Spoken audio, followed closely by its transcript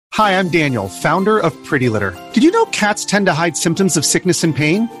Hi, I'm Daniel, founder of Pretty Litter. Did you know cats tend to hide symptoms of sickness and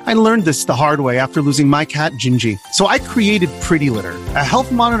pain? I learned this the hard way after losing my cat, Gingy. So I created Pretty Litter, a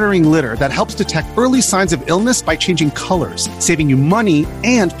health monitoring litter that helps detect early signs of illness by changing colors, saving you money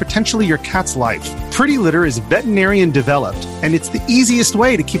and potentially your cat's life. Pretty Litter is veterinarian developed, and it's the easiest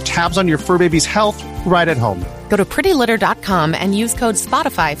way to keep tabs on your fur baby's health right at home. Go to prettylitter.com and use code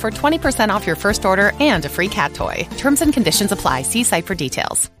SPOTIFY for 20% off your first order and a free cat toy. Terms and conditions apply. See site for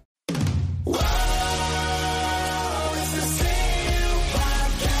details.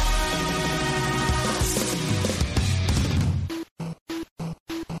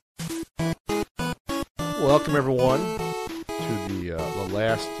 Welcome, everyone, to the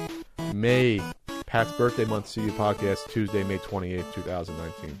last May Pat's Birthday Month CU podcast, Tuesday, May 28th,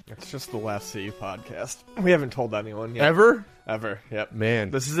 2019. It's just the last CU podcast. We haven't told anyone yet. Ever? Ever, yep.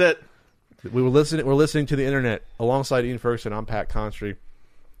 Man. This is it. We're listening to the internet. Alongside Ian Ferguson, I'm Pat Constry.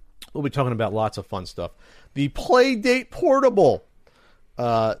 We'll be talking about lots of fun stuff. The Playdate Portable.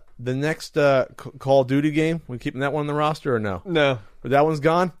 The next Call of Duty game, we keeping that one on the roster or no? No. That one's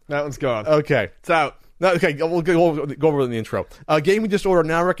gone? That one's gone. Okay. It's out. No, okay, we'll go over it in the intro. Game we just ordered,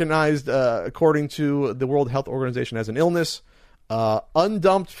 now recognized, according to the World Health Organization, as an illness.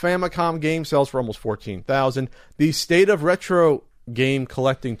 Undumped Famicom game sells for almost $14,000. The State of Retro game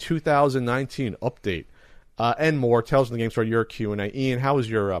collecting 2019 update. And more. Tell us in the Game Store your Q&A. Ian, how was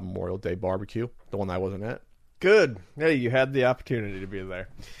your Memorial Day barbecue? The one I wasn't at? Good. Hey, you had the opportunity to be there.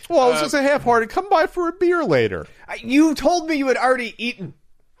 Well, it was just a half-hearted. Come by for a beer later. You told me you had already eaten.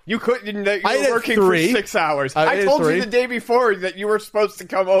 You couldn't. You were working for 6 hours. I told you the day before that you were supposed to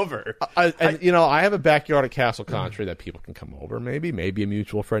come over. I have a backyard at Castle Country that people can come over. Maybe a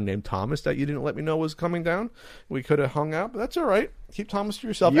mutual friend named Thomas that you didn't let me know was coming down. We could have hung out, but that's all right. Keep Thomas to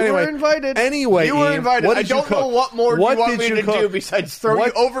yourself. You were invited. Anyway, you were Ian, invited. I don't know what more you want me to do besides throw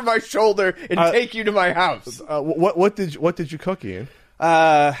you over my shoulder and take you to my house. What did you cook, Ian?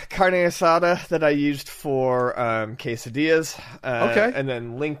 Carne asada that I used for quesadillas. Okay. And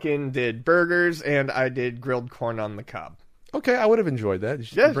then Lincoln did burgers, and I did grilled corn on the cob. Okay, I would have enjoyed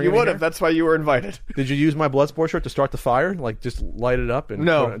that. You would have. That's why you were invited. Did you use my Bloodsport shirt to start the fire? Like, just light it up and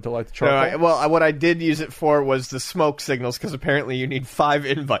to light the charcoal? No, what I did use it for was the smoke signals, because apparently you need 5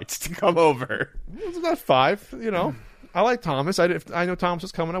 invites to come over. It's not 5, I like Thomas. I know Thomas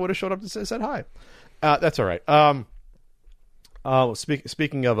was coming. I would have showed up and said hi. That's all right.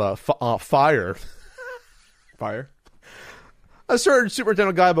 Speaking of fire. Fire? A certain Super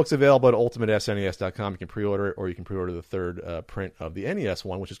Nintendo guidebook's available at ultimatesnes.com. You can pre-order it, or you can pre-order the third print of the NES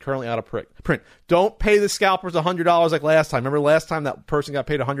one, which is currently out of print. Don't pay the scalpers $100 like last time. Remember last time that person got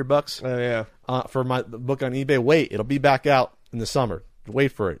paid $100? Oh, yeah. For the book on eBay? Wait, it'll be back out in the summer.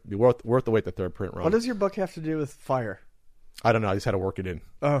 Wait for it. It'll be worth the wait, the third print run. What does your book have to do with fire? I don't know. I just had to work it in.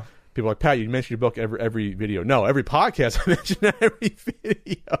 Oh. People are like, Pat, you mention your book every video. No, every podcast I mention every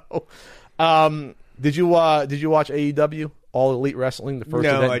video. Did you watch AEW, All Elite Wrestling, the first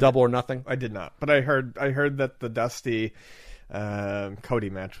event, Double or Nothing? I did not, but I heard that the Dusty Cody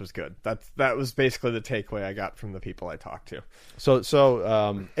match was good. That was basically the takeaway I got from the people I talked to. So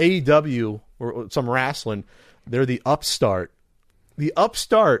AEW, or some wrestling, they're the upstart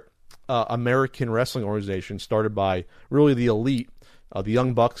American wrestling organization started by really the elite. The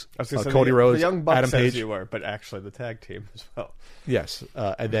Young Bucks, Cody Rhodes, the Young Bucks Adam Page. As you were, but actually the tag team as well. Yes,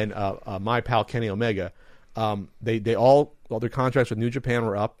 and then my pal Kenny Omega. They all their contracts with New Japan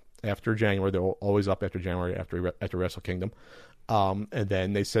were up after January. They're always up after January after Wrestle Kingdom. And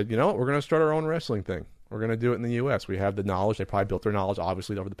then they said, we're going to start our own wrestling thing. We're going to do it in the U.S. We have the knowledge. They probably built their knowledge,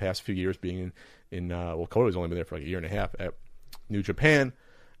 obviously, over the past few years being in Cody was only been there for like a year and a half at New Japan.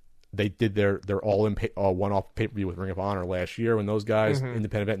 They did their all-in one-off pay-per-view with Ring of Honor last year when those guys,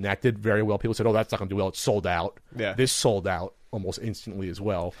 independent event, and that did very well. People said, that's not going to do well. It's sold out. Yeah. This sold out almost instantly as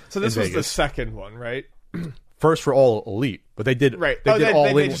well. So this was the second one, right? First for All Elite, but they did right. They did All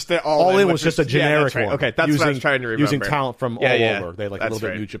In. All In was just a generic right. one. Okay, that's what I was trying to remember. Using talent from all over. They had a little bit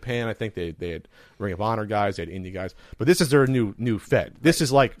right. New Japan. I think they had Ring of Honor guys. They had indie guys. But this is their new Fed. This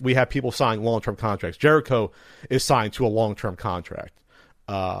is like we have people signing long-term contracts. Jericho is signed to a long-term contract.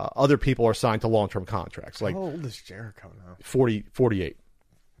 Other people are signed to long-term contracts. Like, how old is Jericho now? 48.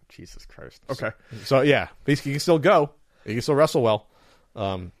 Jesus Christ. Okay. So yeah, basically he can still go. He can still wrestle well.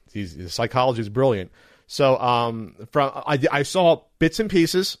 His psychology is brilliant. So I saw bits and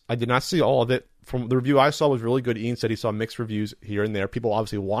pieces. I did not see all of it. From the review I saw was really good. Ian said he saw mixed reviews here and there. People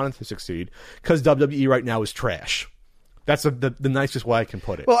obviously wanted to succeed because WWE right now is trash. That's the nicest way I can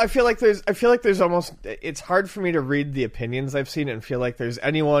put it. Well, I feel like there's almost, it's hard for me to read the opinions I've seen and feel like there's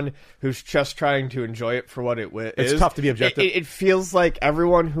anyone who's just trying to enjoy it for what it is. It's tough to be objective. It feels like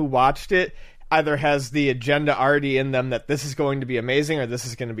everyone who watched it either has the agenda already in them that this is going to be amazing or this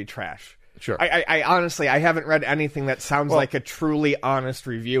is going to be trash. Sure. I honestly, I haven't read anything that sounds like a truly honest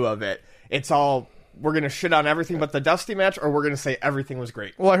review of it. It's all, we're going to shit on everything but the Dusty match, or we're going to say everything was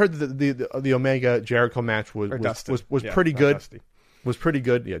great. Well, I heard the Omega Jericho match was pretty good. Dusty. Was pretty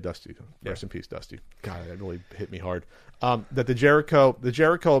good. Yeah, Dusty. Rest in peace, Dusty. God, that really hit me hard. That the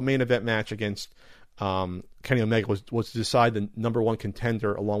Jericho main event match against Kenny Omega was to decide the number one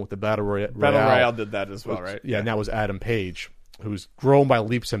contender along with the Battle Royale. Battle Royale did that as well, right? Yeah, and that was Adam Page, who's grown by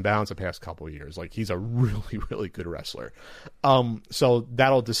leaps and bounds the past couple of years. Like, he's a really, really good wrestler. So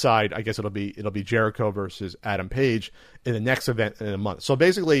that'll decide. I guess it'll be Jericho versus Adam Page in the next event in a month. So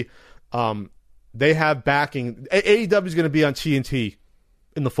basically, they have backing. AEW is going to be on TNT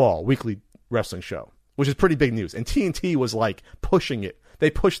in the fall, weekly wrestling show, which is pretty big news. And TNT was like pushing it. They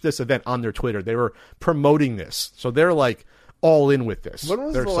pushed this event on their Twitter. They were promoting this, so they're like all in with this. When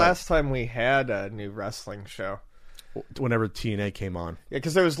was the last time we had a new wrestling show? Whenever TNA came on. Yeah,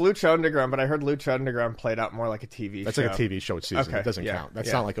 because there was Lucha Underground, but I heard Lucha Underground played out more like a TV show. That's like a TV show season. Okay. It doesn't count.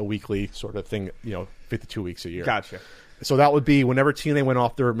 That's not like a weekly sort of thing, 52 weeks a year. Gotcha. So that would be whenever TNA went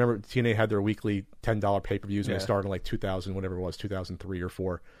off there. Remember, TNA had their weekly $10 pay-per-views when they started in like 2000, whatever it was, 2003 or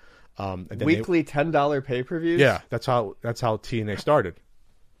 4. And then weekly $10 pay-per-views? Yeah, that's how TNA started.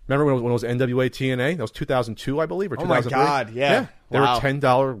 Remember when it was NWA TNA? That was 2002, I believe, or 2003? Oh my God, yeah. They were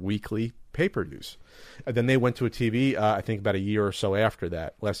 $10 weekly pay-per-views. And then they went to a TV, I think about a year or so after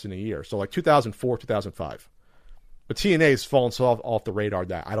that, less than a year. So like 2004, 2005. But TNA has fallen so off the radar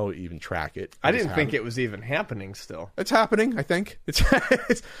that I don't even track it. I didn't think it was even happening still. It's happening, I think.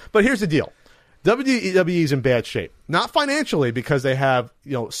 But here's the deal. WWE is in bad shape. Not financially, because they have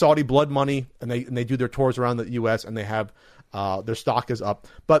Saudi blood money, and they do their tours around the U.S., and they have their stock is up.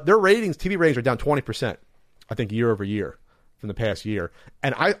 But their ratings, TV ratings, are down 20%, I think, year over year from the past year.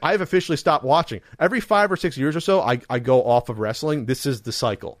 And I've officially stopped watching. Every 5 or 6 years or so, I go off of wrestling. This is the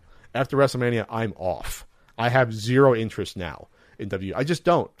cycle. After WrestleMania, I'm off. I have zero interest now in WWE. I just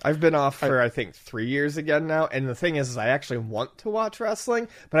don't. I've been off for, I think, 3 years again now. And the thing is I actually want to watch wrestling,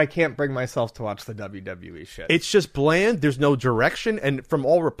 but I can't bring myself to watch the WWE shit. It's just bland. There's no direction. And from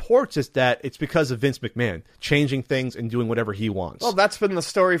all reports, it's because of Vince McMahon changing things and doing whatever he wants. Well, that's been the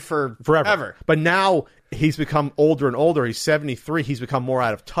story forever. But now he's become older and older. He's 73. He's become more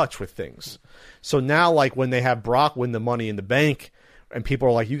out of touch with things. So now, like, when they have Brock win the Money in the Bank, and people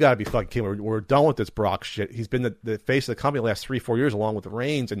are like, you got to be fucking kidding me. We're done with this Brock shit. He's been the face of the company the last 3-4 years along with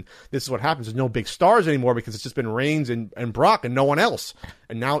Reigns, and this is what happens. There's no big stars anymore because it's just been Reigns and Brock and no one else.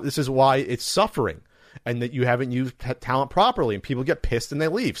 And now this is why it's suffering, and that you haven't used talent properly, and people get pissed and they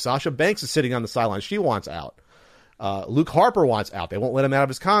leave. Sasha Banks is sitting on the sideline. She wants out. Luke Harper wants out. They won't let him out of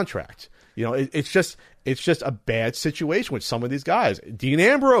his contract. It's just a bad situation with some of these guys. Dean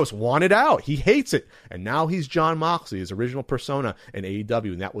Ambrose wanted out. He hates it. And now he's Jon Moxley, his original persona in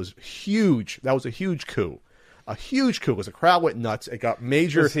AEW. And that was huge. That was a huge coup. A huge coup because the crowd went nuts. It got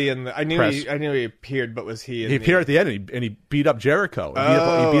major. Was he in the, I knew he appeared, but was he in He appeared at the end and he beat up Jericho.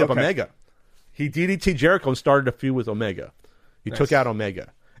 He beat up Omega. He DDT'd Jericho and started a feud with Omega. He took out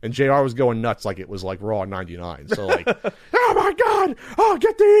Omega. And JR was going nuts like it was like Raw 99. So like, oh my God! Oh,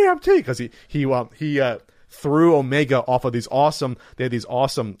 get the EMT, because he threw Omega off of these awesome. They had these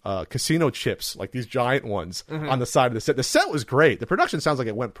awesome casino chips, like these giant ones, on the side of the set. The set was great. The production sounds like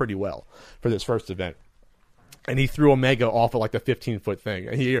it went pretty well for this first event. And he threw Omega off of like the 15-foot thing.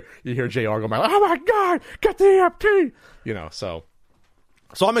 And you hear JR going by, oh my God, get the EMT!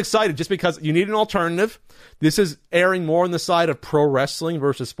 So I'm excited just because you need an alternative. This is airing more on the side of pro wrestling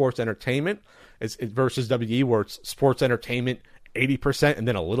versus sports entertainment. It's versus WWE, where it's sports entertainment 80% and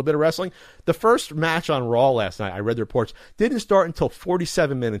then a little bit of wrestling. The first match on Raw last night, I read the reports, didn't start until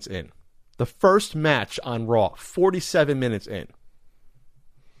 47 minutes in. The first match on Raw, 47 minutes in.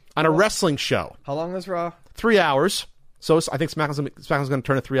 On a wrestling show. How long is Raw? 3 hours. So I think SmackDown's going to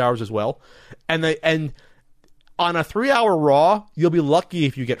turn to 3 hours as well. And on a 3-hour Raw, you'll be lucky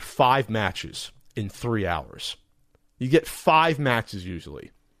if you get 5 matches in 3 hours. You get 5 matches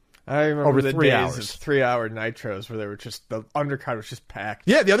usually. I remember over the 3 days hours. of 3-hour Nitros where they were just, the undercard was just packed.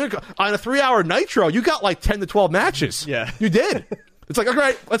 Yeah, on a 3-hour Nitro, you got like 10 to 12 matches. Yeah. You did. It's like,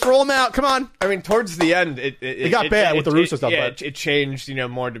 okay, let's roll them out. Come on. I mean, towards the end, it got bad with the Russo stuff. Yeah, it changed,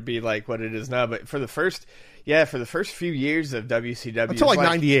 more to be like what it is now. But for the first few years of WCW, until like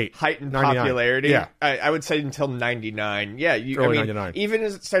 98, heightened 99. Popularity. Yeah, I would say until 99. Yeah, early 99. Even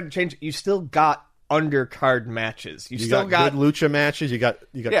as it started to change, you still got undercard matches. You You still got good lucha matches. You got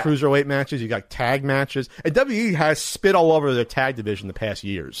cruiserweight matches. You got tag matches. And WWE has spit all over their tag division the past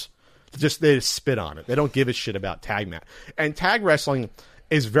years. They just spit on it. They don't give a shit about tag match. And tag wrestling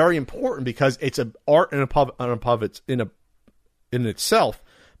is very important because it's an art in itself,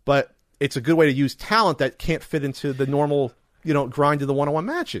 but it's a good way to use talent that can't fit into the normal, grind of the one-on-one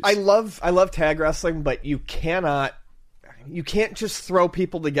matches. I love tag wrestling, but you can't just throw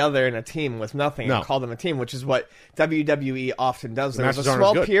people together in a team with nothing and call them a team, which is what WWE often does. There was a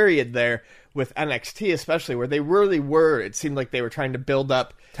small period there with NXT especially where they really were, it seemed like they were trying to build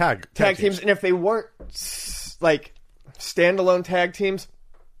up tag teams. And if they weren't like standalone tag teams,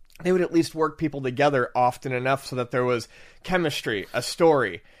 they would at least work people together often enough so that there was chemistry, a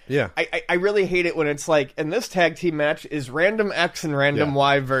story. Yeah. I really hate it when it's like, and this tag team match is random X and random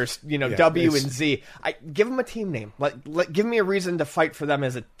Y versus, W and Z. Give them a team name. Give me a reason to fight for them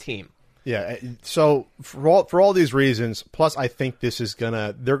as a team. Yeah. So for all these reasons, plus I think they're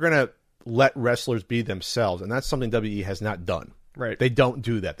going to let wrestlers be themselves. And that's something WWE has not done. Right. They don't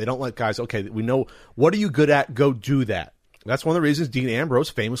do that. They don't let guys, okay, we know, what are you good at? Go do that. That's one of the reasons Dean Ambrose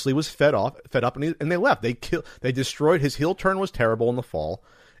famously was fed up, and they left. They destroyed his heel turn was terrible in the fall,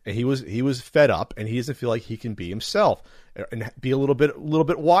 and he was fed up, and he doesn't feel like he can be himself and be a little bit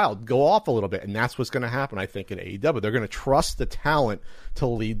wild, go off a little bit, and that's what's going to happen. I think in AEW, they're going to trust the talent to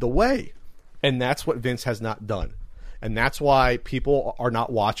lead the way, and that's what Vince has not done, and that's why people are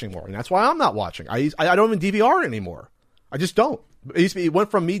not watching more, and that's why I'm not watching. I don't even DVR it anymore. I just don't. It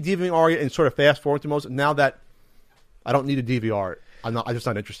went from me DVRing it and sort of fast forward to most. Now that I don't need to DVR it. I'm just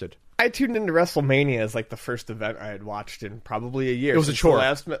not interested. I tuned into WrestleMania as like the first event I had watched in probably a year. It was a chore. The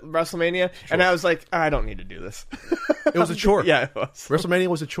last WrestleMania, and I was like, I don't need to do this. It was a chore. Yeah, it was. WrestleMania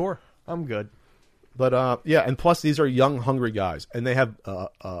was a chore. I'm good. But and plus these are young, hungry guys, and they have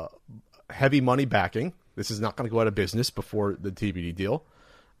heavy money backing. This is not going to go out of business before the TBD deal.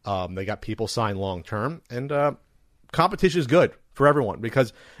 They got people signed long term, and competition is good for everyone,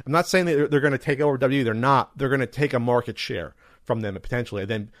 because I'm not saying that they're going to take over WWE. They're not. They're going to take a market share from them potentially. And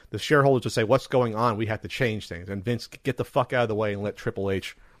then the shareholders will say, what's going on? We have to change things. And Vince, get the fuck out of the way and let Triple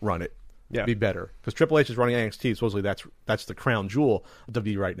H run it. Yeah. Be better. Because Triple H is running NXT. Supposedly that's the crown jewel of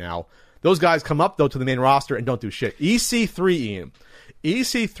WWE right now. Those guys come up, though, to the main roster and don't do shit. EC3, Ian.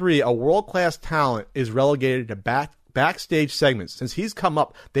 EC3, a world-class talent, is relegated to backstage segments. Since he's come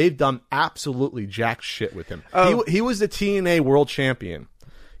up, they've done absolutely jack shit with him. He was the TNA world champion.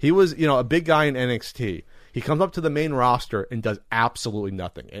 He was, a big guy in NXT. He comes up to the main roster and does absolutely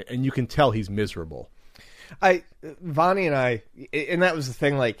nothing, and you can tell he's miserable. Vonnie and I, and that was the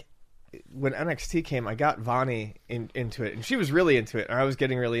thing, like, when NXT came, I got Vonnie into it, and she was really into it, and I was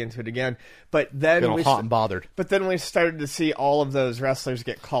getting really into it again. But then hot and bothered. But then we started to see all of those wrestlers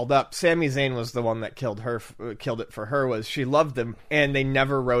get called up. Sami Zayn was the one that killed it for her. Was she loved him, and they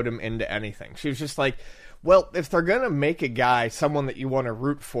never wrote him into anything. She was just like, well, if they're gonna make a guy someone that you want to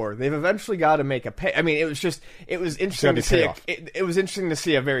root for, they've eventually got to make a pay. I mean, it was interesting to see. It was interesting to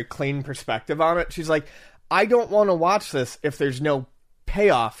see a very clean perspective on it. She's like, I don't want to watch this if there's no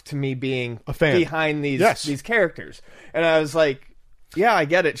payoff to me being a fan behind these characters. And I was like, yeah, I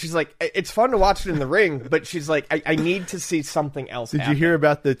get it. She's like, it's fun to watch it in the ring, but she's like, I need to see something else happen. Did you hear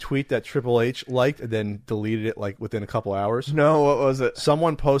about the tweet that Triple H liked and then deleted it like within a couple hours? No, what was it?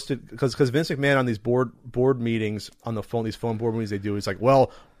 Someone posted, because Vince McMahon on these board meetings on the phone, these phone board meetings they do, he's like, well,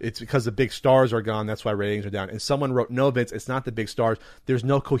 it's because the big stars are gone, that's why ratings are down. And someone wrote, no, Vince, it's not the big stars. There's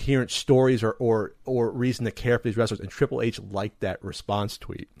no coherent stories or reason to care for these wrestlers. And Triple H liked that response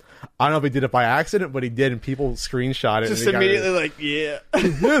tweet. I don't know if he did it by accident, but he did, and people screenshot it. Just immediately like, yeah.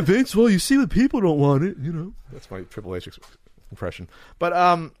 Yeah, Vince, well, you see what people don't want it, That's my Triple H impression.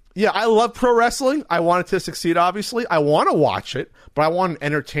 But, yeah, I love pro wrestling. I want it to succeed, obviously. I want to watch it, but I want an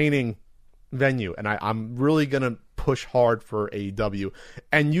entertaining venue, and I'm really going to push hard for AEW.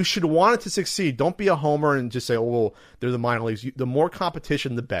 And you should want it to succeed. Don't be a homer and just say, oh, well, they're the minor leagues. The more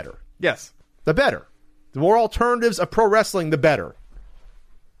competition, the better. Yes. The better. The more alternatives of pro wrestling, the better.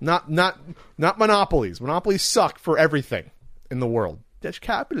 Not monopolies. Monopolies suck for everything in the world. That's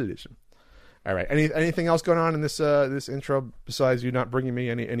capitalism. All right. Anything else going on in this intro besides you not bringing me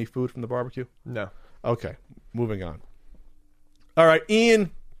any food from the barbecue? No. Okay. Moving on. All right,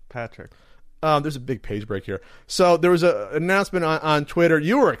 Ian. Patrick. There's a big page break here. So there was an announcement on Twitter.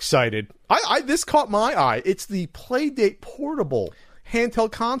 You were excited. This caught my eye. It's the Playdate Portable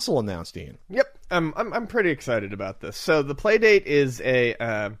handheld console announced, Ian. Yep. I'm pretty excited about this. So the Playdate is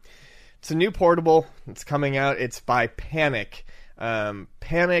it's a new portable. It's coming out. It's by Panic.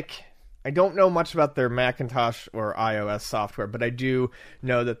 Panic don't know much about their Macintosh or iOS software, but I do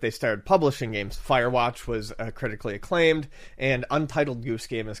know that they started publishing games. Firewatch was critically acclaimed, and Untitled Goose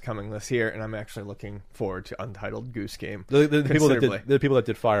Game is coming this year, and I'm actually looking forward to Untitled Goose Game. The people that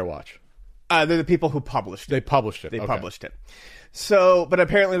did Firewatch. They're the people who published it. They published it. They published it. So, but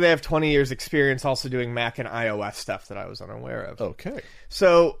apparently they have 20 years experience also doing Mac and iOS stuff that I was unaware of. Okay.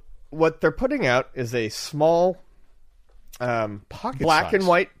 So what they're putting out is a small pocket black size. and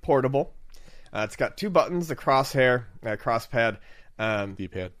white portable. It's got 2 buttons, the crosshair, crosspad,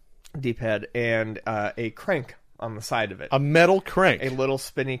 D-pad, and a crank on the side of it. A metal crank. A little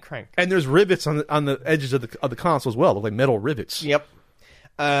spinny crank. And there's rivets on the edges of the console as well, like metal rivets. Yep.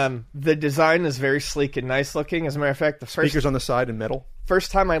 The design is very sleek and nice looking. As a matter of fact, the speakers on the side in metal.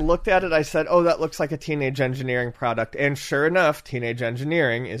 First time I looked at it, I said, "Oh, that looks like a Teenage Engineering product." And sure enough, Teenage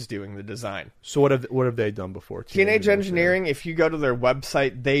Engineering is doing the design. So what have they done before? Teenage Engineering, if you go to their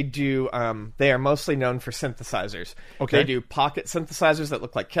website, they do. They are mostly known for synthesizers. Okay. They do pocket synthesizers that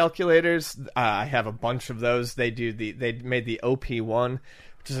look like calculators. I have a bunch of those. They made the OP1.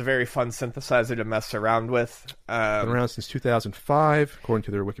 Which is a very fun synthesizer to mess around with. Been around since 2005, according to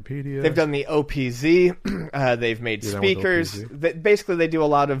their Wikipedia. They've done the OPZ. They've made speakers. Basically, they do a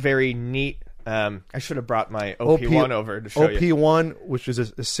lot of very neat... I should have brought my OP1 over to show you. OP1, which is a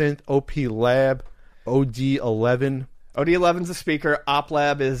synth, OP Lab, OD11. OD11's a speaker.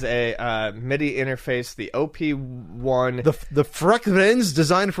 OpLab is a MIDI interface. The OP1... The Frequenz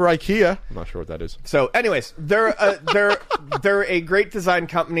designed for IKEA. I'm not sure what that is. So, anyways, they're a great design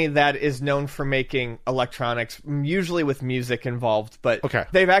company that is known for making electronics, usually with music involved. But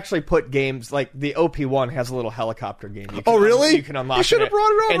they've actually put games, like the OP1 has a little helicopter game. Really? You can unlock you should have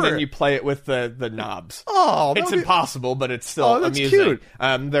brought it over. And then you play it with the knobs. Oh, it's impossible, but it's still amusing. Cute.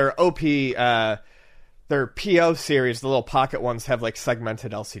 Their PO series, the little pocket ones, have like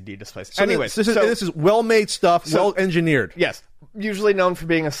segmented LCD displays. So anyways, this is well-made stuff, well-engineered. Yes, usually known for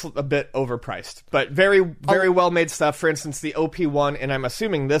being a bit overpriced, but very well-made stuff. For instance, the OP1, and I'm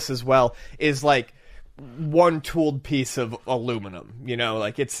assuming this as well, is like one tooled piece of aluminum. You know,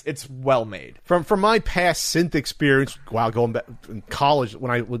 like it's well-made. From my past synth experience, going back in college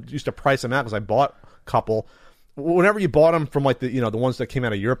when I used to price them out because I bought a couple. Whenever you bought them from like the ones that came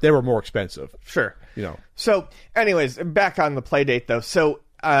out of Europe, they were more expensive. Sure. You know. So, anyways, back on the Playdate though. So,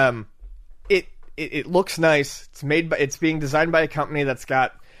 it looks nice. It's being designed by a company that's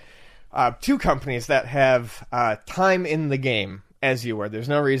got 2 companies that have time in the game, as you were. There's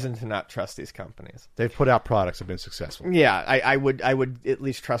no reason to not trust these companies. They've put out products that have been successful. Yeah, I would at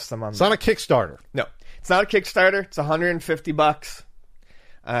least trust them on. It's not a Kickstarter. No, it's not a Kickstarter. It's $150.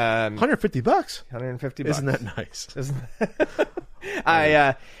 $150? $150. Isn't that nice?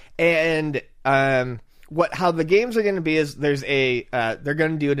 How the games are going to be is they're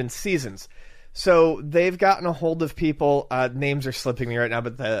going to do it in seasons. So they've gotten a hold of people. Names are slipping me right now,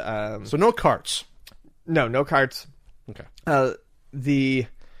 but so no carts. No carts. Okay. The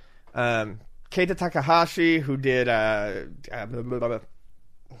Keita Takahashi, who did Katamari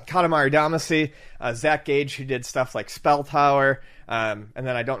Damacy, Zach Gage, who did stuff like Spell Tower, and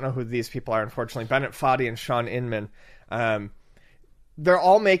then I don't know who these people are, unfortunately, Bennett Foddy and Sean Inman. They're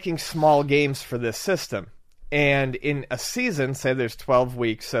all making small games for this system. And in a season, say there's 12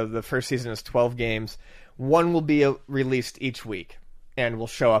 weeks, so the first season is 12 games, one will be released each week and will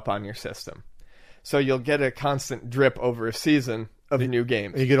show up on your system. So you'll get a constant drip over a season of new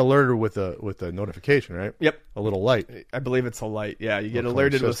games. You get alerted with a notification, right? Yep. A little light. I believe it's a light. Yeah, you get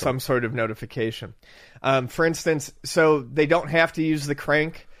alerted with some sort of notification. For instance, so they don't have to use the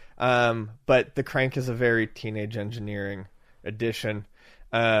crank, but the crank is a very Teenage Engineering edition.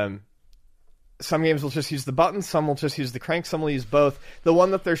 Some games will just use the button, some will just use the crank, some will use both. The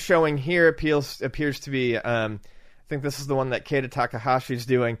one that they're showing here appears to be, I think this is the one that Keita Takahashi's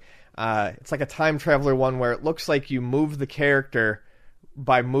doing. It's like a time traveler one where it looks like you move the character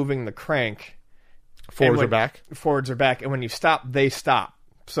by moving the crank. Forwards or back? Forwards or back. And when you stop, they stop.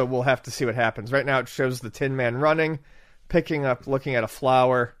 So we'll have to see what happens. Right now it shows the Tin Man running, picking up, looking at a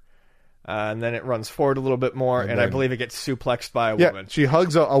flower, and then it runs forward a little bit more, and I believe it gets suplexed by a woman. She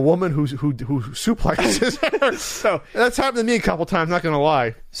hugs a woman who suplexes her. So that's happened to me a couple times, not going to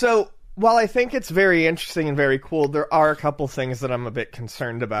lie. So while I think it's very interesting and very cool, there are a couple things that I'm a bit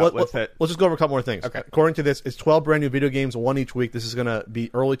concerned about with it. Let's just go over a couple more things. Okay. According to this, it's 12 brand new video games, one each week. This is going to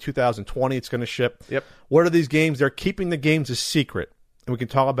be early 2020. It's going to ship. Yep. What are these games? They're keeping the games a secret, and we can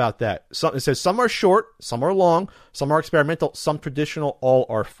talk about that. It says some are short, some are long, some are experimental, some traditional, all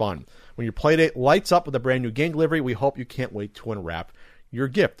are fun. When your Playdate lights up with a brand new game delivery, we hope you can't wait to unwrap your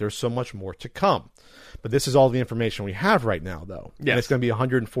gift. There's so much more to come. But this is all the information we have right now, though. Yes. And it's going to be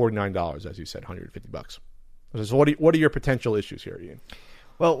 $149, as you said, $150. So what are your potential issues here, Ian?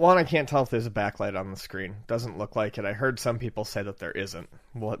 Well, one, I can't tell if there's a backlight on the screen. Doesn't look like it. I heard some people say that there isn't.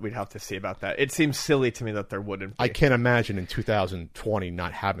 We'd have to see about that. It seems silly to me that there wouldn't be. I can't imagine in 2020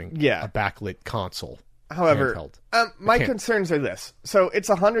 not having a backlit console. However, my concerns are this. So it's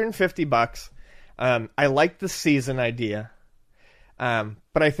 $150. I like the season idea.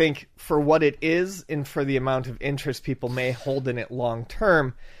 But I think for what it is and for the amount of interest people may hold in it long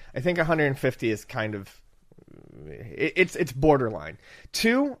term, I think $150 is kind of... It's borderline.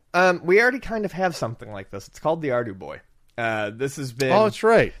 Two, we already kind of have something like this. It's called the Ardu Boy. This has been... Oh, that's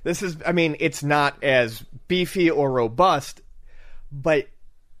right. It's not as beefy or robust, but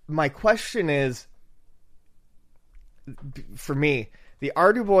my question is, for me, the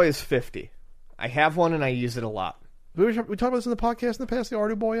Ardu Boy is $50. I have one and I use it a lot. We talked about this in the podcast in the past, the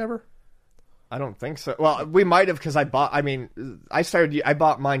Ardu Boy ever? I don't think so. Well, we might have, because I bought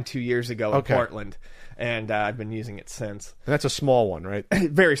mine 2 years ago in Portland, and I've been using it since. And that's a small one, right?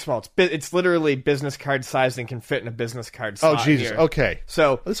 Very small. It's literally business card sized and can fit in a business card slot. Oh, Jesus. Here. Okay.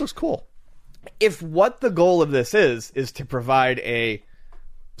 So this looks cool. If what the goal of this is to provide a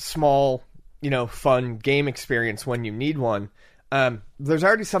small, fun game experience when you need one, there's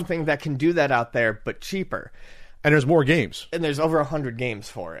already something that can do that out there, but cheaper. And there's more games. And there's over 100 games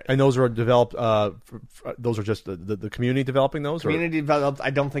for it. And those are developed, those are just the community developing those? Community developed.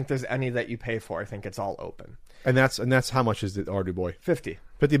 I don't think there's any that you pay for. I think it's all open. And that's how much is the Ardu Boy? $50.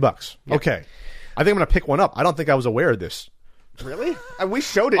 $50. Yeah. Okay. I think I'm going to pick one up. I don't think I was aware of this. Really? We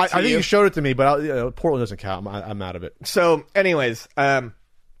showed it to you. I think you showed it to me, but Portland doesn't count. I'm out of it. So, anyways...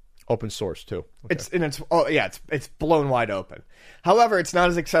 open source too. Okay. It's blown wide open. However, it's not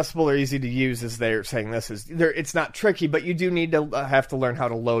as accessible or easy to use as they're saying this is. It's not tricky, but you do need to have to learn how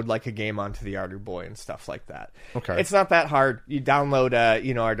to load like a game onto the Ardu Boy and stuff like that. Okay, it's not that hard. You download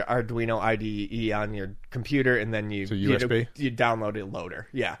Arduino IDE on your computer, and then you USB. You download a loader.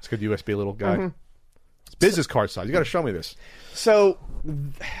 Yeah, it's a good USB little guy. Mm-hmm. It's business card size. You got to show me this. So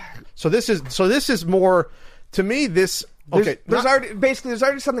this is more to me. There's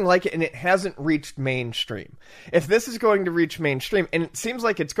already something like it, and it hasn't reached mainstream. If this is going to reach mainstream, and it seems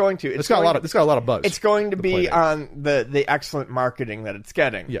like it's going to, it's got a lot of buzz. It's going to be on the excellent marketing that it's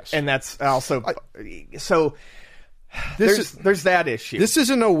getting. Yes, and that's also there's that issue. This is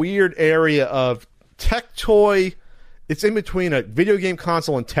in a weird area of tech toy. It's in between a video game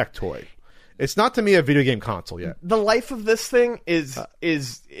console and tech toy. It's not to me a video game console yet. The life of this thing is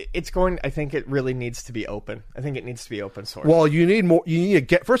it's going. I think it really needs to be open. I think it needs to be open source. Well, you need more.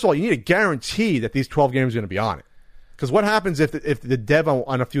 First of all, you need a guarantee that these 12 games are going to be on it. Because what happens if the dev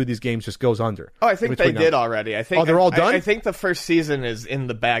on a few of these games just goes under? Oh, I think they did already. I think. Oh, they're all done. I think the first season is in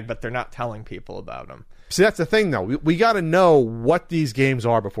the bag, but they're not telling people about them. See, that's the thing, though. We got to know what these games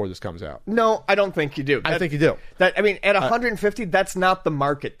are before this comes out. No, I don't think you do. I think you do. At 150, that's not the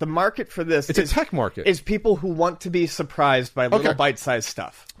market. The market for this a tech market. Is people who want to be surprised by little bite-sized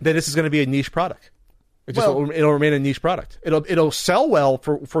stuff. Then this is going to be a niche product. It'll remain a niche product. It'll sell well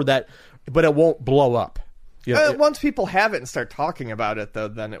for that, but it won't blow up. Once people have it and start talking about it, though,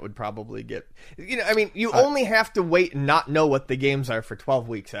 then it would probably get... You only have to wait and not know what the games are for 12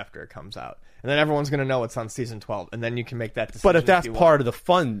 weeks after it comes out. And then everyone's going to know it's on Season 12, and then you can make that decision. But if that's part of the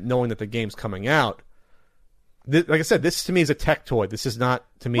fun, knowing that the game's coming out... like I said, this to me is a tech toy. This is not,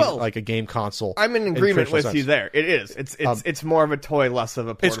 to me, like a game console. I'm in agreement with you there. It is. It's more of a toy, less of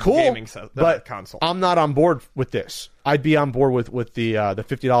a portable gaming console. I'm not on board with this. I'd be on board with the $50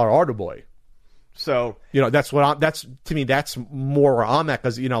 Ardu Boy. So that's to me that's more where I'm at,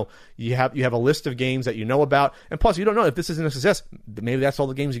 because you have a list of games that you know about, and plus you don't know if this isn't a success. Maybe that's all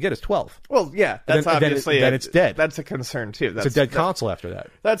the games you get is 12. Well, yeah, that's obviously then it's dead. That's a concern too. It's a dead console after that.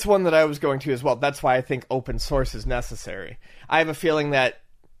 That's one that I was going to as well. That's why I think open source is necessary. I have a feeling that,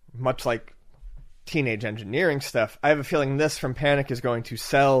 much like teenage engineering stuff, I have a feeling this from Panic is going to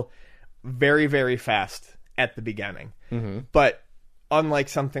sell very, very fast at the beginning, but. Unlike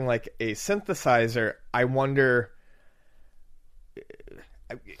something like a synthesizer, I wonder...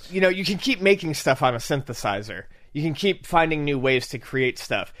 you can keep making stuff on a synthesizer. You can keep finding new ways to create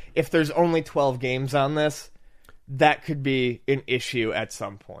stuff. If there's only 12 games on this, that could be an issue at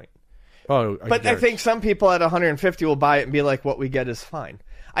some point. Oh, but I think some people at 150 will buy it and be like, "What we get is fine."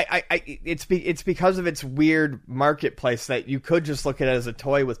 It's because of its weird marketplace that you could just look at it as a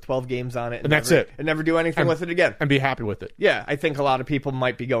toy with 12 games on it, and that's it, and never do anything with it again, and be happy with it. Yeah, I think a lot of people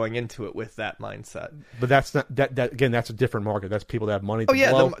might be going into it with that mindset. But that's not that again. That's a different market. That's people that have money. To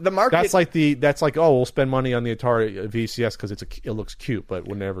blow. The market. That's like we'll spend money on the Atari VCS because it looks cute, but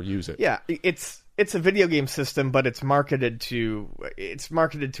we'll never use it. Yeah, it's a video game system, but it's marketed to a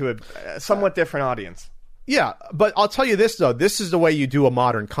somewhat different audience. Yeah, but I'll tell you this, though. This is the way you do a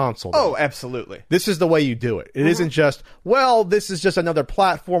modern console. Oh, absolutely. This is the way you do it. It isn't just, this is just another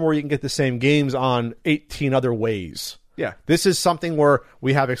platform where you can get the same games on 18 other ways. Yeah. This is something where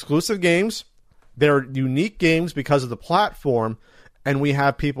we have exclusive games. They're unique games because of the platform, and we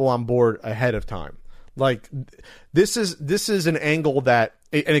have people on board ahead of time. Like, this is an angle that,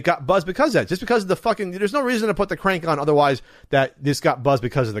 and it got buzzed because of that. Just because of the fucking, there's no reason to put the crank on otherwise that this got buzzed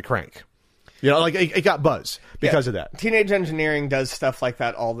because of the crank. You know, like it got buzz because of that. Teenage Engineering does stuff like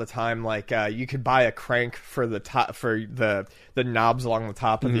that all the time. Like you could buy a crank for the top for the knobs along the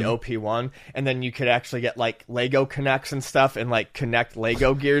top of the OP1, and then you could actually get like Lego connects and stuff, and like connect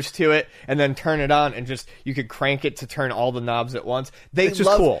Lego gears to it, and then turn it on, and just you could crank it to turn all the knobs at once. It's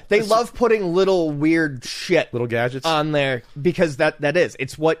just cool. They love putting little weird shit, little gadgets on there because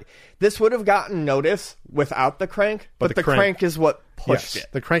it's what this would have gotten notice without the crank, but the crank is what pushed it.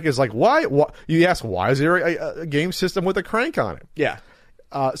 The crank is like, why? You ask, why is there a game system with a crank on it? Yeah.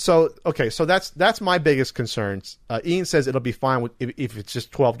 So that's my biggest concerns. Ian says it'll be fine if it's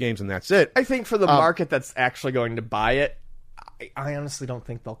just 12 games and that's it. I think for the market that's actually going to buy it, I honestly don't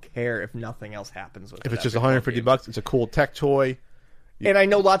think they'll care if nothing else happens with it. If it's just $150, it's a cool tech toy. And I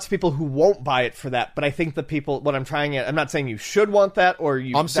know lots of people who won't buy it for that, but I think the people, I'm not saying you should want that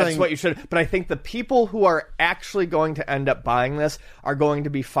that's what you should, but I think the people who are actually going to end up buying this are going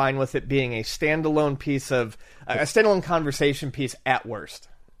to be fine with it being a standalone piece of, a standalone conversation piece at worst.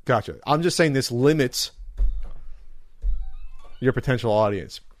 Gotcha. I'm just saying this limits your potential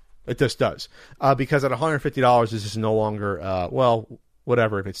audience. It just does. Because at $150, this is no longer,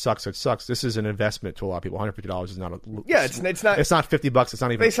 whatever. If it sucks, it sucks. This is an investment to a lot of people. $150 is not a... Yeah, it's not... It's not $50. It's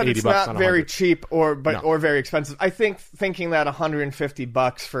not even $80. They said it's not very cheap or very expensive. I think thinking that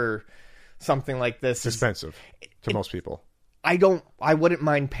 $150 for something like this is expensive to most people. I wouldn't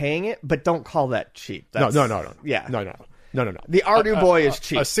mind paying it, but don't call that cheap. No. Yeah. No. The Ardu Boy is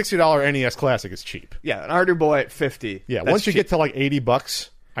cheap. A $60 NES Classic is cheap. Yeah, an Ardu Boy at $50. Yeah, once you get to like $80...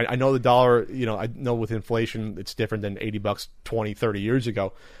 I know the dollar, I know with inflation it's different than $80 20, 30 years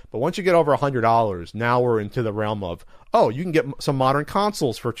ago. But once you get over $100, now we're into the realm of, you can get some modern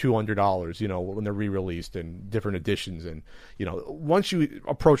consoles for $200, when they're re-released and different editions. And, once you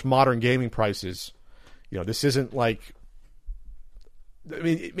approach modern gaming prices, this isn't like, I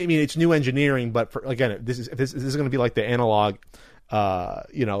mean, it's new engineering, but if this is going to be like the analog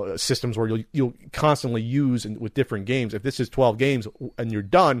systems where you'll constantly use with different games. If this is 12 games and you're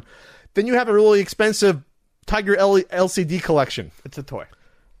done, then you have a really expensive Tiger LCD collection. It's a toy.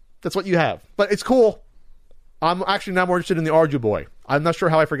 That's what you have. But it's cool. I'm actually now more interested in the Ardu Boy. I'm not sure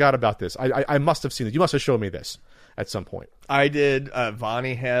how I forgot about this. I must have seen it. You must have shown me this at some point. I did.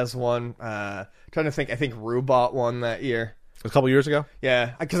 Vonnie has one. Trying to think. I think Rue bought one that year. A couple years ago?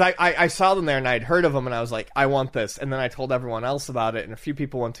 Yeah, because I saw them there and I'd heard of them and I was like, I want this. And then I told everyone else about it and a few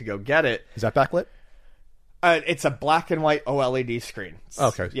people went to go get it. Is that backlit? It's a black and white OLED screen.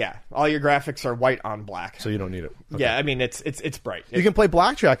 Okay. Yeah, all your graphics are white on black. So you don't need it. Okay. Yeah, I mean it's bright. You can play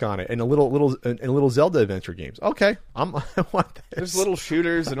blackjack on it and a little Zelda adventure games. Okay, I want this. There's little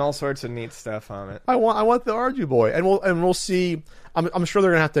shooters and all sorts of neat stuff on it. I want the Ardu Boy, and we'll see. I'm sure they're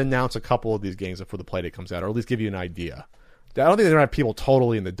gonna have to announce a couple of these games before the play date comes out, or at least give you an idea. I don't think they're going to have people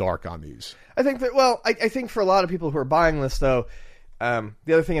totally in the dark on these. I think that, I think for a lot of people who are buying this, though, the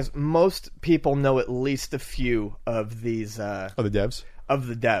other thing is most people know at least a few of these... of the devs? Of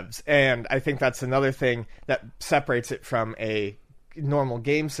the devs. And I think that's another thing that separates it from a normal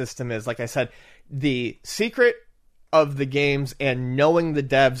game system is, like I said, the secret of the games and knowing the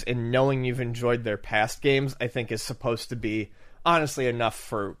devs and knowing you've enjoyed their past games, I think is supposed to be, honestly, enough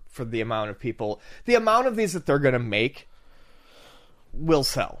for the amount of people. The amount of these that they're going to make will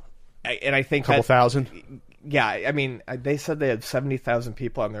sell, and I think a couple thousand. Yeah, I mean, they said they had 70,000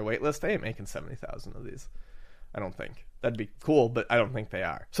 people on their wait list. They ain't making 70,000 of these. I don't think that'd be cool, but I don't think they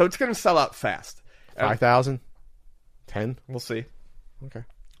are. So it's going to sell out fast. 5,000, 10. We'll see. Okay,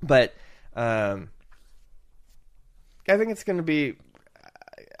 but I think it's going to be.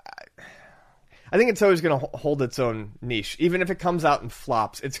 I think it's always going to hold its own niche, even if it comes out and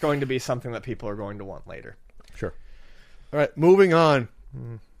flops. It's going to be something that people are going to want later. Sure. All right, moving on.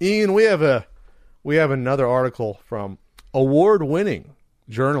 Ian, we have another article from award-winning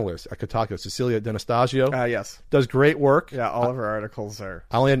journalist at Kotaku, Cecilia D'Anastasio. Yes. Does great work. Yeah, all of her articles are...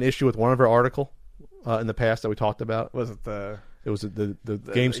 I only had an issue with one of her article in the past that we talked about. Was it the... It was the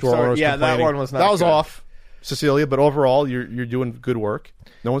game store owners yeah, complaining. that one was not That was good. off, Cecilia, but overall, you're doing good work.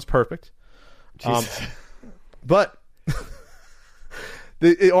 No one's perfect. But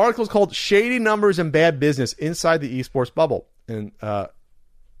the article is called Shady Numbers and Bad Business Inside the Esports Bubble. And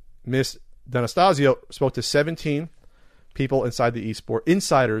Miss D'Anastasio spoke to 17 people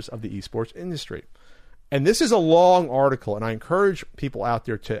insiders of the esports industry. And this is a long article, and I encourage people out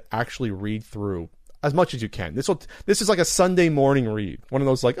there to actually read through as much as you can. This is like a Sunday morning read. One of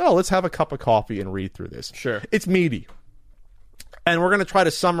those like, oh, let's have a cup of coffee and read through this. Sure. It's meaty. And we're going to try to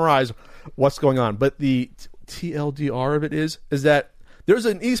summarize what's going on. But the TLDR of it is that there's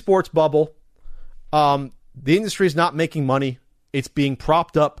an esports bubble. The industry is not making money. It's being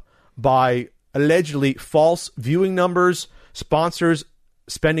propped up by allegedly false viewing numbers, sponsors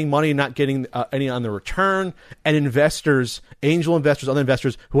spending money and not getting any on the return, and investors, angel investors, other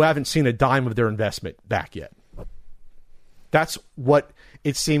investors who haven't seen a dime of their investment back yet. That's what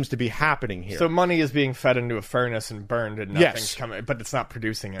it seems to be happening here. So money is being fed into a furnace and burned, and nothing's coming, but it's not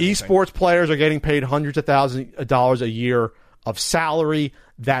producing anything. Esports players are getting paid hundreds of thousands of dollars a year of salary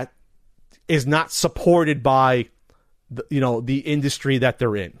that is not supported by the industry that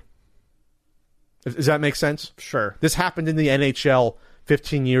they're in. Does that make sense? Sure. This happened in the NHL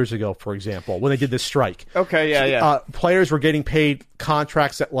 15 years ago, for example, when they did this strike. Okay, yeah. Players were getting paid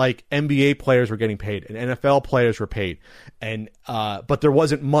contracts that like NBA players were getting paid and NFL players were paid, and but there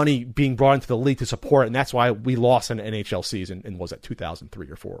wasn't money being brought into the league to support it, and that's why we lost an NHL season in, was it 2003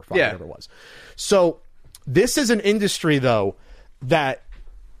 or 4 or 5, whatever it was. So this is an industry, though, that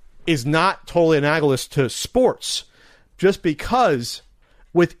is not totally analogous to sports, just because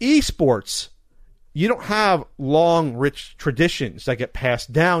with esports, you don't have long, rich traditions that get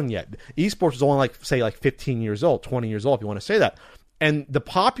passed down yet. Esports is only like 15 years old, 20 years old, if you want to say that. And the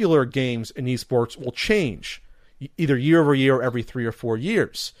popular games in esports will change either year over year or every 3 or 4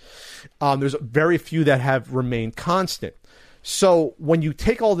 years. There's very few that have remained constant. So when you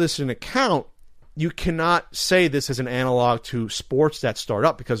take all this into account, you cannot say this is an analog to sports that start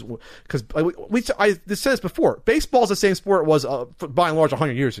up because I said this before. Baseball is the same sport it was by and large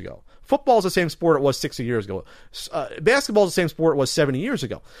 100 years ago. Football is the same sport it was 60 years ago. Basketball is the same sport it was 70 years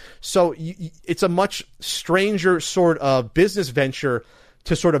ago. So it's a much stranger sort of business venture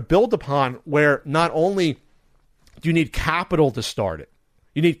to sort of build upon, where not only do you need capital to start it,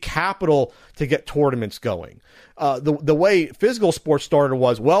 you need capital to get tournaments going. The way physical sports started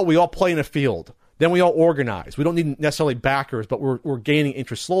was, well, we all play in a field. Then we all organize. We don't need necessarily backers, but we're gaining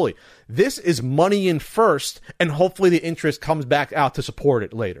interest slowly. This is money in first, and hopefully the interest comes back out to support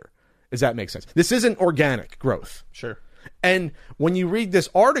it later. Does that make sense? This isn't organic growth. Sure. And when you read this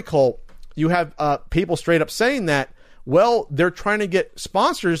article, you have people straight up saying that, well, they're trying to get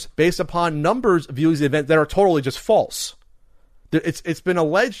sponsors based upon numbers of views of the event that are totally just false. It's been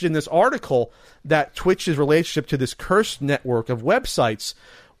alleged in this article that Twitch's relationship to this cursed network of websites,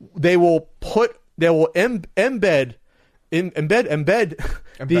 they'll embed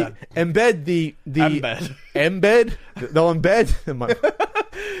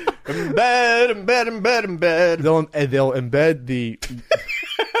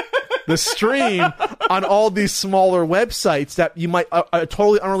the stream on all these smaller websites that you might a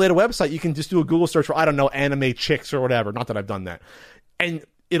totally unrelated website. You can just do a Google search for, I don't know, anime chicks or whatever. Not that I've done that, and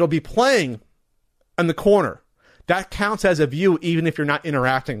it'll be playing in the corner. That counts as a view, even if you're not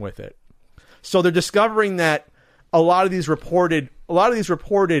interacting with it. So they're discovering that a lot of these reported,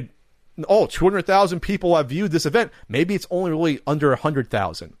 200,000 people have viewed this event. Maybe it's only really under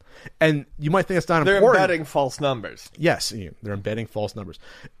 100,000. And you might think it's not important. They're embedding false numbers. Yes, they're embedding false numbers.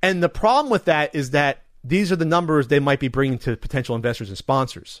 And the problem with that is that these are the numbers they might be bringing to potential investors and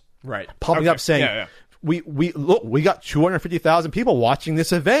sponsors. Right. Pumping up saying, we got 250,000 people watching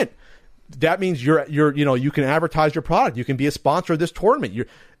this event. That means you can advertise your product. You can be a sponsor of this tournament.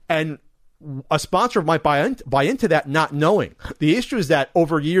 And a sponsor might buy into that not knowing. The issue is that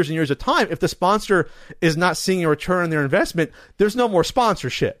over years and years of time, if the sponsor is not seeing a return on their investment, there's no more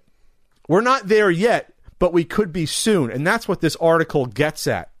sponsorship. We're not there yet, but we could be soon. And that's what this article gets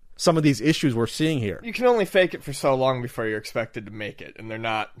at. Some of these issues we're seeing here. You can only fake it for so long before you're expected to make it, and they're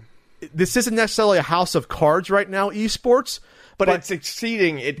not. This isn't necessarily a house of cards right now, esports. But it's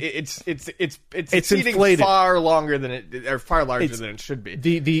exceeding. It's exceeding inflated. Far longer than far larger than it should be.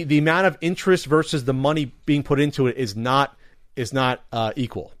 The amount of interest versus the money being put into it is not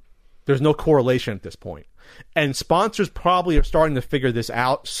equal. There's no correlation at this point. And sponsors probably are starting to figure this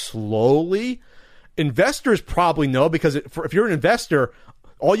out slowly. Investors probably know, because if you're an investor,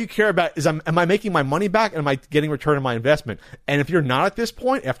 all you care about is, am I making my money back, and am I getting return on my investment? And if you're not at this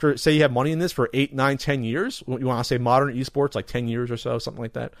point, after, say, you have money in this for 8, 9, 10 years, you want to say modern esports, like 10 years or so, something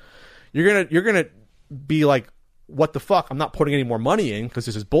like that, you're gonna be like, what the fuck? I'm not putting any more money in because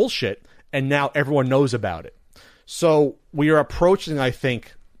this is bullshit. And now everyone knows about it. So we are approaching, I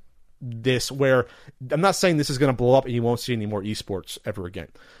think, this where, I'm not saying this is going to blow up and you won't see any more esports ever again,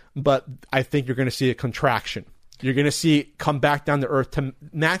 but I think you're going to see a contraction. You're going to see it come back down to earth to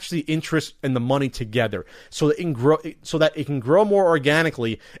match the interest and the money together, so that it can grow more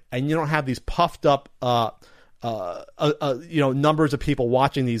organically, and you don't have these puffed up numbers of people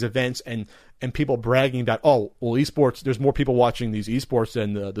watching these events and people bragging about, oh, well, esports, there's more people watching these esports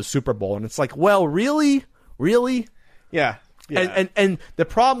than the Super Bowl. And it's like, well, really? Yeah. And the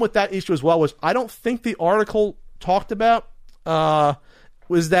problem with that issue as well was, I don't think the article talked about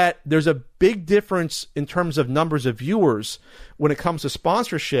was that there's a big difference in terms of numbers of viewers when it comes to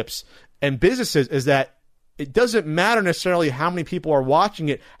sponsorships and businesses, is that it doesn't matter necessarily how many people are watching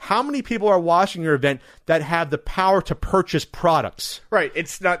it. How many people are watching your event that have the power to purchase products? Right.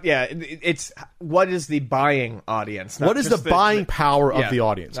 It's not, it's what is the buying audience? What is the buying power of the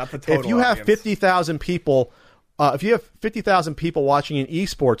audience? Not the total If you have audience. 50,000 people, watching an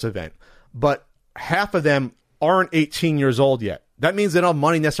esports event, but half of them aren't 18 years old yet, that means they don't have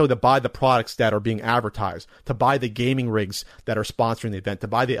money necessarily to buy the products that are being advertised, to buy the gaming rigs that are sponsoring the event, to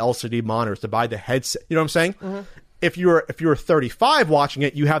buy the LCD monitors, to buy the headset. You know what I'm saying? Mm-hmm. If you're 35 watching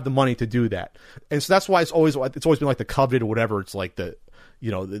it, you have the money to do that. And so that's why it's always been like the coveted or whatever. It's like the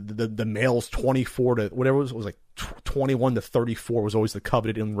males 24 to whatever it was like 21 to 34 was always the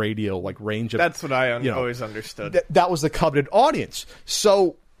coveted in radio, like range of. That's what I always understood. That was the coveted audience.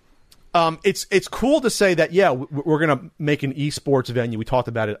 So. It's cool to say that, yeah, we're going to make an esports venue. We talked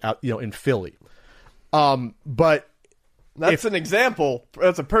about it out, in Philly. But that's an example.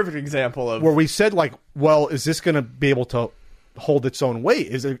 That's a perfect example of where we said, like, well, is this going to be able to hold its own weight?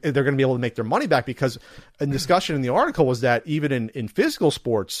 Is they're going to be able to make their money back? Because a discussion in the article was that even in physical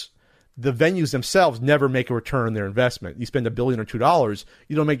sports, the venues themselves never make a return on their investment. You spend $1 billion or $2 billion,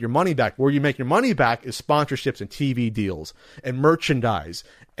 you don't make your money back. Where you make your money back is sponsorships and TV deals and merchandise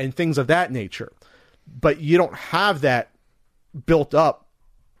and things of that nature. But you don't have that built up.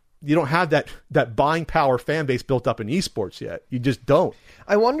 You don't have that buying power fan base built up in esports yet. You just don't.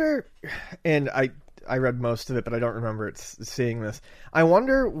 I wonder, and I read most of it, but I don't remember seeing this. I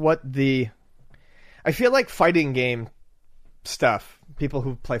wonder I feel like fighting game stuff, people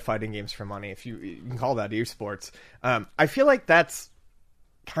who play fighting games for money, if you can call that esports, I feel like that's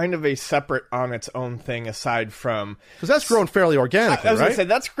kind of a separate on its own thing, aside from, because that's grown fairly organically. I was going to say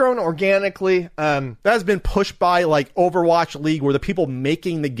that's grown organically. That has been pushed by like Overwatch League, where the people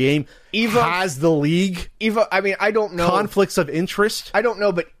making the game has the league. Evo, I mean, I don't know conflicts of interest. I don't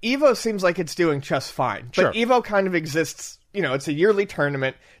know, but Evo seems like it's doing just fine. Sure. But Evo kind of exists. It's a yearly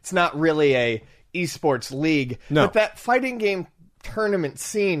tournament. It's not really a esports league. No. But that fighting game tournament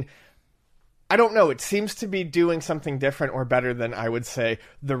scene, I don't know. It seems to be doing something different or better than, I would say,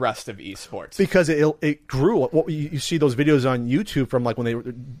 the rest of esports. Because it grew. You see those videos on YouTube from like when they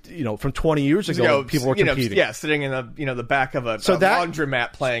were, from 20 years ago, people were competing. Sitting in the back of a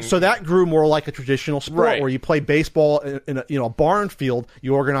laundromat playing. So that grew more like a traditional sport, right, where you play baseball in a barn field.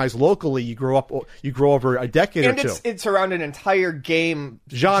 You organize locally. You grow over a decade or two. And it's around an entire game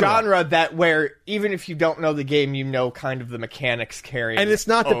genre that where even if you don't know the game, kind of the mechanics carrying. And it's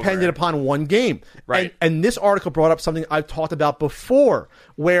not dependent upon one game. Right. And this article brought up something I've talked about before,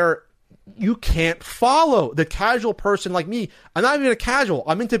 where you can't follow the casual person like me. I'm not even a casual.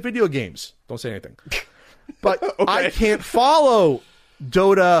 I'm into video games. Don't say anything. But okay. I can't follow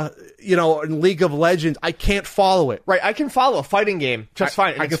Dota, and League of Legends. I can't follow it. Right. I can follow a fighting game just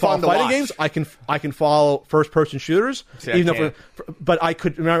fine. I can follow fighting games. I can follow first person shooters. See, but I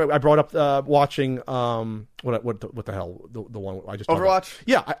could remember I brought up watching what the hell the one I just Overwatch.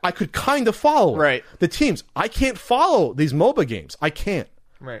 Yeah, I could kind of follow right the teams. I can't follow these MOBA games. I can't.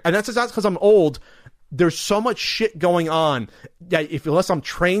 Right. And that's because I'm old. There's so much shit going on that unless I'm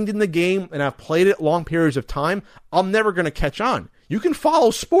trained in the game and I've played it long periods of time, I'm never going to catch on. You can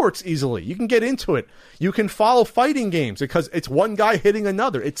follow sports easily. You can get into it. You can follow fighting games because it's one guy hitting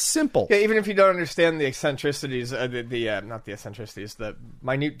another. It's simple. Yeah, even if you don't understand the eccentricities, not the eccentricities, the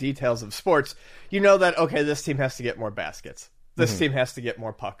minute details of sports, you know that, okay, this team has to get more baskets. This team has to get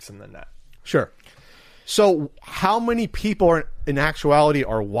more pucks in the net. Sure. So how many people in actuality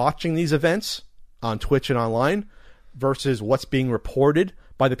are watching these events on Twitch and online versus what's being reported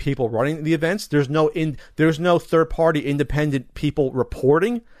by the people running the events. There's no third-party independent people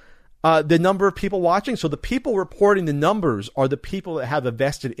reporting the number of people watching. So the people reporting the numbers are the people that have a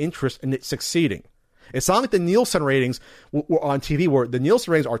vested interest in it succeeding. It's not like the Nielsen ratings on TV, where the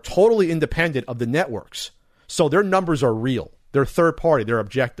Nielsen ratings are totally independent of the networks. So their numbers are real. They're third party. They're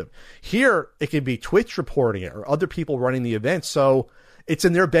objective. Here, it could be Twitch reporting it or other people running the event. So it's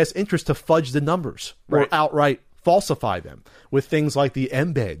in their best interest to fudge the numbers or outright falsify them with things like the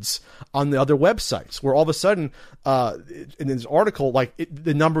embeds on the other websites, where all of a sudden, in this article,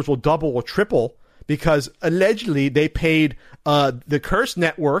 the numbers will double or triple because allegedly they paid the Curse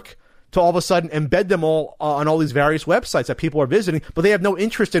Network to all of a sudden embed them all on all these various websites that people are visiting, but they have no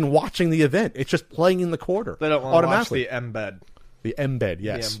interest in watching the event. It's just playing in the quarter. They don't want to watch the embed. The embed,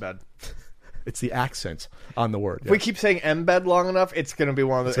 yes. The embed. It's the accent on the word. If we keep saying embed long enough, it's going to be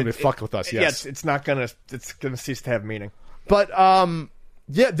one of the... It's going to be fuck with us, yes. Yes, it's not going to... It's going to cease to have meaning. But,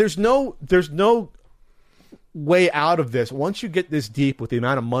 there's no way out of this. Once you get this deep with the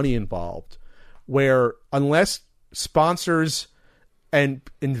amount of money involved, where unless sponsors and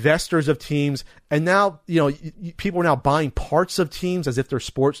investors of teams, and now people are now buying parts of teams as if they're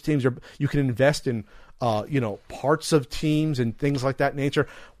sports teams. You can invest in parts of teams and things like that nature.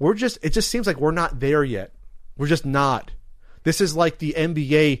 It just seems like we're not there yet. We're just not. This is like the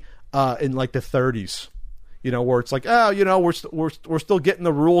NBA in like the 30s, where it's like, we're still getting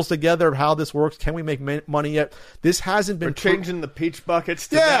the rules together of how this works. Can we make money yet? This hasn't been. We're changing the peach buckets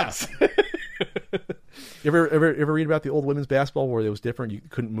to nets. You ever read about the old women's basketball where it was different? You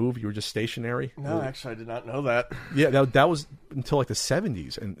couldn't move; you were just stationary. No, actually, I did not know that. Yeah, that was until like the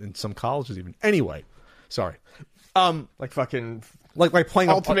 70s, and some colleges even. Anyway, sorry. Like fucking like playing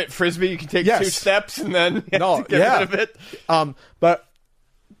ultimate frisbee. You can take 2 steps and then get rid of it. But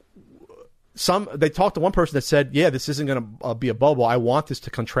they talked to one person that said, "Yeah, this isn't going to be a bubble. I want this to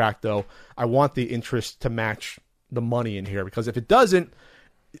contract, though. I want the interest to match the money in here, because if it doesn't,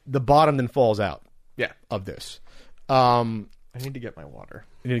 the bottom then falls out." Yeah, of this. I need to get my water.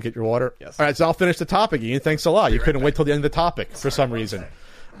 You need to get your water? Yes. All right, so I'll finish the topic, Ian. Thanks a lot. You couldn't wait till the end of the topic for some reason.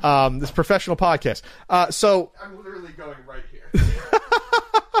 This professional podcast. So I'm literally going right here.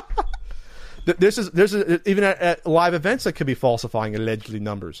 There's even at live events that could be falsifying allegedly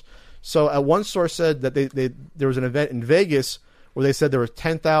numbers. So one source said that there was an event in Vegas where they said there were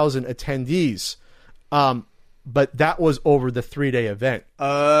 10,000 attendees. But that was over the 3-day event.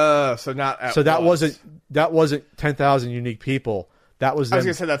 So not at once. That wasn't 10,000 unique people. That was. I was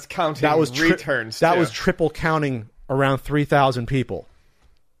going to say that's counting. That was returns. That was triple counting around 3,000 people.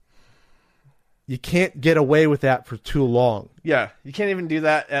 You can't get away with that for too long. Yeah, you can't even do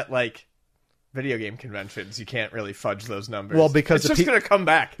that at like video game conventions. You can't really fudge those numbers. Well, because it's just going to come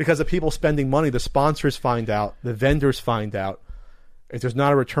back. Because the people spending money, the sponsors find out, the vendors find out. If there's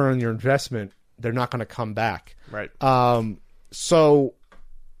not a return on your investment, they're not going to come back. Right. So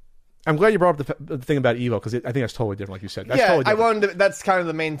I'm glad you brought up the thing about Evo, because I think that's totally different, like you said. That's totally different. That's kind of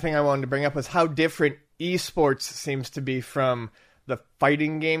the main thing I wanted to bring up, was how different esports seems to be from the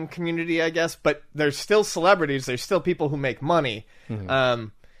fighting game community, I guess. But there's still celebrities. There's still people who make money. Mm-hmm.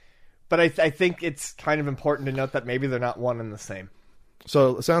 But I think it's kind of important to note that maybe they're not one and the same.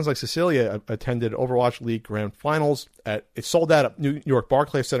 So it sounds like Cecilia attended Overwatch League Grand Finals. It sold out at New York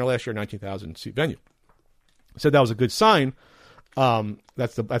Barclays Center last year, 19,000 seat venue. Said that was a good sign.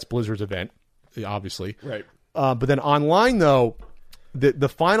 That's Blizzard's event, obviously. Right. But then online, though, the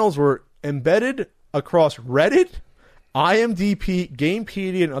finals were embedded across Reddit, IMDb,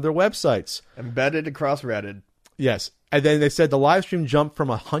 Gamepedia, and other websites. Embedded across Reddit. Yes. And then they said the live stream jumped from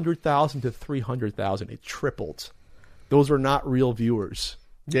 100,000 to 300,000. It tripled. Those were not real viewers.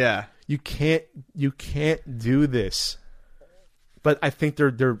 Yeah. You can't do this. But I think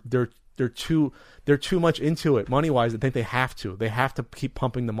they're too much into it money-wise. I think they have to. They have to keep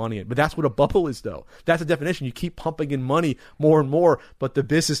pumping the money in. But that's what a bubble is, though. That's the definition. You keep pumping in money more and more, but the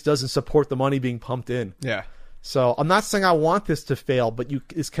business doesn't support the money being pumped in. Yeah. So I'm not saying I want this to fail, but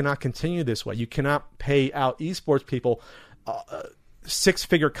this cannot continue this way. You cannot pay out esports people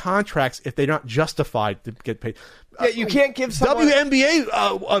 6-figure contracts if they're not justified to get paid. Yeah, you can't give someone...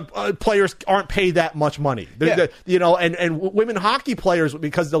 WNBA players aren't paid that much money. And women hockey players,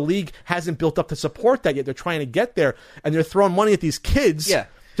 because the league hasn't built up to support that yet, they're trying to get there, and they're throwing money at these kids. Yeah.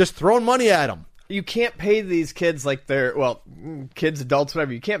 Just throwing money at them. You can't pay these kids like they're, kids, adults,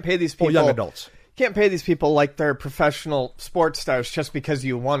 whatever. You can't pay these people... young adults. You can't pay these people like they're professional sports stars just because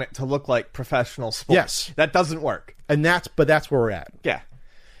you want it to look like professional sports. Yes. That doesn't work. But that's where we're at. Yeah.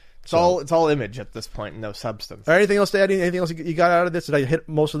 It's all image at this point, no substance. Anything else to add? Anything else you got out of this? Did I hit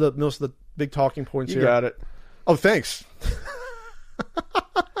most of the big talking points here? You got it. Oh, thanks.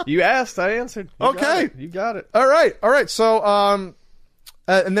 You asked, I answered. You got it. All right. So,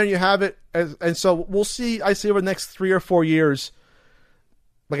 and there you have it. And so we'll see. I see over the next 3 or 4 years.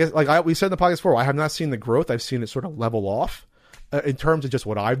 We said in the podcast before, I have not seen the growth. I've seen it sort of level off in terms of just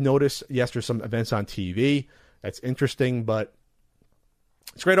what I've noticed. Yes, there's some events on TV. That's interesting, but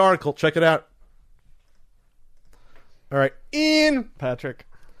it's a great article. Check it out. All right, Ian. Patrick.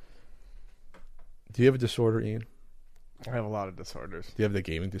 Do you have a disorder, Ian? I have a lot of disorders. Do you have the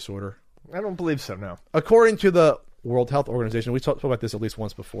gaming disorder? I don't believe so, no. According to the World Health Organization, we talked about this at least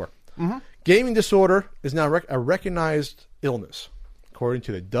once before. Mm-hmm. Gaming disorder is now a recognized illness, according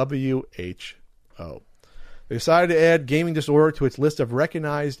to the WHO. They decided to add gaming disorder to its list of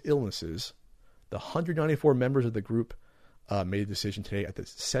recognized illnesses. The 194 members of the group made a decision today at the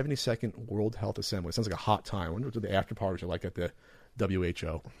 72nd World Health Assembly. It sounds like a hot time. I wonder what the after parties are like at the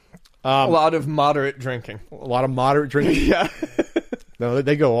WHO. A lot of moderate drinking. A lot of moderate drinking? Yeah. No,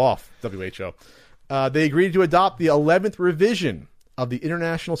 they go off, WHO. They agreed to adopt the 11th revision of the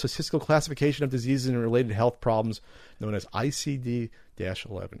International Statistical Classification of Diseases and Related Health Problems, known as ICD-11.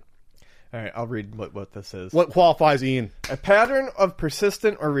 All right, I'll read what this is. What qualifies, Ian? A pattern of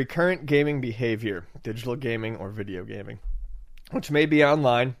persistent or recurrent gaming behavior, digital gaming or video gaming, which may be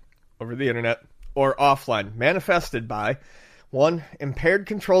online, over the internet, or offline, manifested by 1. Impaired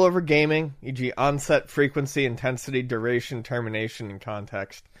control over gaming, e.g. onset, frequency, intensity, duration, termination, and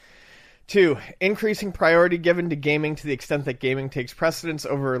context. 2. Increasing priority given to gaming to the extent that gaming takes precedence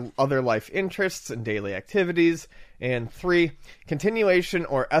over other life interests and daily activities. And 3. Continuation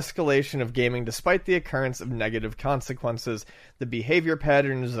or escalation of gaming despite the occurrence of negative consequences. The behavior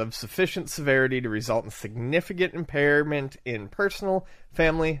pattern is of sufficient severity to result in significant impairment in personal,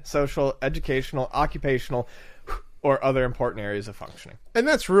 family, social, educational, occupational, or other important areas of functioning. And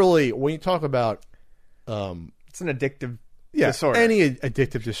that's really, when you talk about... it's an addictive disorder. Any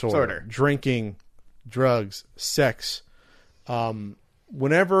addictive disorder. Drinking, drugs, sex.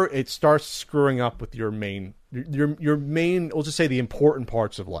 Whenever it starts screwing up with your main, we'll just say the important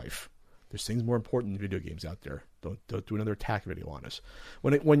parts of life. There's things more important than video games out there. Don't do another attack video on us.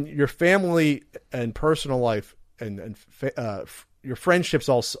 When your family and personal life and your friendships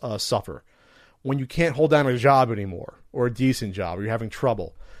all suffer, when you can't hold down a job anymore or a decent job, or you're having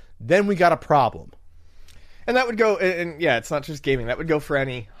trouble, then we got a problem. And that would go, and yeah, it's not just gaming. That would go for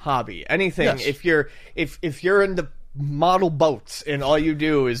any hobby, anything. Yes. If you're into model boats and all you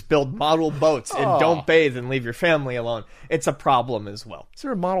do is build model boats and don't bathe and leave your family alone, it's a problem as well. Is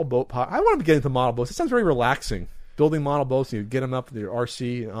there a model boat pot? I want to get into model boats. It sounds very relaxing. Building model boats, and you get them up with your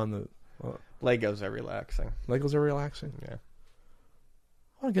RC on the. Legos are relaxing. Legos are relaxing. Yeah.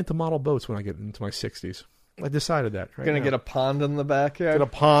 I want to get into model boats when I get into my 60s. I decided that. Right. Gonna get a pond in the backyard. Get a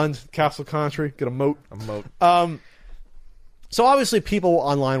pond, castle country. Get a moat. A moat. So obviously, people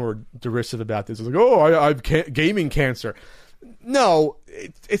online were derisive about this. It was like, "Oh, I've gaming cancer." No,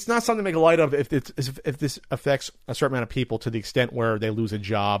 it's not something to make light of. If this affects a certain amount of people to the extent where they lose a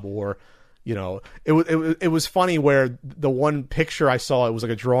job, or it was funny where the one picture I saw, it was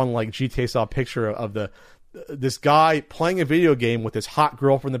like a drawn like GTA style picture of this guy playing a video game with this hot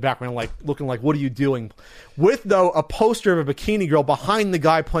girl from the background, like looking like, what are you doing? With, though, a poster of a bikini girl behind the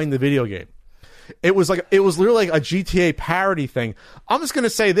guy playing the video game. It was literally like a GTA parody thing. I'm just going to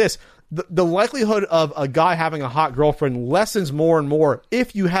say this. The likelihood of a guy having a hot girlfriend lessens more and more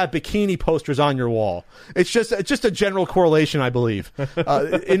if you have bikini posters on your wall. It's just a general correlation, I believe.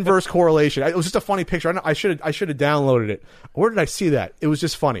 Inverse correlation. It was just a funny picture. I should have downloaded it. Where did I see that? It was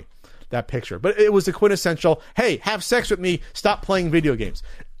just funny. That picture. But it was the quintessential, hey, have sex with me, stop playing video games.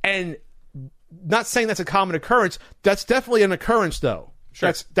 And not saying that's a common occurrence, that's definitely an occurrence, though.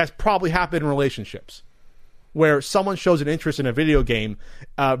 Sure. That's probably happened in relationships, where someone shows an interest in a video game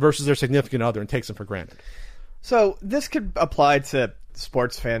versus their significant other and takes them for granted. So this could apply to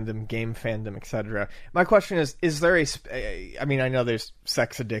sports fandom, game fandom, etc. My question is there I mean, I know there's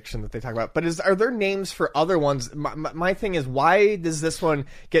sex addiction that they talk about, but are there names for other ones? My thing is, why does this one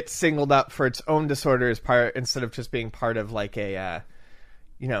get singled out for its own disorder as part, instead of just being part of like a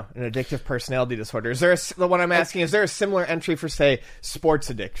an addictive personality disorder? Is there what I'm asking, is there a similar entry for, say, sports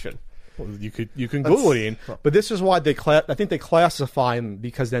addiction? Well, you can Google it, Ian, but this is why I think they classify them,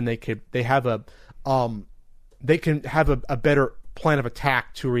 because then they can have a better plan of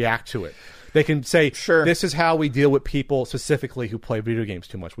attack to react to it. They can say, sure, this is how we deal with people specifically who play video games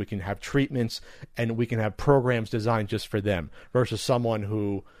too much. We can have treatments and we can have programs designed just for them, versus someone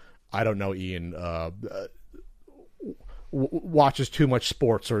who, I don't know, Ian, watches too much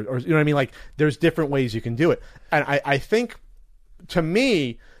sports, or you know what I mean? Like, there's different ways you can do it. And I think, to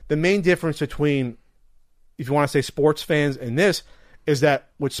me, the main difference between, if you want to say sports fans and this, is that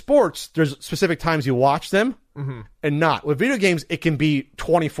with sports, there's specific times you watch them and not. With video games, it can be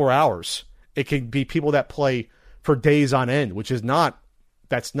 24 hours. It can be people that play for days on end, which is not,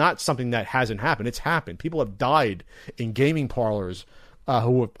 that's not something that hasn't happened. It's happened. People have died in gaming parlors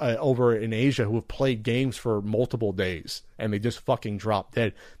who have, over in Asia who have played games for multiple days, and they just fucking drop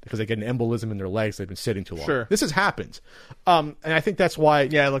dead because they get an embolism in their legs. They've been sitting too long. Sure. This has happened. And I think that's why...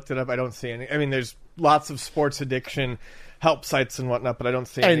 Yeah, I looked it up. I don't see any. I mean, there's lots of sports addiction help sites and whatnot, but I don't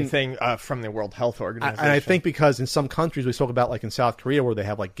see anything from the World Health Organization. And I think because in some countries, we spoke about like in South Korea where they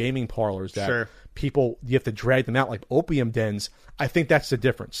have like gaming parlors that people, you have to drag them out like opium dens. I think that's the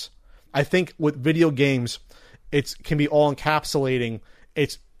difference. I think with video games, it can be all encapsulating.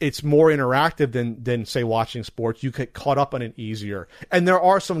 It's more interactive than say watching sports. You get caught up on it easier. And there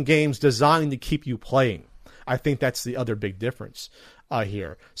are some games designed to keep you playing. I think that's the other big difference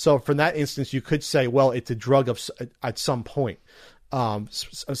here. So from that instance, you could say, well, it's a drug at some point.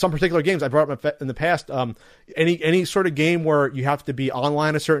 Some particular games I brought up in the past, any sort of game where you have to be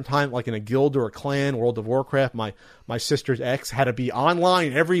online a certain time, like in a guild or a clan, World of Warcraft. My sister's ex had to be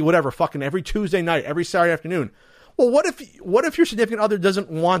online every Tuesday night, every Saturday afternoon. Well, what if your significant other doesn't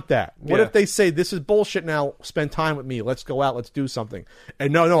want that? What if they say, this is bullshit now, spend time with me, let's go out, let's do something.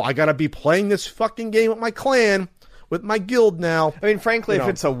 And no, I gotta be playing this fucking game with my clan, with my guild now. I mean, frankly, if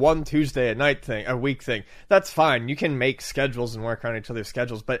it's a one Tuesday a night thing, a week thing, that's fine. You can make schedules and work around each other's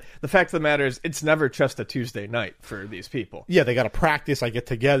schedules. But the fact of the matter is, it's never just a Tuesday night for these people. Yeah, they got to practice. I get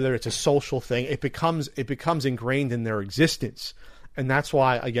together. It's a social thing. It becomes ingrained in their existence, and that's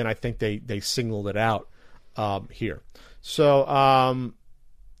why, again, I think they singled it out here. So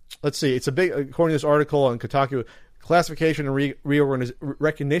let's see. It's a big, according to this article on Kotaku, classification and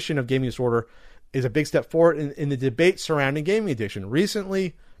recognition of gaming disorder is a big step forward in the debate surrounding gaming addiction.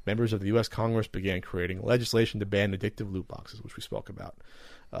 Recently, members of the U.S. Congress began creating legislation to ban addictive loot boxes, which we spoke about,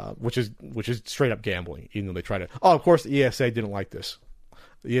 which is straight up gambling, even though they try to... Oh, of course, the ESA didn't like this.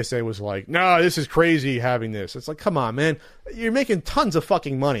 The ESA was like, no, this is crazy having this. It's like, come on, man. You're making tons of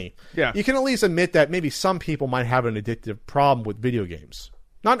fucking money. Yeah. You can at least admit that maybe some people might have an addictive problem with video games.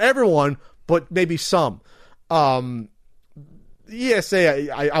 Not everyone, but maybe some. The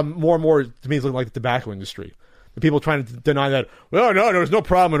ESA, I'm more and more, to me, it's looking like the tobacco industry. The people trying to deny that, well, no, there's no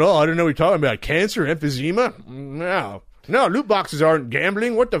problem at all. I don't know what you're talking about. Cancer, emphysema? No, loot boxes aren't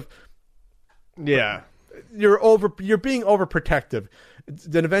gambling. What the... Yeah. You're being overprotective.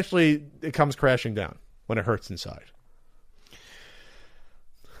 Then eventually it comes crashing down when it hurts inside.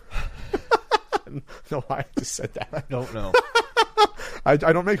 No, I just said that. I don't know. I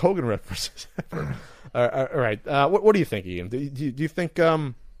don't make Hogan references. All right. What do you think, Ian? Do you think...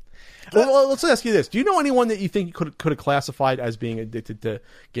 well, let's ask you this. Do you know anyone that you think could have classified as being addicted to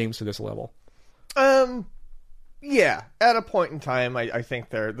games to this level? Yeah. At a point in time, I think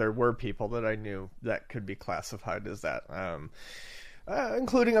there were people that I knew that could be classified as that.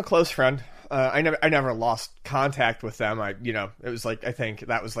 Including a close friend. I never lost contact with them. It was like, I think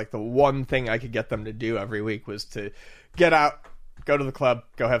that was like the one thing I could get them to do every week was to get out, go to the club,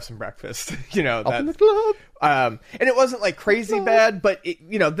 go have some breakfast. Up in the club. And it wasn't like crazy bad, but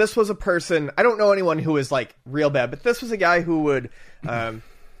this was a person. I don't know anyone who was like real bad, but this was a guy who would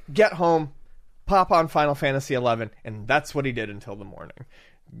get home, pop on Final Fantasy XI, and that's what he did until the morning.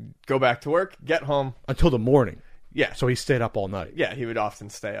 Go back to work, get home until the morning. Yeah. So he stayed up all night. Yeah, he would often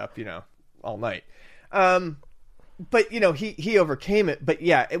stay up, all night. But, he overcame it. But,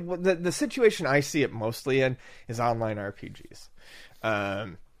 yeah, the situation I see it mostly in is online RPGs.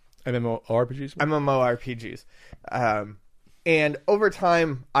 MMORPGs? MMORPGs. And over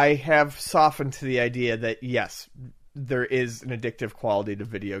time, I have softened to the idea that, yes, there is an addictive quality to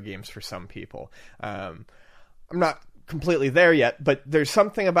video games for some people. I'm not completely there yet, but there's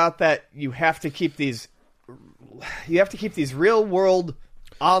something about that. You have to keep these real world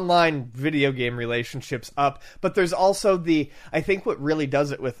online video game relationships up, but there's also I think what really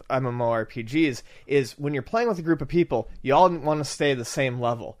does it with MMORPGs is when you're playing with a group of people, you all want to stay the same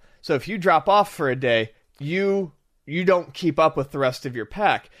level. So if you drop off for a day, you don't keep up with the rest of your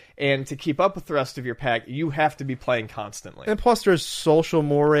pack, and to keep up with the rest of your pack, you have to be playing constantly. And plus, there's social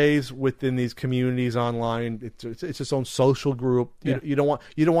mores within these communities online. It's its own social group. You don't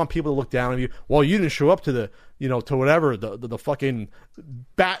want people to look down on you. Well, you didn't show up to to whatever the fucking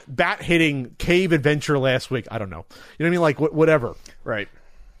bat hitting cave adventure last week. I don't know. You know what I mean? Like whatever. Right.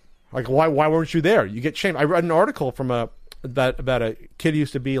 Like why weren't you there? You get shamed. I read an article from about a kid who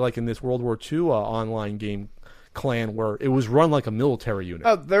used to be like in this World War II online game clan where it was run like a military unit.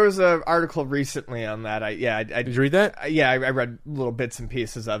 Oh, there was an article recently on that. I Did you read that? Yeah, I read little bits and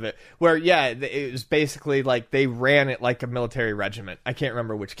pieces of it where, it was basically like they ran it like a military regiment. I can't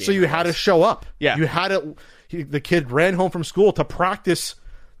remember which game. So you had to show up. Yeah. You had to, the kid ran home from school to practice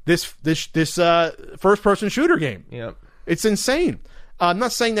this first-person shooter game. Yeah. It's insane. I'm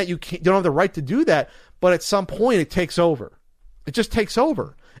not saying that you don't have the right to do that, but at some point it takes over. It just takes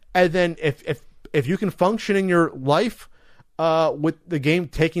over. And then if you can function in your life with the game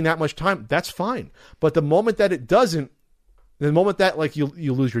taking that much time, that's fine. But the moment that it doesn't, the moment that like you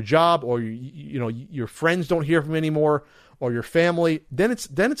lose your job or your friends don't hear from you anymore or your family, then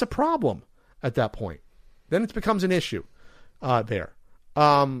it's a problem at that point. Then it becomes an issue there.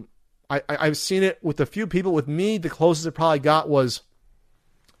 I've seen it with a few people. With me, the closest it probably got was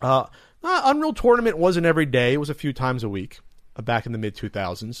Unreal Tournament wasn't every day. It was a few times a week back in the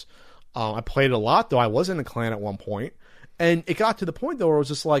mid-2000s. I played it a lot, though. I was in a clan at one point. And it got to the point, though, where it was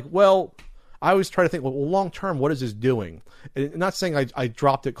just like, well, I always try to think, well, long-term, what is this doing? And not saying I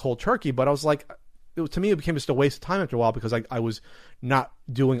dropped it cold turkey, but I was like, to me, it became just a waste of time after a while because I was not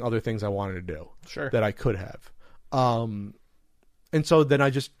doing other things I wanted to do that I could have. And so then I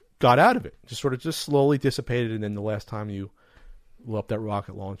just got out of it, just slowly dissipated. And then the last time you blow up that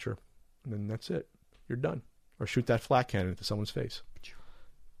rocket launcher, and then that's it. You're done. Or shoot that flat cannon into someone's face.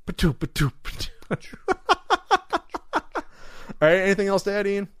 All right, anything else to add,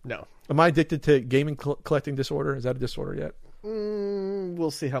 Ian? No. Am I addicted to gaming collecting disorder? Is that a disorder yet?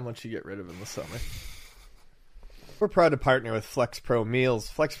 We'll see how much you get rid of in the summer. We're proud to partner with FlexPro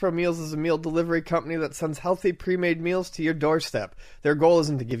Meals. FlexPro Meals is a meal delivery company that sends healthy pre-made meals to your doorstep. Their goal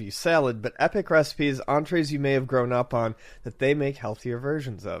isn't to give you salad, but epic recipes, entrees you may have grown up on that they make healthier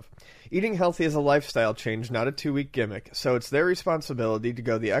versions of. Eating healthy is a lifestyle change, not a 2-week gimmick, so it's their responsibility to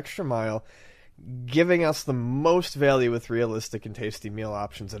go the extra mile, giving us the most value with realistic and tasty meal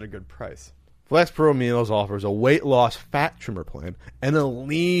options at a good price. FlexPro Meals offers a weight loss fat trimmer plan and a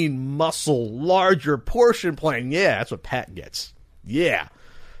lean muscle larger portion plan. Yeah, that's what Pat gets. Yeah.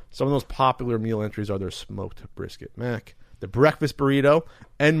 Some of those popular meal entries are their smoked brisket mac, the breakfast burrito,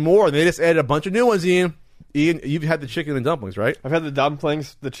 and more. They just added a bunch of new ones, Ian. Ian, you've had the chicken and dumplings, right? I've had the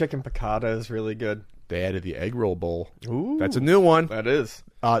dumplings. The chicken piccata is really good. They added the egg roll bowl. Ooh. That's a new one. That is.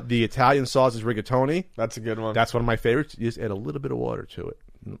 The Italian sausage rigatoni. That's a good one. That's one of my favorites. You just add a little bit of water to it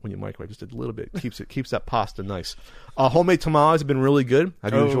when you microwave, just a little bit. Keeps that pasta nice. Homemade tamales have been really good.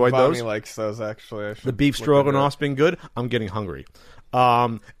 Have you enjoyed those? Bonnie likes those, actually. The beef stroganoff's been good. I'm getting hungry.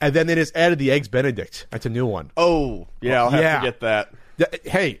 And then they just added the Eggs Benedict. That's a new one. Oh, yeah, I'll have to get that.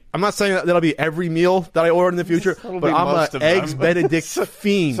 Hey, I'm not saying that'll be every meal that I order in the future, but I'm an Eggs Benedict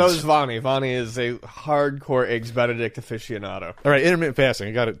fiend. So is Vonnie. Vonnie is a hardcore Eggs Benedict aficionado. All right, intermittent fasting.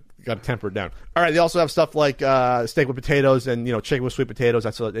 I got to temper it down. All right, they also have stuff like steak with potatoes and chicken with sweet potatoes.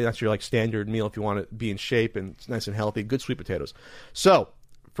 That's your like standard meal if you want to be in shape and it's nice and healthy. Good sweet potatoes. So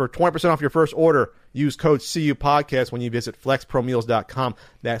for 20% off your first order, use code CUPodcast when you visit flexpromeals.com.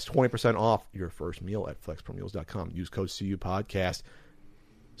 That's 20% off your first meal at flexpromeals.com. Use code CUPodcast.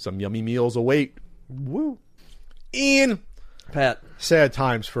 Some yummy meals await. Woo. Ian. Pat. Sad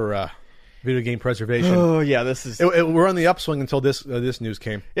times for video game preservation. Oh, yeah, this is... we're on the upswing until this news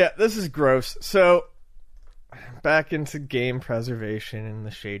came. Yeah, this is gross. So, back into game preservation and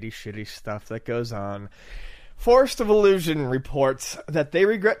the shady, shitty stuff that goes on. Forest of Illusion reports that they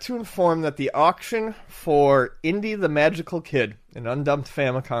regret to inform that the auction for Indy the Magical Kid, an undumped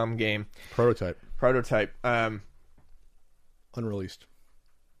Famicom game... Prototype. Unreleased.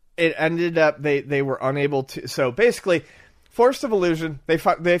 It ended up they were unable to. So basically, Forest of Illusion, they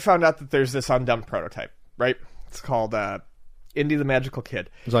found out that there's this undumped prototype, right? It's called Indy the Magical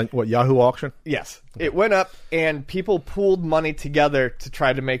Kid. It was on what, Yahoo auction? Yes. Okay. It went up and people pooled money together to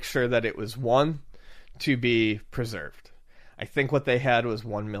try to make sure that it was to be preserved. I think what they had was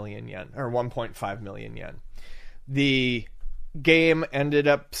 1 million yen or 1.5 million yen. The game ended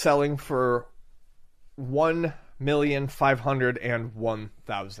up selling for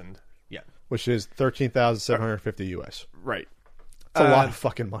 1,501,000 yen, which is 13,750 US. Right, it's a lot of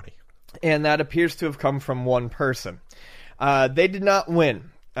fucking money, and that appears to have come from one person. They did not win.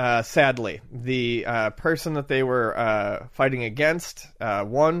 Sadly, the person that they were fighting against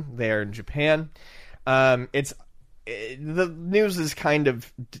won. They are in Japan. The news is kind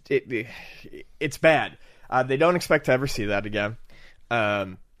of it's bad. They don't expect to ever see that again,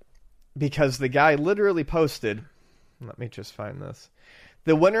 because the guy literally posted. Let me just find this.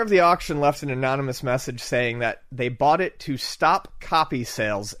 The winner of the auction left an anonymous message saying that they bought it to stop copy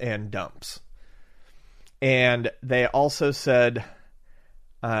sales and dumps. And they also said,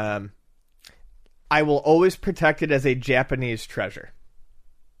 I will always protect it as a Japanese treasure.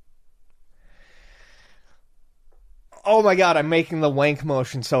 Oh my god, I'm making the wank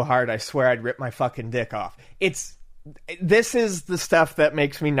motion so hard, I swear I'd rip my fucking dick off. This is the stuff that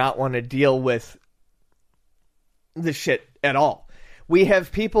makes me not want to deal with this shit at all. We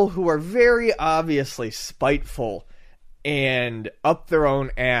have people who are very obviously spiteful and up their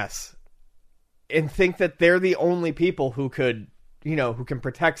own ass and think that they're the only people who could, who can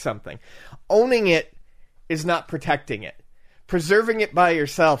protect something. Owning it is not protecting it. Preserving it by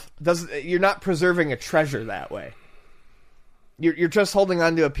yourself you're not preserving a treasure that way. You're just holding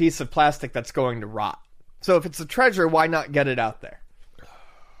onto a piece of plastic that's going to rot. So if it's a treasure, why not get it out there?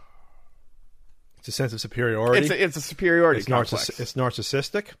 It's a sense of superiority. It's a superiority complex. It's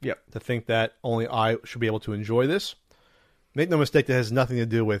narcissistic. Yep. To think that only I should be able to enjoy this. Make no mistake, that has nothing to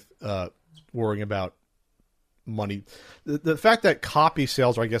do with worrying about money. The fact that copy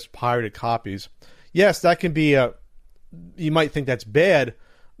sales, or I guess pirated copies, yes, that can be you might think that's bad,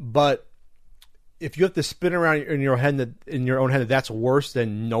 but if you have to spin around in your own head that that's worse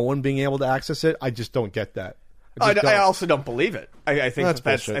than no one being able to access it, I just don't get that. I also don't believe it. I think it's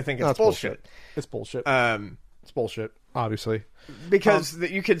bullshit. It's bullshit. It's bullshit, obviously, because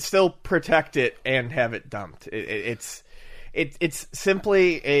you can still protect it and have it dumped. It's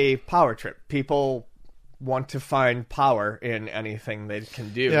simply a power trip. People want to find power in anything they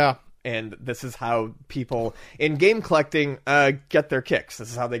can do. Yeah. And this is how people in game collecting get their kicks.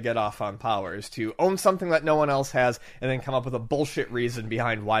 This is how they get off on power, is to own something that no one else has and then come up with a bullshit reason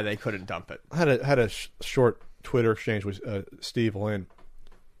behind why they couldn't dump it. I had a short Twitter exchange with Steve Lynn,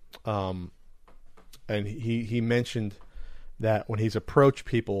 and he mentioned that when he's approached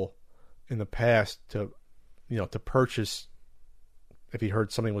people in the past to purchase, if he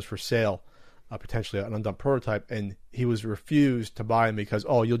heard something was for sale, potentially an undumped prototype, and he was refused to buy them because,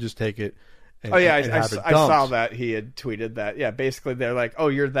 you'll just take it. I saw that he had tweeted that. Yeah, basically they're like,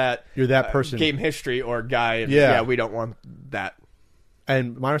 you're that person, game history or guy. And we don't want that.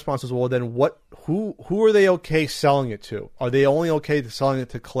 And my response was, well, then who are they okay selling it to? Are they only okay selling it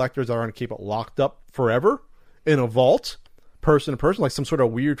to collectors that are going to keep it locked up forever in a vault, person to person, like some sort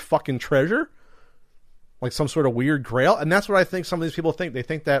of weird fucking treasure? Like some sort of weird grail? And that's what I think some of these people think. They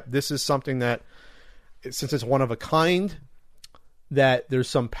think that this is something that, since it's one of a kind, that there's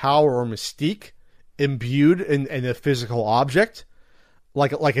some power or mystique imbued in a physical object.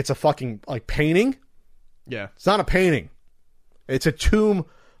 Like it's a fucking painting. Yeah. It's not a painting. It's a tomb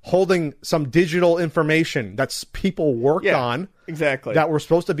holding some digital information that's people worked on. Exactly. That were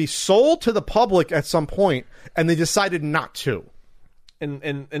supposed to be sold to the public at some point, and they decided not to.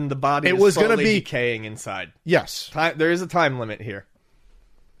 And the body was going to be decaying inside. Yes. There is a time limit here.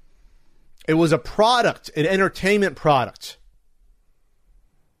 It was a product, an entertainment product,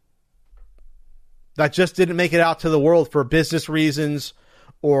 that just didn't make it out to the world for business reasons,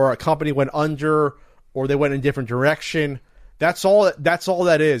 or a company went under, or they went in a different direction. That's all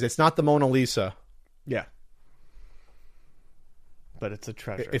that is. It's not the Mona Lisa. Yeah. But it's a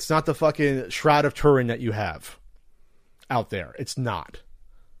treasure. It's not the fucking Shroud of Turin that you have out there. It's not.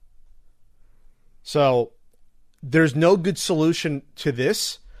 So there's no good solution to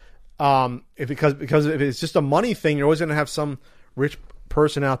this. Because if it's just a money thing, you're always going to have some rich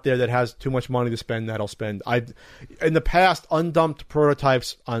person out there that has too much money to spend that'll spend. In the past, undumped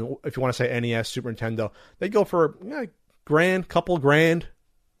prototypes on, if you want to say NES, Super Nintendo, they go for couple grand.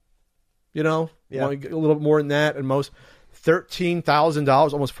 A little bit more than that, and most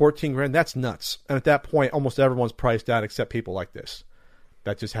 $13,000, almost $14,000. That's nuts. And at that point, almost everyone's priced out except people like this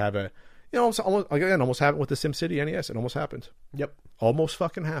that just have almost happened with the SimCity NES. It almost happened. Yep, almost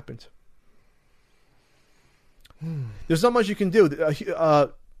fucking happened. There's not much you can do.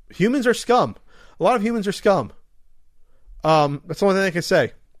 Humans are scum. A lot of humans are scum. That's the only thing I can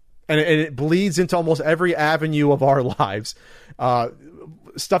say. And it bleeds into almost every avenue of our lives.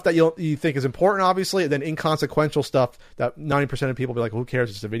 Stuff that you think is important, obviously, and then inconsequential stuff that 90% of people be like, who cares?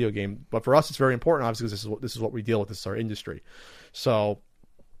 It's just a video game. But for us, it's very important, obviously, because this is what we deal with. This is our industry. So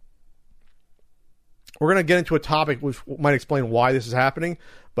we're going to get into a topic which might explain why this is happening.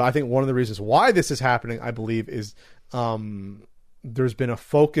 But I think one of the reasons why this is happening, I believe, is there's been a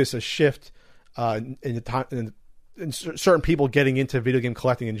shift in certain people getting into video game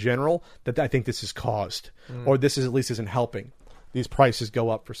collecting in general, that I think this has caused, or this is at least isn't helping these prices go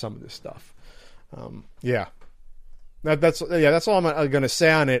up for some of this stuff. That's all I'm going to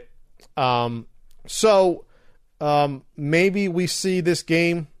say on it. So maybe we see this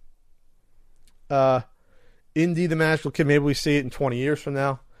game, Indy the Magical Kid. Maybe we see it in 20 years from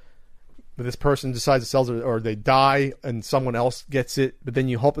now. but this person decides to sell it, or they die and someone else gets it, but then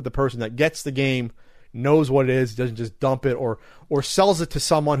you hope that the person that gets the game knows what it is, doesn't just dump it, or sells it to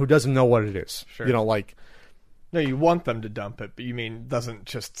someone who doesn't know what it is. Sure. No, you want them to dump it, but you mean doesn't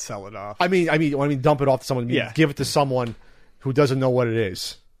just sell it off. I mean dump it off to someone. Give it to someone who doesn't know what it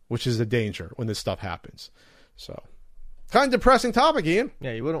is, which is the danger when this stuff happens. So, kind of depressing topic, Ian.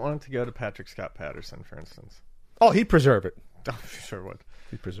 Yeah, you wouldn't want it to go to Patrick Scott Patterson, for instance. Oh, he'd preserve it. Oh, sure would.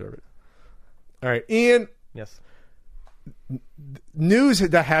 He'd preserve it. All right, Ian. Yes. News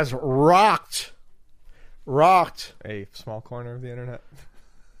that has rocked a small corner of the internet.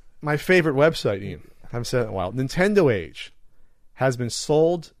 My favorite website, Ian. I haven't said it in a while. Nintendo Age has been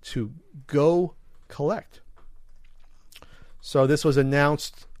sold to Go Collect. So this was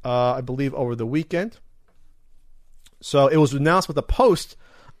announced, I believe, over the weekend. So it was announced with a post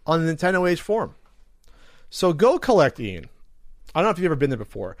on the Nintendo Age forum. So Go Collect, Ian. I don't know if you've ever been there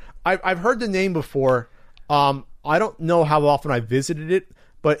before. I've heard the name before. I don't know how often I visited it,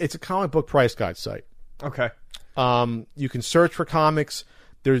 but it's a comic book price guide site. Okay. You can search for comics.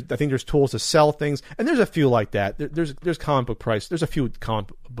 I think there's tools to sell things, and there's a few like that. There's comic book price. There's a few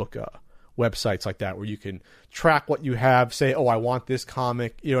comic book websites like that where you can track what you have. Say, oh, I want this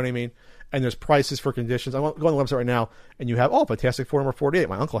comic. You know what I mean? And there's prices for conditions. I go on the website right now, and you have Fantastic Four number 48.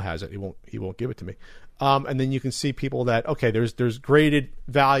 My uncle has it. He won't give it to me. And then you can see people that there's graded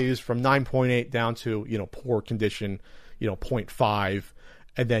values from 9.8 down to poor condition, 0.5.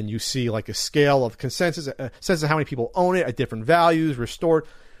 And then you see like a scale of consensus, says how many people own it at different values, restored.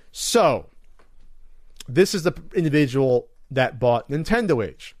 So this is the individual that bought Nintendo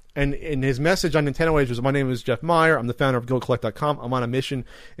Age. And in his message on Nintendo Age was, my name is Jeff Meyer. I'm the founder of GoCollect.com. I'm on a mission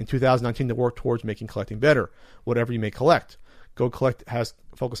in 2019 to work towards making collecting better, whatever you may collect. Go Collect has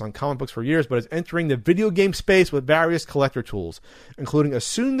focused on comic books for years, but is entering the video game space with various collector tools, including a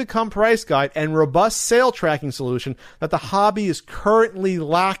soon-to-come price guide and robust sale tracking solution that the hobby is currently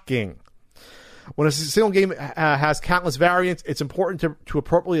lacking. When a single game has countless variants, it's important to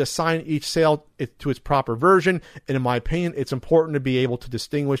appropriately assign each sale to its proper version, and in my opinion, it's important to be able to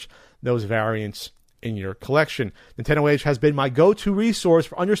distinguish those variants in your collection. Nintendo Age has been my go-to resource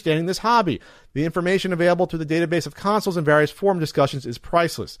for understanding this hobby. The information available through the database of consoles and various forum discussions is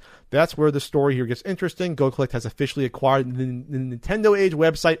priceless. That's where the story here gets interesting. Go Collect has officially acquired the Nintendo Age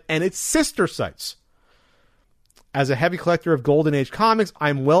website and its sister sites. As a heavy collector of Golden Age comics,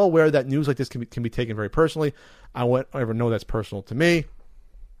 I'm well aware that news like this can be taken very personally. I won't ever know that's personal to me.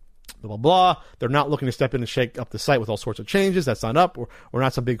 Blah, blah, blah. They're not looking to step in and shake up the site with all sorts of changes. That's not up. We're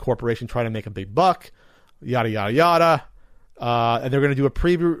not some big corporation trying to make a big buck. Yada, yada, yada. And they're going to do a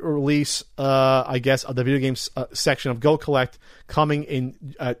preview release, I guess, of the video games section of Go Collect coming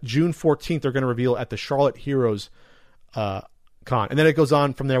in June 14th. They're going to reveal at the Charlotte Heroes Con. And then it goes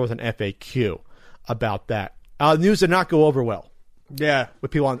on from there with an FAQ about that. News did not go over well. Yeah.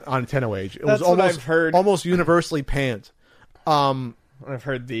 With people on Nintendo Age. It was almost universally panned. I've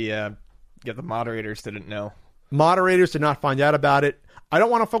heard the moderators didn't know. Moderators did not find out about it. I don't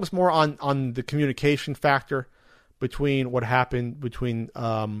want to focus more on the communication factor between what happened between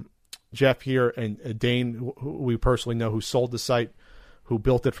Jeff here and Dane, who we personally know, who sold the site, who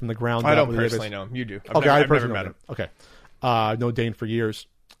built it from the ground up. I don't personally know him. You do. I've never met him. Okay. I know Dane for years.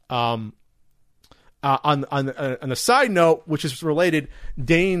 On a side note, which is related,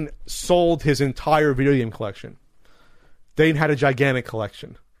 Dane sold his entire video game collection. Dane had a gigantic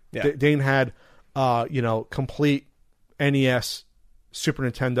collection. Yeah. Dane had, complete NES, Super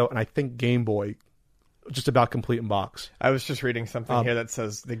Nintendo, and I think Game Boy, just about complete in box. I was just reading something here that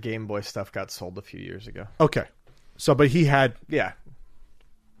says the Game Boy stuff got sold a few years ago. Okay, so but he had the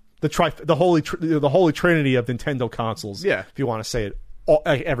holy trinity of Nintendo consoles. Yeah, if you want to say it,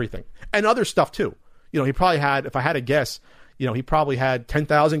 everything and other stuff too. He probably had, if I had to guess, he probably had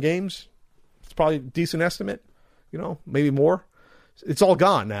 10,000 games. It's probably a decent estimate. Maybe more. It's all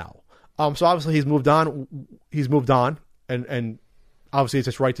gone now. So obviously he's moved on. And obviously it's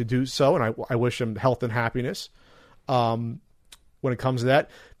his right to do so. And I wish him health and happiness when it comes to that.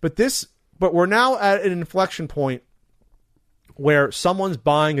 But we're now at an inflection point where someone's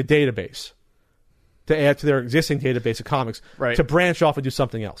buying a database to add to their existing database of comics, right, to branch off and do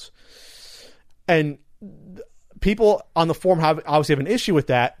something else. And people on the forum obviously have an issue with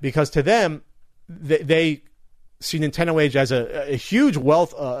that, because to them, they see Nintendo Age as a huge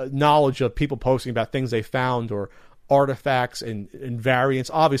wealth knowledge of people posting about things they found or artifacts and variants.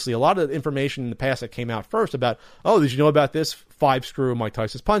 Obviously, a lot of the information in the past that came out first about, did you know about this 5-screw Mike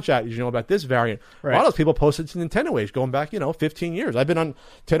Tyson's Punch-Out? Did you know about this variant? Right. A lot of those people posted to Nintendo Age going back, 15 years. I've been on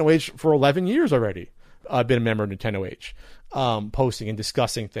Nintendo Age for 11 years already. been a member of Nintendo Age, posting and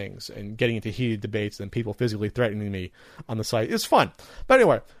discussing things and getting into heated debates and people physically threatening me on the site. It's fun. But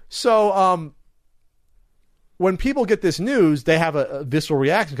anyway, so when people get this news, they have a visceral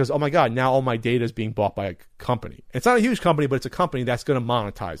reaction because, oh my God, now all my data is being bought by a company. It's not a huge company, but it's a company that's going to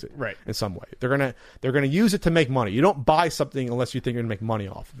monetize it in some way. They're gonna use it to make money. You don't buy something unless you think you're going to make money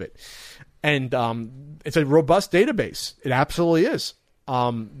off of it. And it's a robust database. It absolutely is.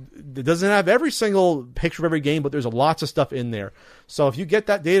 It doesn't have every single picture of every game, but there's lots of stuff in there. So if you get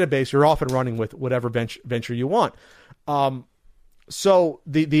that database, you're off and running with whatever venture you want. So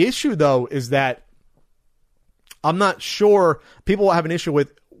the issue, though, is that I'm not sure people have an issue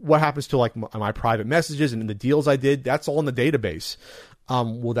with what happens to like my private messages and the deals I did. That's all in the database.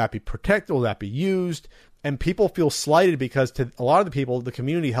 Will that be protected? Will that be used? And people feel slighted because to a lot of the people, the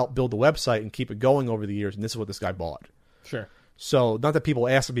community helped build the website and keep it going over the years. And this is what this guy bought. Sure. So not that people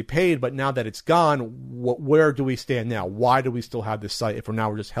ask to be paid, but now that it's gone, where do we stand now? Why do we still have this site if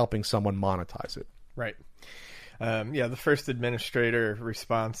we're just helping someone monetize it? Right. The first administrator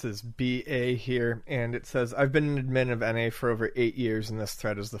response is BA here, and it says, I've been an admin of NA for over 8 years, and this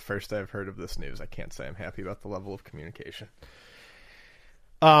thread is the first I've heard of this news. I can't say I'm happy about the level of communication.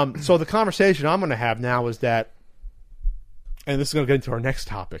 So the conversation I'm going to have now is that, and this is going to get into our next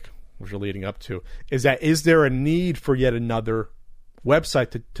topic, which we're leading up to, is there a need for yet another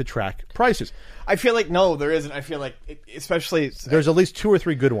website to track prices? I feel like no, there isn't. I feel like, especially there's at least 2 or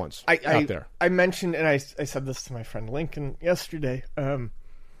 3 good ones out there. I mentioned, and I said this to my friend Lincoln yesterday.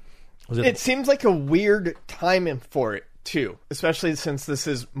 It seems like a weird time for it too, especially since this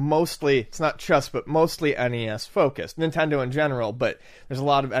is mostly, it's not just, but mostly NES focused, Nintendo in general. But there's a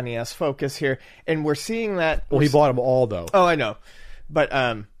lot of NES focus here, and we're seeing that. Well, he bought them all though. Oh, I know, but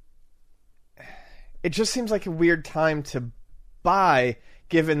it just seems like a weird time to buy,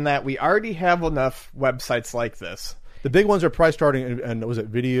 given that we already have enough websites like this. The big ones are price starting, and was it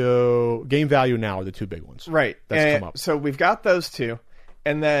Video Game Value Now are the 2 big ones, right? That's come up. So we've got those 2,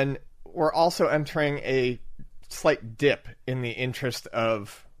 and then we're also entering a slight dip in the interest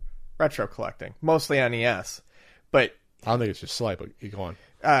of retro collecting, mostly NES. But I don't think it's just slight. But you go on.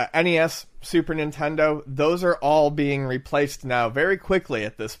 NES, Super Nintendo, those are all being replaced now very quickly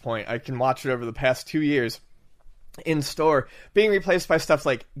at this point. I can watch it over the past 2 years in store, being replaced by stuff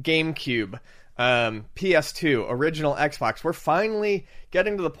like GameCube, PS2, original Xbox. We're finally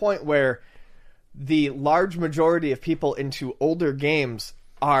getting to the point where the large majority of people into older games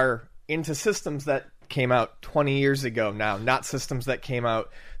are into systems that came out 20 years ago now, not systems that came out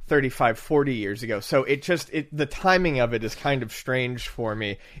 35, 40 years ago. So the timing of it is kind of strange for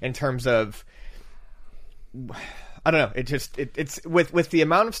me in terms of, I don't know, it's with the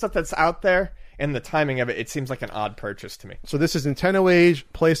amount of stuff that's out there and the timing of it, it seems like an odd purchase to me. So this is Nintendo Age,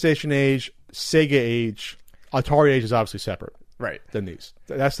 PlayStation Age, Sega Age. Atari Age is obviously separate, right? Than these.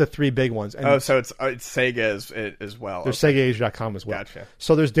 That's the 3 big ones. And so it's Sega as well. There's SegaAge.com as well. Gotcha.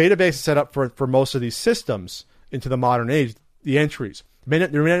 So there's databases set up for most of these systems into the modern age. The entries there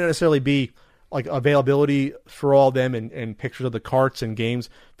may not necessarily be like availability for all of them and pictures of the carts and games.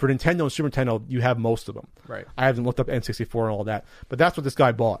 For Nintendo and Super Nintendo, you have most of them. Right. I haven't looked up N64 and all that, but that's what this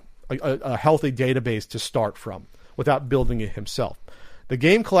guy bought. A healthy database to start from without building it himself. The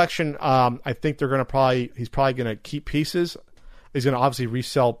game collection, I think he's probably going to keep pieces. He's going to obviously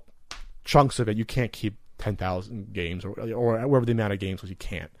resell chunks of it. You can't keep 10,000 games or whatever the amount of games was. You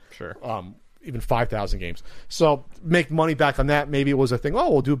can't. Sure. Even 5,000 games. So make money back on that. Maybe it was a thing. Oh,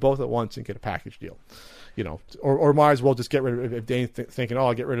 we'll do both at once and get a package deal. Or might as well just get rid of it. If Dane's thinking,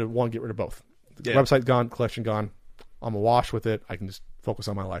 I'll get rid of one, get rid of both. Yeah. Website gone, collection gone. I'm awash with it. I can just focus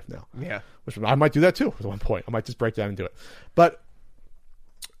on my life now. Yeah. Which I might do that too at one point. I might just break down and do it. But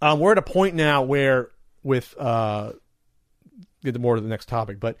we're at a point now where with get more to the next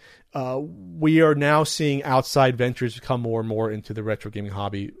topic, but we are now seeing outside ventures come more and more into the retro gaming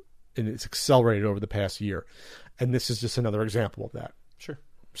hobby, and it's accelerated over the past year. And this is just another example of that. Sure.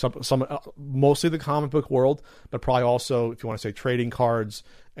 Some mostly the comic book world, but probably also, if you want to say, trading cards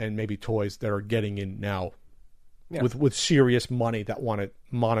and maybe toys that are getting in now. Yeah. With serious money that want to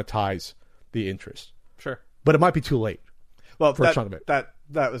monetize the interest. Sure. But it might be too late. Well, for a chunk of it.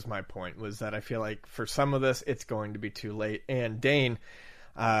 That was my point, was that I feel like for some of this, it's going to be too late. And Dane,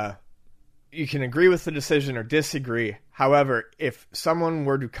 you can agree with the decision or disagree. However, if someone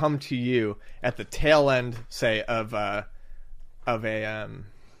were to come to you at the tail end, say, of a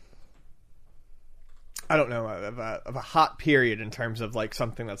hot period in terms of like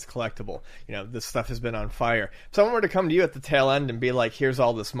something that's collectible. This stuff has been on fire. If someone were to come to you at the tail end and be like, here's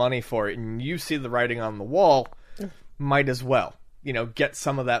all this money for it, and you see the writing on the wall, might as well, get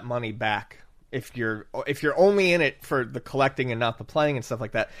some of that money back If you're only in it for the collecting and not the playing and stuff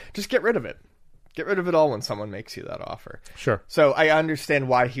like that, just get rid of it. Get rid of it all when someone makes you that offer. Sure. So I understand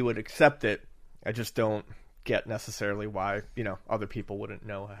why he would accept it. I just don't get necessarily why, other people wouldn't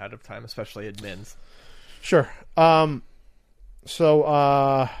know ahead of time, especially admins. Sure. So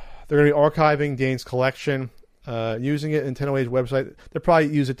they're going to be archiving Dane's collection, using it. Nintendo Age website. They'll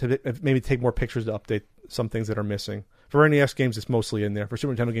probably use it to maybe take more pictures to update some things that are missing. For NES games, it's mostly in there. For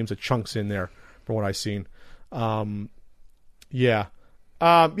Super Nintendo games, a chunk's in there, from what I've seen. Yeah,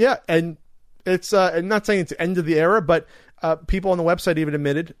 and it's I'm not saying it's the end of the era, but people on the website even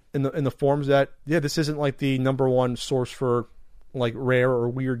admitted in the forums that this isn't like the number one source for like rare or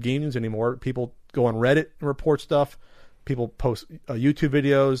weird games anymore. People go on Reddit and report stuff. People post YouTube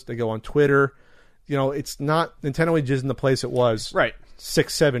videos. They go on Twitter. It's not Nintendo Age isn't the place it was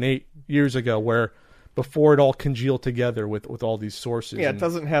 6, 7, 8 years ago, where before it all congealed together with all these sources. Yeah, it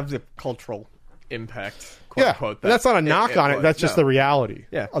doesn't have the cultural impact. Quote, unquote, that's not a knock on it. That's just the reality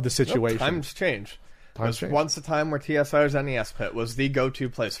of the situation. Times change. Once a time where TSR's NES Pit was the go-to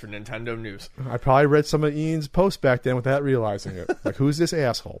place for Nintendo news. I probably read some of Ian's posts back then without realizing it. Like, who's this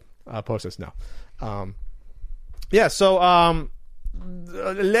asshole? Post this now. So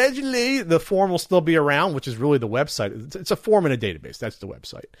allegedly the form will still be around, which is really the website. It's a form in a database. That's the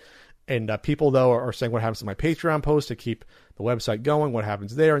website. And people, though, are saying what happens to my Patreon post to keep the website going, what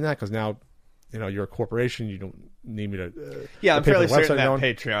happens there and that, because now, you're a corporation, you don't need me to... I'm fairly certain that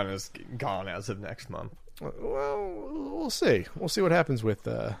Patreon is gone as of next month. Well, we'll see. We'll see what happens with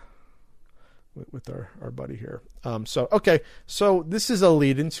our buddy here. So this is a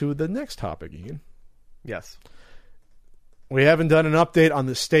lead into the next topic, Ian. Yes. We haven't done an update on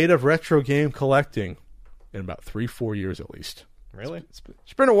the state of retro game collecting in about 3-4 years at least. Really? It's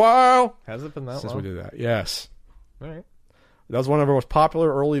been a while. Has it been that since long? we did that? Yes. All right. That was one of our most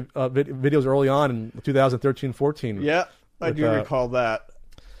popular early videos early on in 2013-14. Yeah, I do recall that.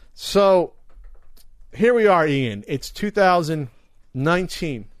 So here we are, Ian. It's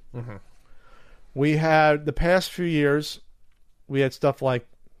 2019. Mm-hmm. We had the past few years, we had stuff like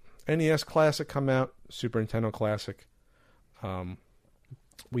NES Classic come out, Super Nintendo Classic.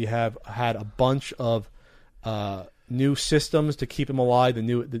 We have had a bunch of new systems to keep them alive. The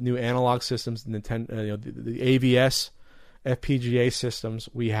new analog systems, the Nintendo, the AVS, FPGA systems.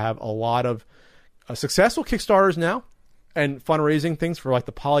 We have a lot of successful Kickstarters now, and fundraising things for like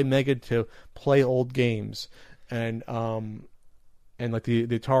the Polymega to play old games, and like the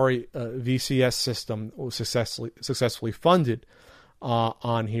Atari VCS system was successfully funded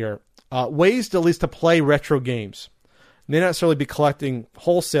on here. Ways to at least to play retro games. May not necessarily be collecting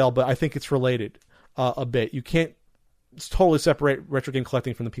wholesale, but I think it's related a bit. You can't totally separate retro game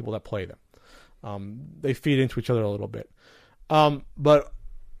collecting from the people that play them. They feed into each other a little bit. But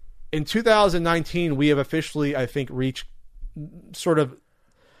in 2019, we have officially, I think, reached sort of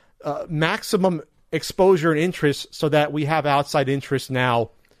maximum exposure and interest so that we have outside interest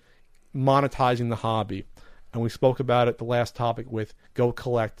now monetizing the hobby. And we spoke about it the last topic with Go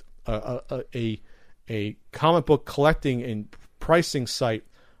Collect, a comic book collecting and pricing site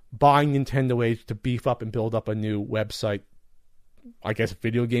buying Nintendo Age to beef up and build up a new website, I guess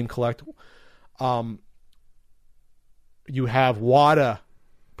Video Game Collect. You have WADA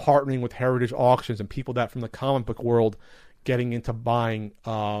partnering with Heritage Auctions and people that from the comic book world getting into buying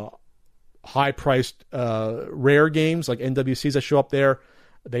high-priced rare games like NWCs that show up there.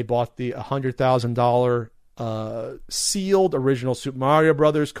 They bought the $100,000 sealed original Super Mario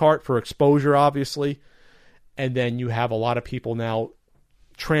Brothers cart for exposure, obviously. And then you have a lot of people now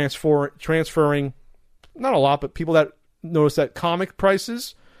transferring, not a lot, but people that notice that comic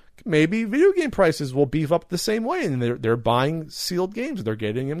prices, maybe video game prices will beef up the same way, and they're buying sealed games, they're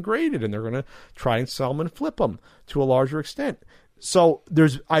getting them graded, and they're going to try and sell them and flip them to a larger extent. So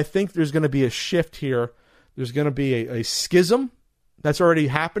I think there's going to be a shift here. There's going to be a schism that's already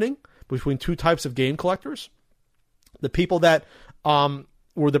happening between two types of game collectors. The people that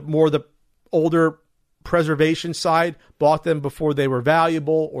were the older preservation side, bought them before they were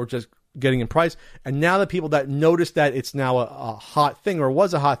valuable or just getting in price. And now the people that noticed that it's now a hot thing or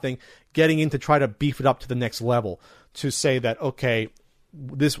was a hot thing, getting in to try to beef it up to the next level to say that, okay,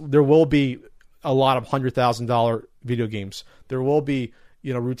 there will be a lot of $100,000 video games. There will be,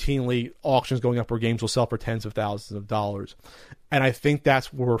 routinely auctions going up where games will sell for tens of thousands of dollars. And I think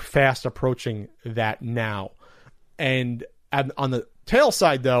we're fast approaching that now. And on the tail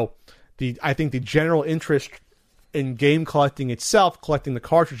side, though, I think the general interest in game collecting itself, collecting the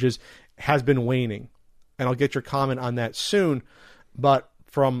cartridges, has been waning. And I'll get your comment on that soon. But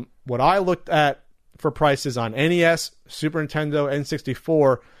from what I looked at for prices on NES, Super Nintendo,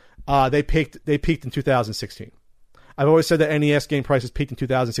 N64, They peaked in 2016. I've always said that NES game prices peaked in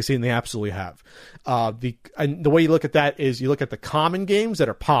 2016, and they absolutely have. And the way you look at that is you look at the common games that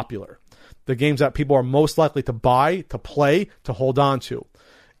are popular, the games that people are most likely to buy, to play, to hold on to.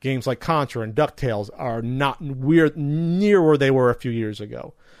 Games like Contra and DuckTales are not near where they were a few years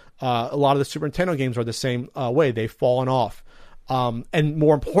ago. A lot of the Super Nintendo games are the same way. They've fallen off. And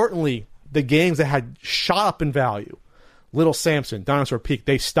more importantly, the games that had shot up in value, Little Samson, Dinosaur Peak,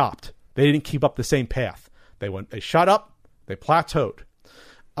 they stopped. They didn't keep up the same path. They shot up, they plateaued.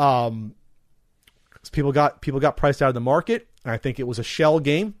 People got priced out of the market, and I think it was a shell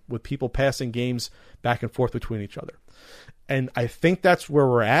game with people passing games back and forth between each other. And I think that's where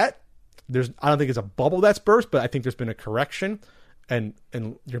we're at. I don't think it's a bubble that's burst, but I think there's been a correction, and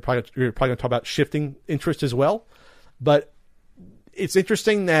you're probably going to talk about shifting interest as well. But it's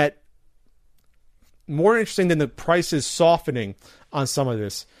interesting that more interesting than the prices softening on some of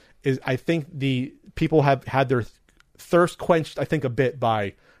this is I think the people have had their thirst quenched, I think, a bit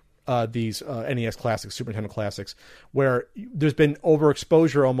by these NES classics, Super Nintendo classics, where there's been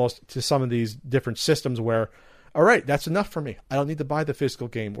overexposure almost to some of these different systems where, all right, that's enough for me. I don't need to buy the physical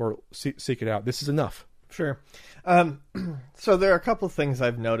game or seek it out. This is enough. Sure. So there are a couple of things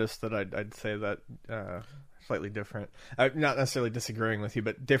I've noticed that I'd say that slightly different. Not necessarily disagreeing with you,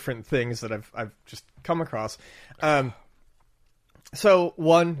 but different things that I've just come across. So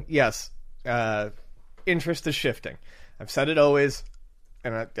one, yes, interest is shifting. I've said it always,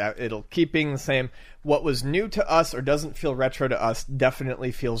 and it'll keep being the same. What was new to us or doesn't feel retro to us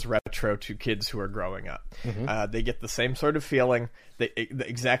definitely feels retro to kids who are growing up. Mm-hmm. They get the same sort of feeling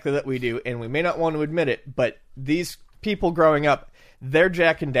exactly that we do, and we may not want to admit it, but these people growing up, their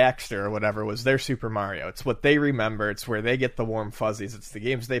Jak and Daxter or whatever was their Super Mario. It's what they remember. It's where they get the warm fuzzies. It's the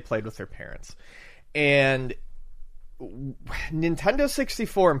games they played with their parents. And Nintendo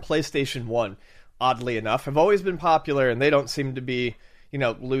 64 and PlayStation 1, oddly enough, have always been popular, and they don't seem to be,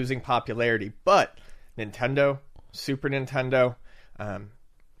 losing popularity. But Nintendo, Super Nintendo,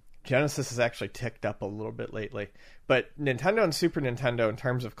 Genesis has actually ticked up a little bit lately. But Nintendo and Super Nintendo, in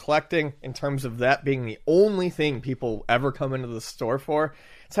terms of collecting, in terms of that being the only thing people ever come into the store for,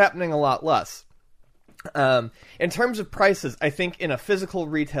 it's happening a lot less. In terms of prices, I think in a physical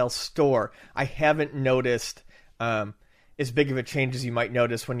retail store, I haven't noticed as big of a change as you might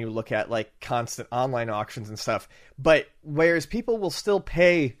notice when you look at like constant online auctions and stuff. But whereas people will still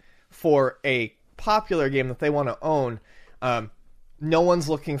pay for a popular game that they want to own, no one's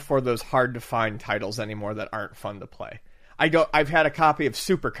looking for those hard to find titles anymore that aren't fun to play. I've had a copy of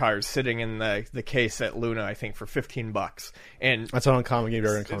Supercars sitting in the case at Luna, I think, for $15, and that's an uncommon game.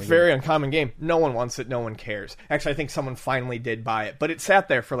 Very uncommon game. No one wants it. No one cares. Actually, I think someone finally did buy it, but it sat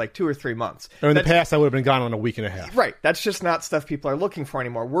there for like 2 or 3 months. In the past, I would have been gone in a week and a half. Right. That's just not stuff people are looking for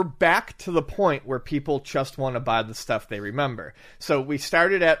anymore. We're back to the point where people just want to buy the stuff they remember. So we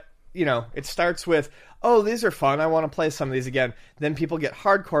started at, it starts with, oh, these are fun. I want to play some of these again. Then people get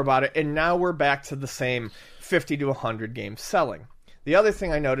hardcore about it, and now we're back to the same 50 to 100 games selling. The other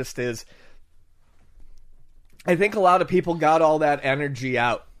thing I noticed is I think a lot of people got all that energy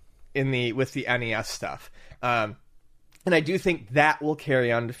out with the NES stuff. And I do think that will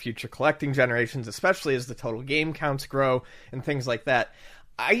carry on to future collecting generations, especially as the total game counts grow and things like that.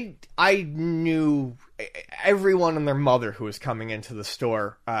 I knew everyone and their mother who was coming into the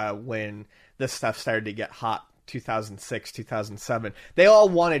store when this stuff started to get hot. 2006, 2007. They all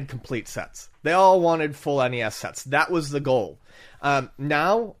wanted complete sets. They all wanted full NES sets. That was the goal.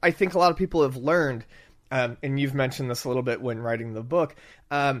 Now, I think a lot of people have learned, and you've mentioned this a little bit when writing the book,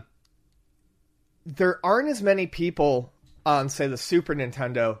 there aren't as many people on, say, the Super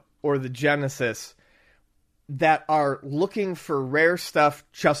Nintendo or the Genesis that are looking for rare stuff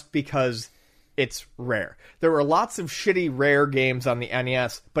just because it's rare. There were lots of shitty rare games on the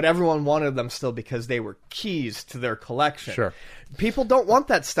NES, but everyone wanted them still because they were keys to their collection. Sure. People don't want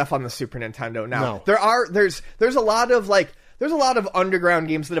that stuff on the Super Nintendo now. No. There's a lot of underground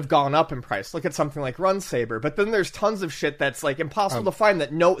games that have gone up in price. Look at something like Run Saber, but then there's tons of shit that's like impossible to find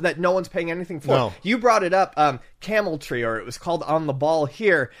that no one's paying anything for. No. You brought it up, Camel Tree, or it was called On the Ball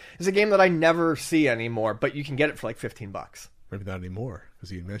Here, is a game that I never see anymore, but you can get it for like $15. Maybe not anymore, because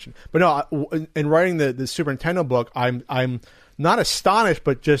you mentioned. But no, in writing the Super Nintendo book, I'm not astonished,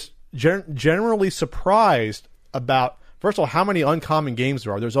 but just generally surprised about, first of all, how many uncommon games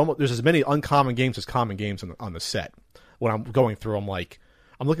there are. There's as many uncommon games as common games on the set. When I'm going through, I'm looking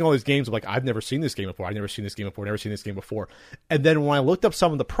at all these games, I'm like, I've never seen this game before. I've never seen this game before. Never seen this game before. And then when I looked up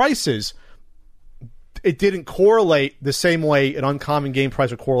some of the prices, it didn't correlate the same way an uncommon game price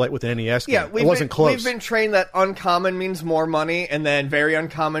would correlate with an NES game. Yeah, it wasn't close. We've been trained that uncommon means more money, and then very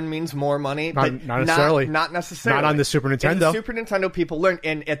uncommon means more money. But not necessarily. Not necessarily. Not on the Super Nintendo. In the Super Nintendo, people learned,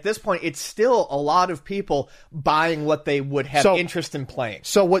 and at this point, it's still a lot of people buying what they would have interest in playing.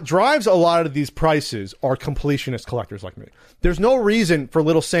 So what drives a lot of these prices are completionist collectors like me. There's no reason for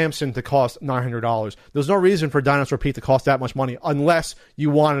Little Samson to cost $900. There's no reason for Dinosaur Pete to cost that much money unless you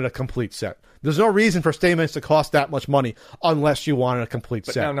wanted a complete set. There's no reason for Statements to cost that much money unless you wanted a complete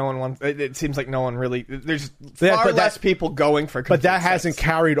set. Now no one wants. It seems like no one really. There's far less people going for complete But that hasn't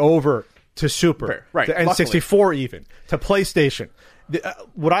carried over to Super, right? To N64 even, to PlayStation.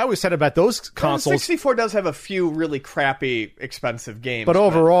 What I always said about those consoles... 64 does have a few really crappy, expensive games. But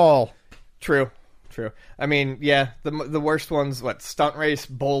overall... True. I mean, yeah, the worst ones, Stunt Race,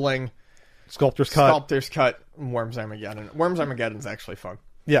 Bowling... Sculptor's Cut, Worms Armageddon. Worms Armageddon's actually fun.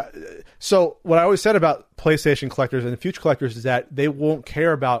 Yeah. So what I always said about PlayStation collectors and future collectors is that they won't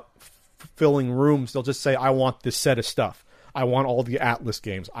care about filling rooms. They'll just say, I want this set of stuff. I want all the Atlas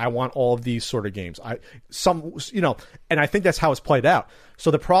games. I want all of these sort of games. And I think that's how it's played out.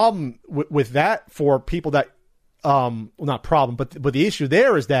 So the problem with that for people that, not problem, but the issue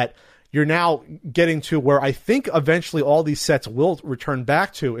there is that you're now getting to where I think eventually all these sets will return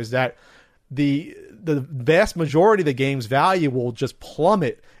back to is that the vast majority of the game's value will just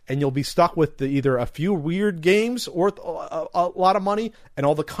plummet, and you'll be stuck with either a few weird games worth a lot of money and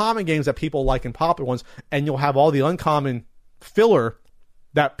all the common games that people like and popular ones, and you'll have all the uncommon filler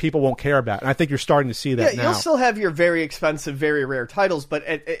that people won't care about. And I think you're starting to see that now. You'll still have your very expensive, very rare titles, but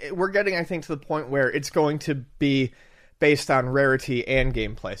we're getting, I think, to the point where it's going to be based on rarity and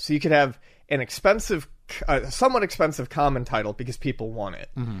gameplay. So you could have an expensive, somewhat expensive common title because people want it.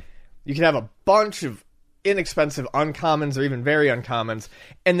 Mm-hmm. You could have a bunch of inexpensive uncommons or even very uncommons,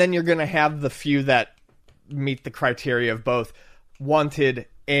 and then you're going to have the few that meet the criteria of both wanted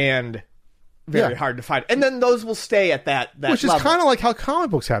and very hard to find. And then those will stay at that Which level. is kind of like how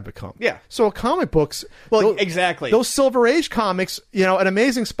comic books have become. Yeah. So comic books... exactly. Those Silver Age comics, an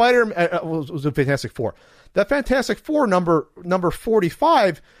Amazing Spider-Man was a Fantastic Four. That Fantastic Four number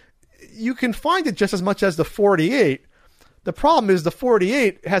 45, you can find it just as much as the 48. The problem is the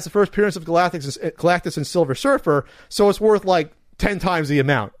 48 has the first appearance of Galactus and Silver Surfer, so it's worth like 10 times the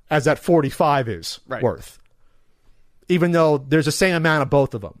amount as that 45 is worth. Even though there's the same amount of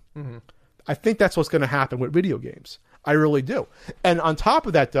both of them. Mm-hmm. I think that's what's going to happen with video games. I really do. And on top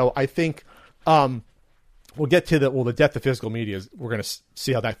of that, though, I think we'll get to the death of physical media. We're going to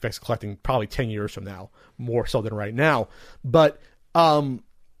see how that affects collecting probably 10 years from now, more so than right now. But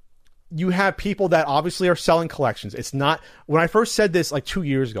you have people that obviously are selling collections. It's not... When I first said this like 2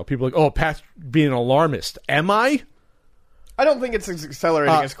 years ago, people were like, oh, Pat's being an alarmist. Am I? I don't think it's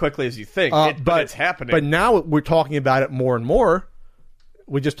accelerating as quickly as you think, but it's happening. But now we're talking about it more and more.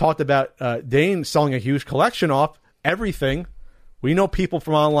 We just talked about Dane selling a huge collection off, everything. We know people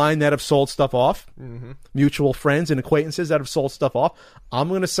from online that have sold stuff off, mutual friends and acquaintances that have sold stuff off. I'm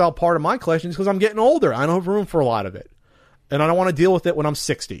going to sell part of my collections because I'm getting older. I don't have room for a lot of it. And I don't want to deal with it when I'm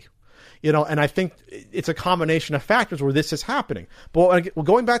 60. And I think it's a combination of factors where this is happening. But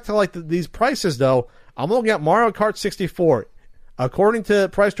going back to these prices, though, I'm looking at Mario Kart 64. According to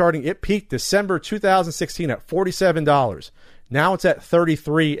Price Charting, it peaked December 2016 at $47. Now it's at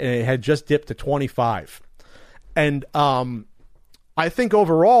 $33, and it had just dipped to $25. And I think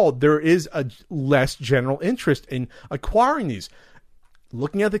overall there is a less general interest in acquiring these.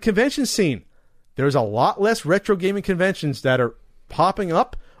 Looking at the convention scene, there's a lot less retro gaming conventions that are popping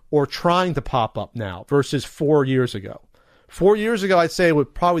up or trying to pop up now versus 4 years ago. 4 years ago, I'd say it was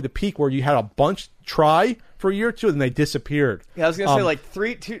probably the peak where you had a bunch try for a year or two, and they disappeared. Yeah, I was going to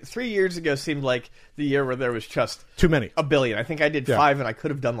say, 3 years ago seemed like the year where there was just... too many. A billion. I think I did 5, and I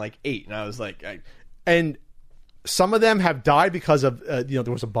could have done 8, and I was like... And some of them have died because of, there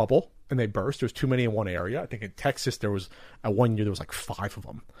was a bubble, and they burst. There was too many in one area. I think in Texas, there was, 1 year, there was 5 of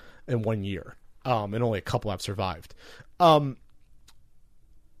them in 1 year, and only a couple have survived.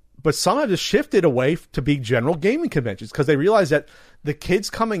 But some have just shifted away to be general gaming conventions because they realize that the kids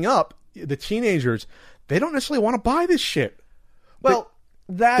coming up, the teenagers, they don't necessarily want to buy this shit. Well,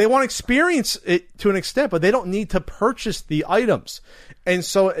 they want to experience it to an extent, but they don't need to purchase the items. And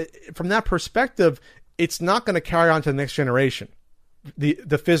so from that perspective, it's not going to carry on to the next generation,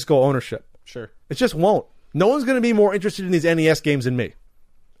 the physical ownership. Sure. It just won't. No one's going to be more interested in these NES games than me,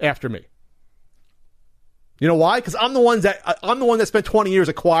 after me. You know why? Because I'm the one that spent 20 years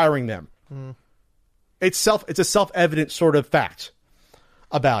acquiring them. Mm. It's a self-evident sort of fact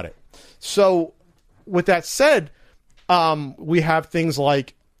about it. So, with that said, we have things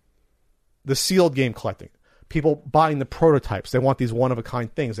like the sealed game collecting. People buying the prototypes. They want these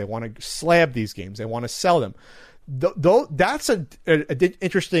one-of-a-kind things. They want to slab these games. They want to sell them. Though that's an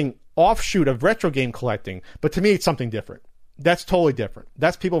interesting offshoot of retro game collecting, but to me, it's something different. That's totally different.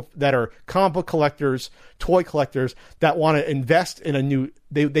 That's people that are comic book collectors, toy collectors that want to invest in a new.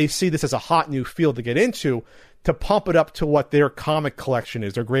 They see this as a hot new field to get into, to pump it up to what their comic collection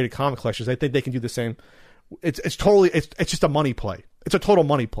is, their graded comic collections. They think they can do the same. It's just a money play. It's a total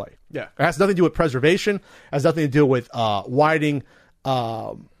money play. Yeah, it has nothing to do with preservation. It has nothing to do with widening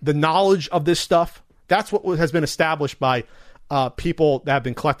the knowledge of this stuff. That's what has been established by people that have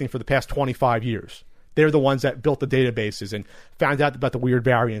been collecting for the past 25 years. They're the ones that built the databases and found out about the weird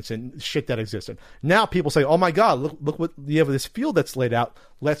variants and shit that existed. Now people say, oh my God, look what you have this field that's laid out.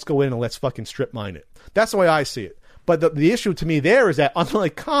 Let's go in and let's fucking strip mine it. That's the way I see it. But the issue to me there is that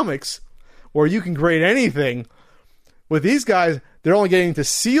unlike comics, where you can grade anything, with these guys, they're only getting to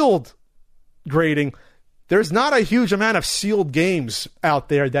sealed grading. There's not a huge amount of sealed games out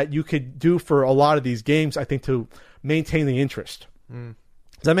there that you could do for a lot of these games, I think, to maintain the interest. Does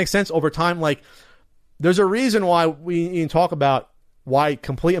that make sense? Over time, like, there's a reason why we even talk about why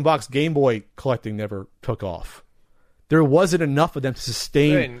complete in-box Game Boy collecting never took off. There wasn't enough of them to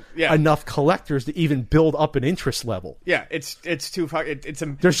sustain enough collectors to even build up an interest level. Yeah, it's too far.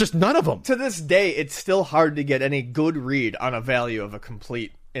 There's just none of them. To this day, it's still hard to get any good read on a value of a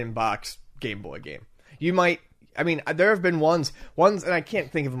complete in-box Game Boy game. You might, I mean, there have been ones, and I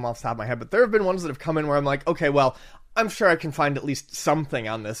can't think of them off the top of my head, but there have been ones that have come in where I'm like, okay, well, I'm sure I can find at least something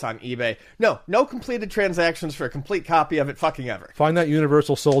on this on eBay. No completed transactions for a complete copy of it fucking ever. Find that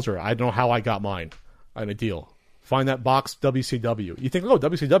Universal Soldier. I don't know how I got mine on a deal. Find that box WCW. You think, oh,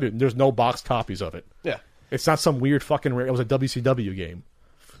 WCW, there's no box copies of it. Yeah. It's not some weird fucking, it was a WCW game.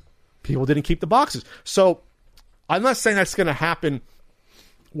 People didn't keep the boxes. So I'm not saying that's going to happen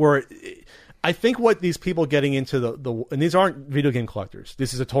where... I think what these people getting into the and these aren't video game collectors.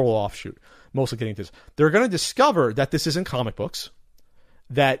 This is a total offshoot. Mostly getting into this. They're going to discover that this isn't comic books,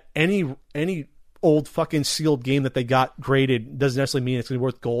 that any old fucking sealed game that they got graded doesn't necessarily mean it's going to be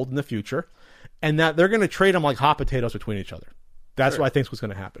worth gold in the future, and that they're going to trade them like hot potatoes between each other. That's what I think is what's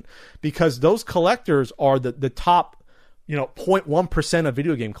going to happen, because those collectors are the top, 0.1% of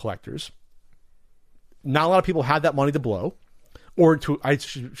video game collectors. Not a lot of people have that money to blow. Or I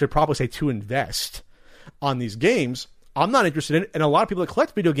should probably say to invest on these games. I'm not interested in it, and a lot of people that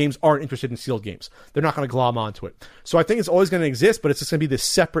collect video games aren't interested in sealed games. They're not going to glom onto it. So I think it's always going to exist, but it's just going to be this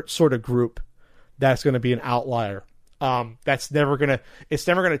separate sort of group that's going to be an outlier. It's never going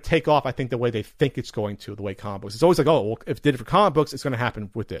to take off, I think, the way they think it's going to, the way comic books. It's always like, oh, well, if it did it for comic books, it's going to happen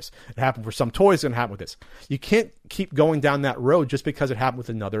with this. It happened for some toys, it's going to happen with this. You can't keep going down that road just because it happened with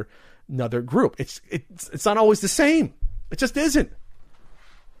another group. It's not always the same. It just isn't.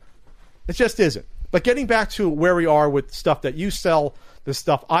 It just isn't. But getting back to where we are with stuff that you sell, the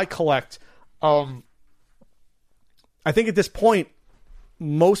stuff I collect, I think at this point,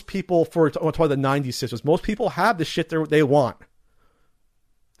 most people, for the 90s systems, most people have the shit they want.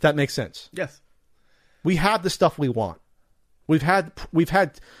 If that makes sense. Yes. We have the stuff we want. We've had,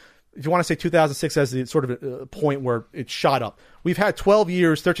 if you want to say 2006 as the sort of a point where it shot up, we've had 13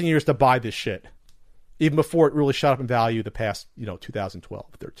 years to buy this shit. Even before it really shot up in value the past, 2012,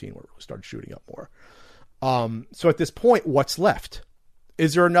 13, where it started shooting up more. So at this point, what's left?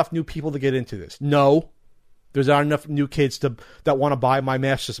 Is there enough new people to get into this? No. There's not enough new kids that want to buy my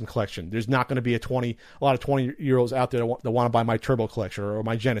Master System collection. There's not going to be a lot of 20-year-olds out there that want to buy my Turbo collection or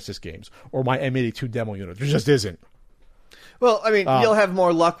my Genesis games or my M82 demo unit. There just isn't. Well, I mean, you'll have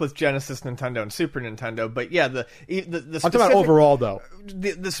more luck with Genesis, Nintendo, and Super Nintendo, but yeah, the I'm talking about overall, though.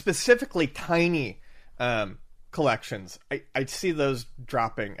 The specifically tiny collections, I see those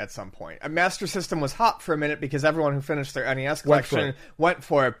dropping at some point. A Master System was hot for a minute because everyone who finished their NES collection went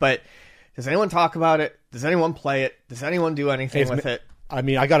for it, but does anyone talk about it? Does anyone play it? Does anyone do anything with it? I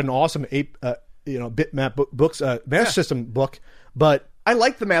mean, I got an awesome bitmap books Master System book, but I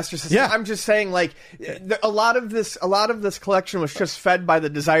like the Master System. Yeah. I'm just saying, like, a lot of this collection was just fed by the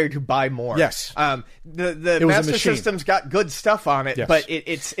desire to buy more. Yes. The Master System's got good stuff on it, but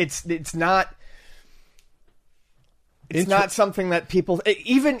it's not. It's not something that people,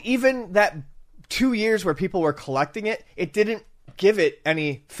 even that 2 years where people were collecting it, it didn't give it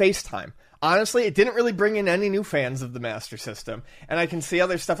any face time. Honestly, it didn't really bring in any new fans of the Master System. And I can see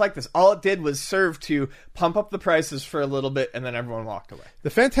other stuff like this. All it did was serve to pump up the prices for a little bit, and then everyone walked away. The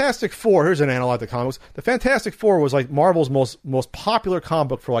Fantastic Four, here's an analog to comics. The Fantastic Four was like Marvel's most popular comic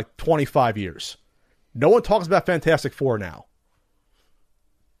book for like 25 years. No one talks about Fantastic Four now.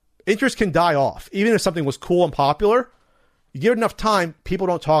 Interest can die off. Even if something was cool and popular, you give it enough time, people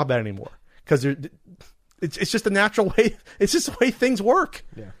don't talk about it anymore. because it's just the natural way. It's just the way things work.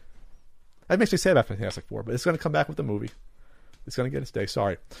 Yeah, that makes me sad about Fantastic Four, but it's going to come back with the movie. It's going to get its day.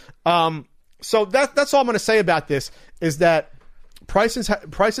 Sorry. So that's all I'm going to say about this is that prices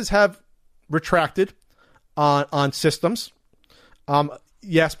have retracted on systems.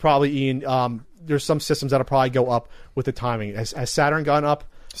 Yes, probably, Ian. There's some systems that'll probably go up with the timing. Has Saturn gone up?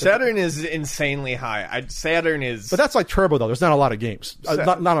 Saturn is insanely high. Saturn is... But that's like Turbo, though. There's not a lot of games.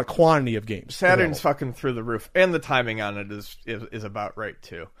 Not a quantity of games. Saturn's fucking through the roof. And the timing on it is about right,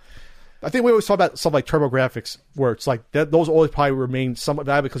 too. I think we always talk about stuff like TurboGrafx, where it's like those always probably remain somewhat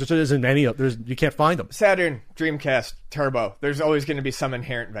valuable because there isn't any of you can't find them. Saturn, Dreamcast, Turbo. There's always going to be some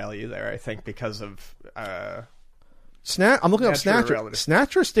inherent value there, I think, because of... I'm looking up Snatcher. Reality.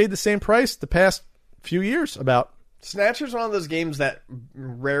 Snatcher stayed the same price the past few years, about... Snatcher's one of those games that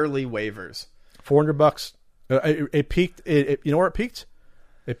rarely wavers. $400. It peaked. You know where it peaked?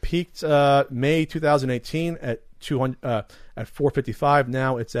 It peaked May 2018 at $455.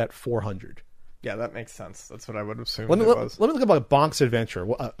 Now it's at $400. Yeah, that makes sense. That's what I would assume. Let me look about Bonk's Adventure,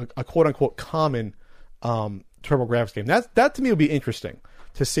 a quote unquote common TurboGrafx game. That to me would be interesting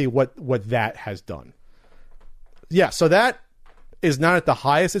to see what that has done. Yeah, so that is not at the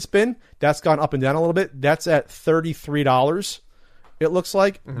highest it's been. That's gone up and down a little bit. That's at $33, it looks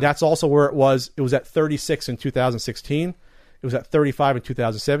like. Mm-hmm. That's also where it was. It was at $36 in 2016. It was at $35 in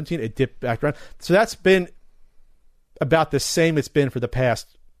 2017. It dipped back around. So that's been about the same it's been for the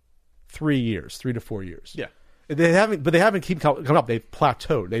past 3 to 4 years. Yeah. They haven't keep coming up. They've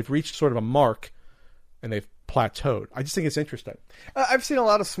plateaued. They've reached sort of a mark, and they've plateaued. I just think it's interesting. I've seen a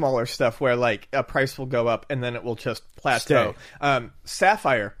lot of smaller stuff where like a price will go up and then it will just plateau.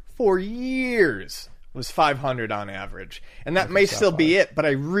 Sapphire for years was $500 on average, and that may still be it. But I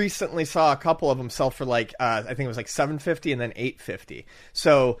recently saw a couple of them sell for like I think it was like $750 and then $850.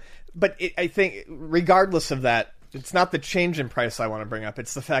 So, but I think regardless of that, it's not the change in price I want to bring up.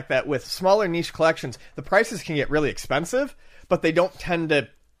 It's the fact that with smaller niche collections, the prices can get really expensive, but they don't tend to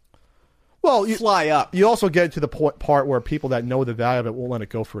fly up. You also get to the part where people that know the value of it won't let it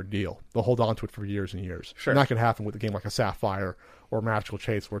go for a deal. They'll hold on to it for years and years. Sure. And that can happen with a game like a Sapphire or Magical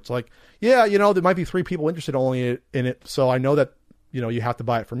Chase, where it's like, yeah, there might be 3 people interested only in it, so I know that you have to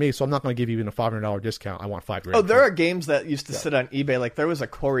buy it for me, so I'm not going to give you even a $500 discount. I want $5,000. Oh, there are games that used to sit on eBay. Like there was a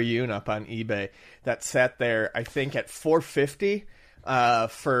Koryun up on eBay that sat there, I think, at $450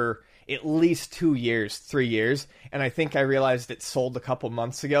 for at least 2 years, 3 years, and I think I realized it sold a couple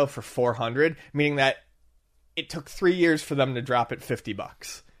months ago for $400, meaning that it took 3 years for them to drop it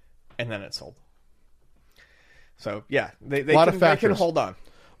 $50, and then it sold. So yeah, they can hold on.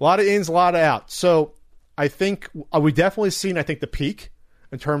 A lot of ins, a lot of outs. So I think we definitely seen the peak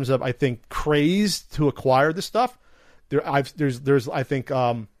in terms of craze to acquire this stuff. There's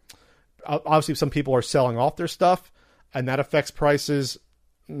obviously some people are selling off their stuff, and that affects prices.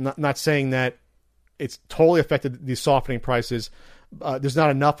 Not saying that it's totally affected these softening prices. There's not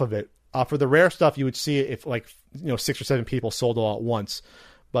enough of it. For the rare stuff, you would see it if 6 or 7 people sold all at once.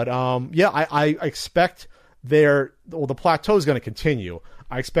 But I expect the plateau is going to continue.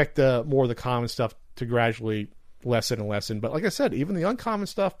 I expect more of the common stuff to gradually lessen and lessen. But like I said, even the uncommon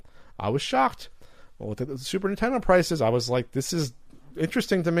stuff, I was shocked. With the Super Nintendo prices, I was like, this is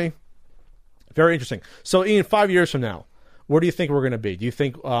interesting to me. Very interesting. So Ian, 5 years from now, where do you think we're going to be? Do you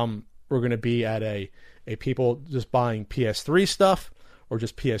think we're going to be at a people just buying PS3 stuff or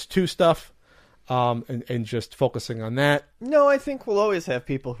just PS2 stuff and just focusing on that? No, I think we'll always have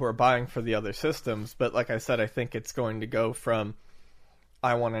people who are buying for the other systems. But like I said, I think it's going to go from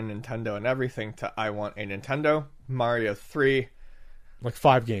I want a Nintendo and everything to I want a Nintendo, Mario 3. Like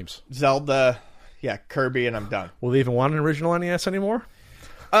 5 games. Zelda, Kirby, and I'm done. Will they even want an original NES anymore?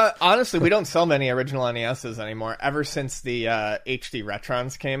 Honestly, we don't sell many original NESs anymore. Ever since the HD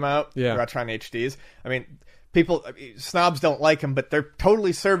Retrons came out, Retron HDs. I mean, snobs don't like them, but they're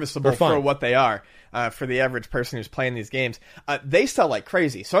totally serviceable for what they are. For the average person who's playing these games, they sell like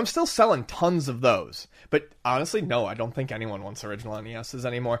crazy. So I'm still selling tons of those. But honestly, no, I don't think anyone wants original NESs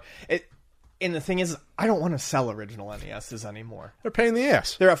anymore. And the thing is, I don't want to sell original NESs anymore. They're a pain in the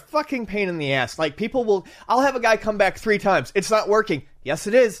ass. They're a fucking pain in the ass. Like, I'll have a guy come back 3 times. It's not working. Yes,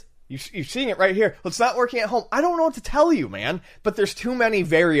 it is. You're seeing it right here. Well, it's not working at home. I don't know what to tell you, man. But there's too many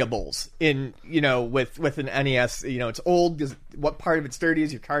variables in, with an NES. It's old. What part of it's dirty?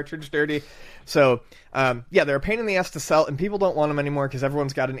 Is your cartridge dirty? So, they're a pain in the ass to sell, and people don't want them anymore because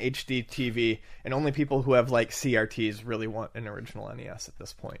everyone's got an HD TV, and only people who have, CRTs really want an original NES at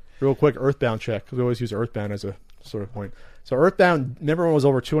this point. Real quick, Earthbound check, because we always use Earthbound as a sort of point. So Earthbound, remember when it was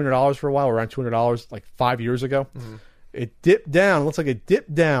over $200 for a while, around $200, 5 years ago? Mm-hmm. It dipped down. It looks like it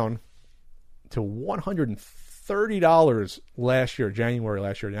dipped down to $130 last year, January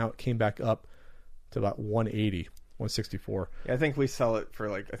last year. Now it came back up to about $180. 164. Yeah, I think we sell it for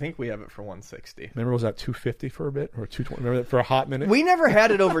I think we have it for 160. Remember, it was at 250 for a bit, or 220? Remember that for a hot minute? We never had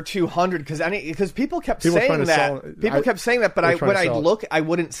it over 200 because people kept saying that. People kept saying that, but when I'd look, I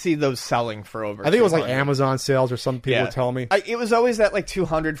wouldn't see those selling for over. I think it was like Amazon sales, or some people were telling me. It was always at like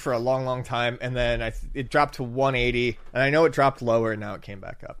 200 for a long, long time, and then it dropped to 180, and I know it dropped lower, and now it came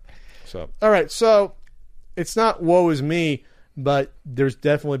back up. So, all right, so it's not woe is me, but there's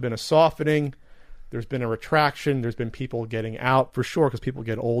definitely been a softening. There's been a retraction. There's been people getting out for sure because people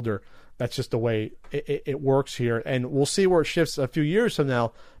get older. That's just the way it works here. And we'll see where it shifts a few years from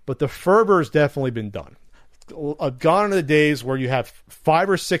now. But the fervor has definitely been done. Gone are the days where you have 5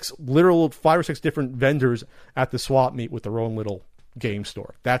 or 6 different vendors at the swap meet with their own little game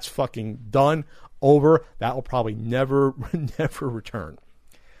store. That's fucking done, over. That will probably never return.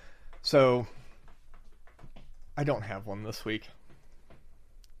 So, I don't have one this week.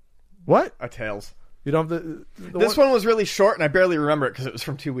 What? A Tales. You don't have this one was really short, and I barely remember it because it was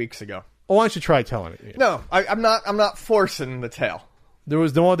from 2 weeks ago. Oh, why don't you try telling it? No, I'm not forcing the tale. There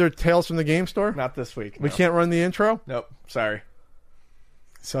was no other Tales from the game store? Not this week. We can't run the intro? Nope. Sorry.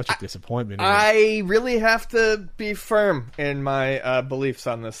 Such a disappointment. I really have to be firm in my beliefs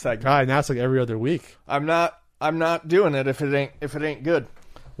on this segment. God, now it's like every other week. I'm not doing it if it ain't good.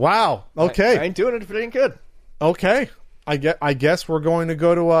 Wow. Okay. I ain't doing it if it ain't good. Okay. I guess we're going to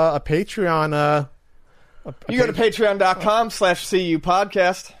go to a Patreon. You go to patreon.com/CU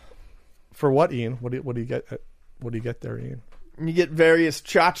podcast. For what, Ian? What do you get? What do you get there, Ian? You get various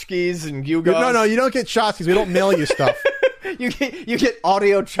tchotchkes and gewgaws. No, you don't get tchotchkes. We don't mail you stuff. You get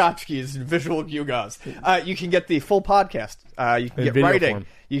audio tchotchkes and visual gewgaws. You can get the full podcast. You can get writing. Form.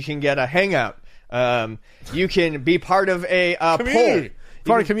 You can get a hangout. You can be part of a poll.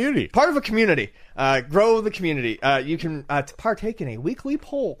 Part of community. Part of a community. Grow the community. You can partake in a weekly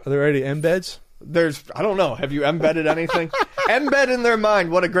poll. Are there any embeds? I don't know. Have you embedded anything? Embed in their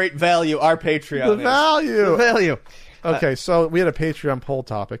mind what a great value our Patreon is. The value. Okay, so we had a Patreon poll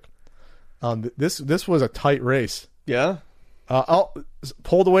topic. This was a tight race. Yeah?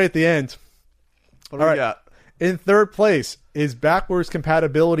 Pulled away at the end. What do we got? In third place, is backwards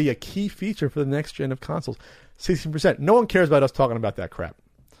compatibility a key feature for the next gen of consoles? 16%. No one cares about us talking about that crap.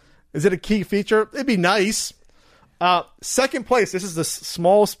 Is it a key feature? It'd be nice. Second place, this is the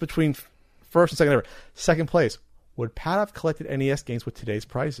smallest between first and second ever. Second place, would Pat have collected NES games with today's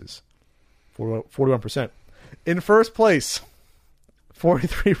prices? 41%. In first place,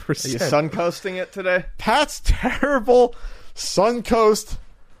 43%. Are you Suncoasting it today? Pat's terrible Suncoast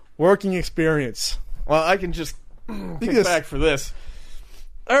working experience. Well, I can just kick back for this.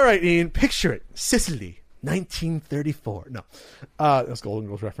 All right, Ian, picture it. Sicily, 1934. No. That's Golden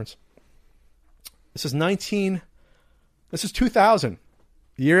Girls reference. This is 2000.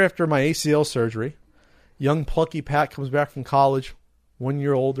 Year after my ACL surgery. Young plucky Pat comes back from college. 1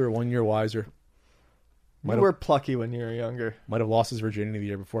 year older, 1 year wiser. You were plucky when you were younger. Might have lost his virginity the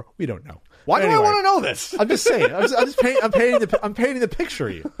year before. We don't know. Why do I want to know this? I'm just saying. I'm painting the picture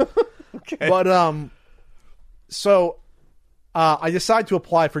of you. Okay. But so I decided to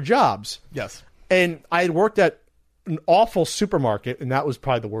apply for jobs. Yes. And I had worked at an awful supermarket, and that was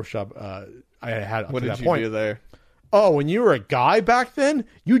probably the worst job I had up to that point. What did you do there? Oh, when you were a guy back then,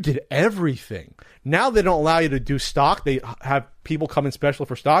 you did everything. Now they don't allow you to do stock. They have people come in special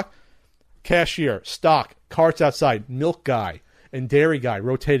for stock. Cashier, stock, carts outside, milk guy, and dairy guy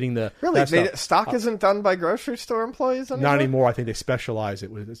rotating the... Really? Stock isn't done by grocery store employees anymore? Not anymore. I think they specialize it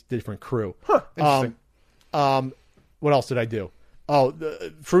with a different crew. Huh, interesting. What else did I do? Oh,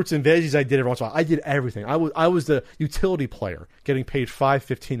 the fruits and veggies I did every once in a while. I did everything. I was the utility player, getting paid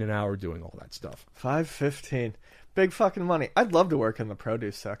 $5.15 an hour doing all that stuff. $5.15. Big fucking money. I'd love to work in the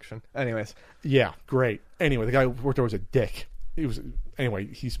produce section. Anyways. Yeah, great. Anyway, the guy who worked there was a dick. He used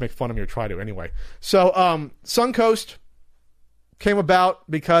to make fun of me or try to anyway. So, Suncoast came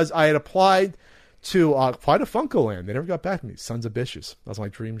about because I had applied to FuncoLand. They never got back to me. Sons of bitches. That was my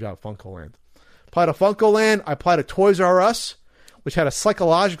dream job, FuncoLand. Applied to FuncoLand. I applied to Toys R Us, which had a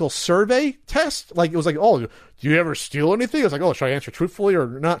psychological survey test. Like, it was like, oh, do you ever steal anything? It was like, oh, should I answer truthfully or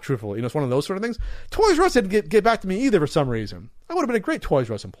not truthfully? You know, it's one of those sort of things. Toys R Us didn't get back to me either for some reason. I would have been a great Toys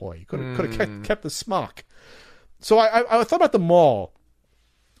R Us employee. Could have kept the smock. So I thought about the mall.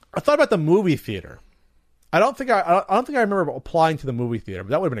 I thought about the movie theater. I don't think I remember applying to the movie theater,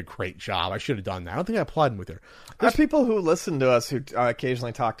 but that would have been a great job. I should have done that. I don't think I applied in the movie theater. There's people who listen to us who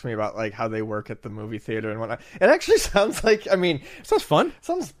occasionally talk to me about like how they work at the movie theater and whatnot. It actually sounds like, sounds fun.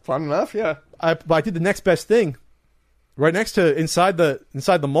 Sounds fun enough, yeah. But I did the next best thing. Right next to inside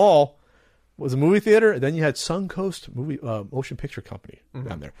the mall, was a movie theater, and then you had Suncoast Motion Picture Company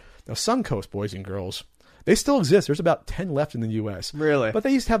down there. Now, Suncoast, boys and girls, they still exist. There's about 10 left in the U.S. Really? But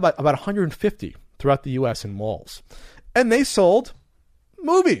they used to have about 150 throughout the U.S. in malls. And they sold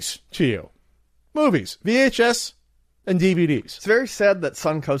movies to you. Movies, VHS, and DVDs. It's very sad that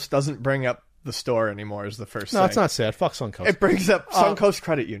Suncoast doesn't bring up the store anymore is the first thing. No, it's not sad. Fuck Suncoast. It brings up Suncoast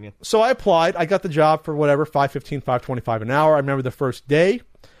Credit Union. So I applied. I got the job for whatever, $5.15, $5.25 an hour. I remember the first day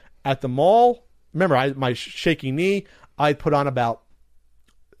at the mall. Remember, my shaky knee, I put on about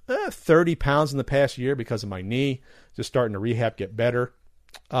 30 pounds in the past year because of my knee. Just starting to rehab, get better.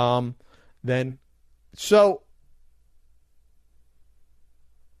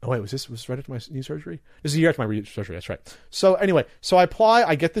 Was this right after my knee surgery? This is a year after my surgery. That's right. So anyway, I apply.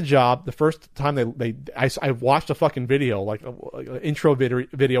 I get the job. The first time I watched a fucking video, like an intro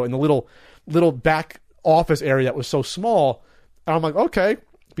video in the little back office area that was so small. And I'm like, okay,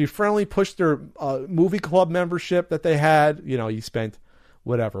 be friendly. Push their movie club membership that they had. You know, you spent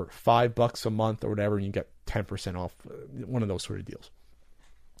whatever $5 a month or whatever, and you get 10% off. One of those sort of deals.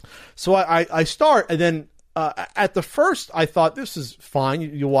 So I start, and then. At the first, I thought this is fine.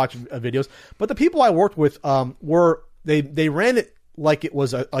 You watch videos, but the people I worked with they ran it like it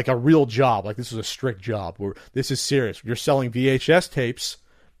was like a real job, like this was a strict job. Where this is serious. You're selling VHS tapes.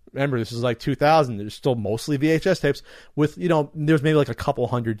 Remember, this is like 2000. There's still mostly VHS tapes with, there's maybe like a couple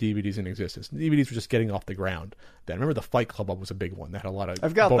hundred DVDs in existence. DVDs were just getting off the ground then. Remember the Fight Club was a big one that had a lot of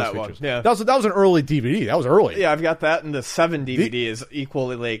I've got bonus that features. One. Yeah. That was an early DVD. That was early. Yeah, I've got that, and the 7 DVD is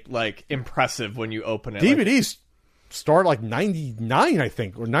equally like impressive when you open it. DVDs start like 99, I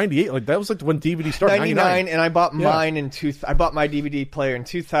think, or 98. Like that was like when DVD started. 99, and I bought mine I bought my DVD player in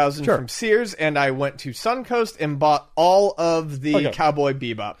 2000 from Sears, and I went to Suncoast and bought all of the Cowboy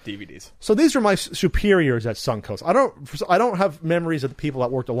Bebop DVDs. So these are my superiors at Suncoast. I don't have memories of the people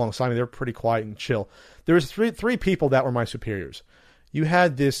that worked alongside me. They were pretty quiet and chill. There was three people that were my superiors. You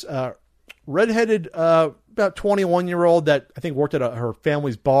had this redheaded, about 21-year-old that I think worked at her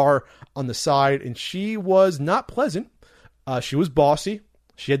family's bar on the side, and she was not pleasant. She was bossy.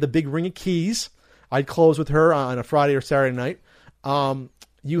 She had the big ring of keys. I'd close with her on a Friday or Saturday night.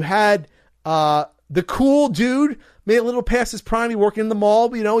 You had the cool dude, made a little past his prime, working in the mall,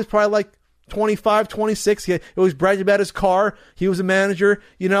 but he's probably like 25, 26. He always bragged about his car. He was a manager.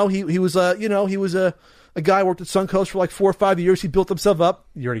 He was a guy who worked at Suncoast for like 4 or 5 years. He built himself up.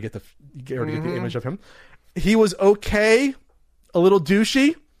 You already get the image of him. He was okay, a little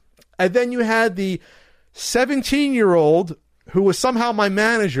douchey. And then you had the 17-year-old who was somehow my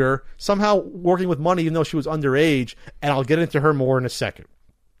manager, somehow working with money even though she was underage, and I'll get into her more in a second.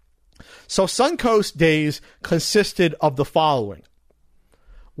 So Suncoast days consisted of the following.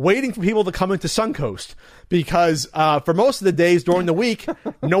 Waiting for people to come into Suncoast, because for most of the days during the week,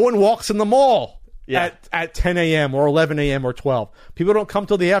 no one walks in the mall at 10 a.m. or 11 a.m. or 12. People don't come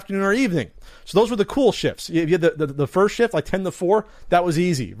till the afternoon or evening. So those were the cool shifts. You had the first shift, like 10 to 4, that was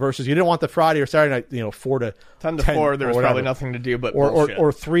easy, versus you didn't want the Friday or Saturday night, 4 to 10 to 4, there was probably nothing to do but bullshit.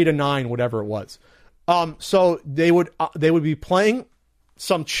 Or 3 to 9, whatever it was. So they would be playing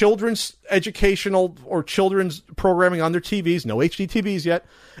some children's educational or children's programming on their TVs, no HD TVs yet,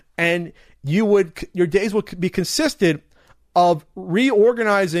 and your days would be consisted of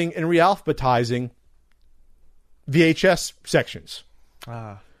reorganizing and realphabetizing VHS sections.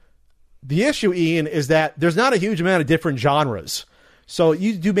 The issue, Ian, is that there's not a huge amount of different genres. So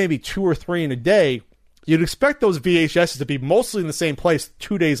you do maybe 2 or 3 in a day. You'd expect those VHSs to be mostly in the same place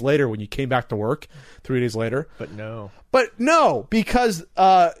 2 days later when you came back to work, 3 days later. But no, because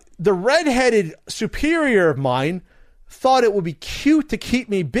the redheaded superior of mine thought it would be cute to keep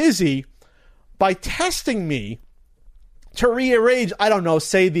me busy by testing me to rearrange, I don't know,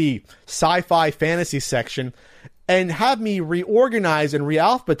 say the sci-fi fantasy section, and have me reorganize and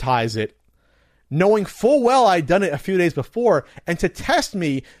realphabetize it, knowing full well I'd done it a few days before. And to test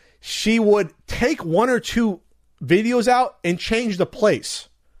me, she would take 1 or 2 videos out and change the place.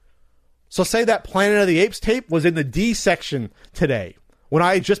 So say that Planet of the Apes tape was in the D section today, when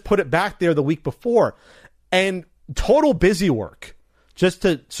I just put it back there the week before. And total busy work,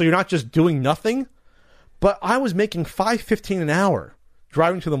 so you're not just doing nothing. But I was making $5.15 an hour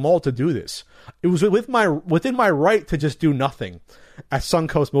driving to the mall to do this. It was within my right to just do nothing at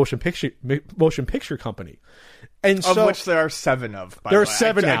Suncoast Motion Picture Company, and of which there are 7 of. There are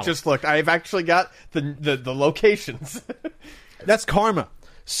 7 now. I just looked. I've actually got the locations. That's karma.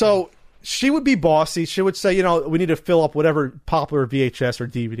 So she would be bossy. She would say, we need to fill up whatever popular VHS or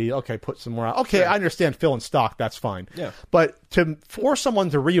DVD. Okay, put some more out. Okay, sure. I understand filling stock. That's fine. Yeah. But to force someone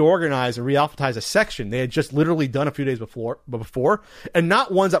to reorganize and realphabetize a section they had just literally done a few days before, and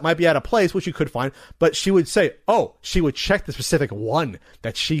not ones that might be out of place, which you could find, but she would say, she would check the specific one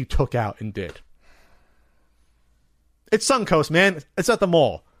that she took out and did. It's Suncoast, man. It's at the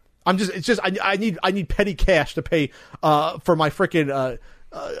mall. I need petty cash to pay for my freaking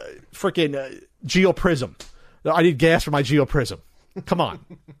GeoPrism. I need gas for my GeoPrism. Come on.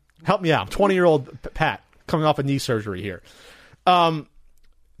 Help me out. I'm 20-year-old Pat coming off a knee surgery here.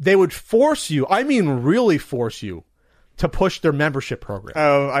 They would force you, really force you, to push their membership program.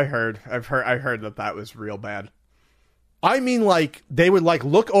 Oh, I heard that was real bad. They would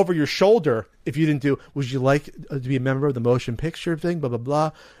look over your shoulder if you didn't do, would you like to be a member of the motion picture thing, blah, blah,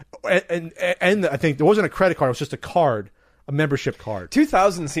 blah. And I think there wasn't a credit card, it was just a card. A membership card.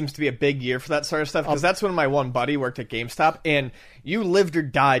 2000 seems to be a big year for that sort of stuff, because that's when my one buddy worked at GameStop, and you lived or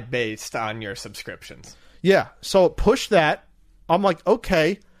died based on your subscriptions. Yeah, so push that. I'm like,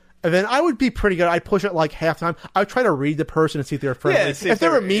 okay. And then I would be pretty good. I'd push it half-time. I would try to read the person and see if they were friendly. Yeah, if they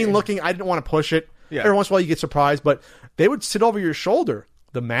were mean-looking, I didn't want to push it. Yeah. Every once in a while you get surprised, but they would sit over your shoulder.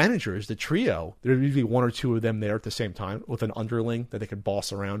 The managers, the trio, there would usually one or two of them there at the same time with an underling that they could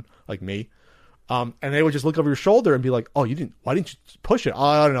boss around, like me. And they would just look over your shoulder and be like, why didn't you push it? Oh,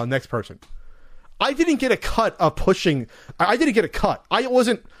 I don't know, next person. I didn't get a cut of pushing. I didn't get a cut. I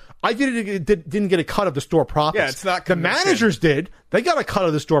didn't get a cut of the store profits. Yeah, it's not the managers did. They got a cut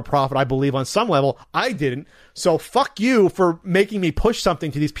of the store profit, I believe, on some level. I didn't. So fuck you for making me push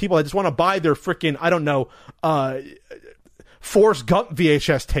something to these people that just want to buy their freaking, Forrest Gump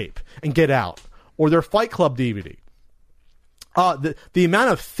VHS tape and get out. Or their Fight Club DVD. The amount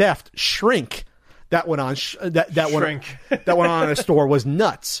of theft shrink that went on that went on in a store was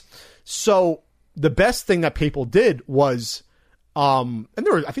nuts. So the best thing that people did was, and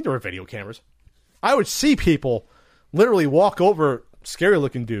I think there were video cameras. I would see people literally walk over, scary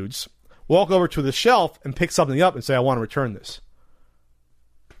looking dudes, walk over to the shelf and pick something up and say, I want to return this.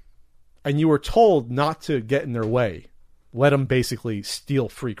 And you were told not to get in their way. Let them basically steal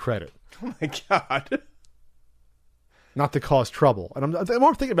free credit. Oh my God. Not to cause trouble. And I'm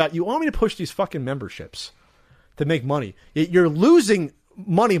thinking about, you want me to push these fucking memberships to make money. You're losing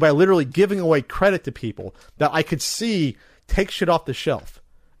money by literally giving away credit to people that I could see take shit off the shelf.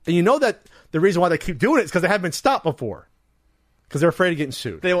 And you know that the reason why they keep doing it is because they haven't been stopped before. Because they're afraid of getting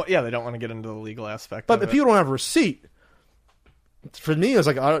sued. They don't want to get into the legal aspect but if people don't have a receipt, for me, it was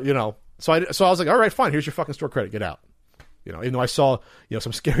like, so I was like, all right, fine, here's your fucking store credit, get out. Even though I saw,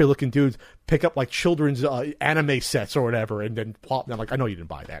 some scary looking dudes pick up children's anime sets or whatever and then plop them. I'm like, I know you didn't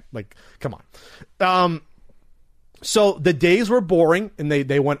buy that. Come on. So the days were boring and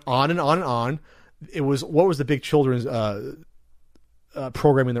they went on and on and on. It was, what was the big children's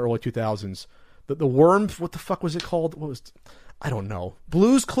program in the early 2000s? The Worm, what the fuck was it called? I don't know.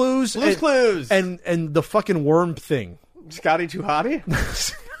 Blue's Clues. And the fucking worm thing. Scotty Too Hottie?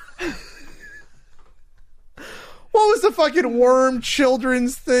 What was the fucking worm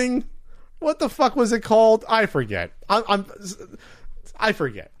children's thing? What the fuck was it called? I forget. I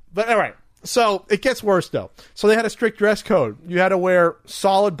forget. But all right. So it gets worse though. So they had a strict dress code. You had to wear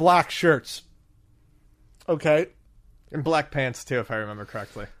solid black shirts. Okay. And black pants too, if I remember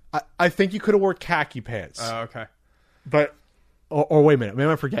correctly. I think you could have worn khaki pants. Oh, okay. But or wait a minute, maybe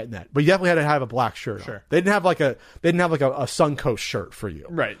I'm forgetting that. But you definitely had to have a black shirt. Sure. On. They didn't have a Suncoast shirt for you.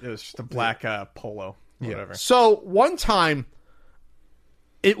 Right. It was just a black polo. Whatever. So one time,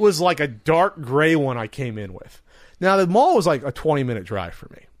 it was like a dark gray one I came in with. Now the mall was like a 20-minute drive for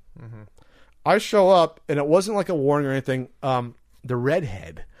me. Mm-hmm. I show up and it wasn't like a warning or anything. The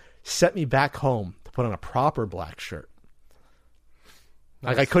redhead sent me back home to put on a proper black shirt.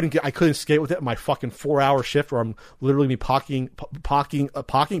 Nice. I couldn't skate with it in my fucking 4-hour shift where I'm literally pocketing 20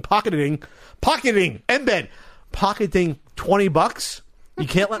 bucks. You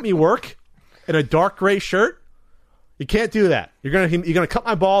can't let me work in a dark gray shirt. You can't do that. You're gonna cut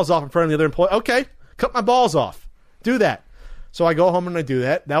my balls off in front of the other employee. Okay, cut my balls off. Do that. So I go home and I do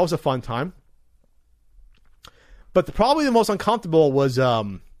that. That was a fun time. But probably the most uncomfortable was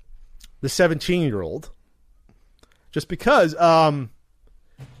the 17-year-old. Just because the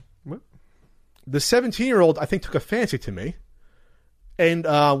 17-year-old, I think, took a fancy to me and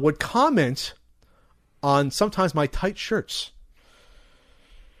would comment on sometimes my tight shirts.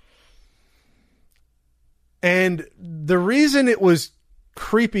 And the reason it was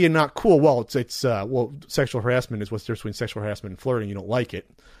creepy and not cool, it's sexual harassment is what's the difference between sexual harassment and flirting. You don't like it.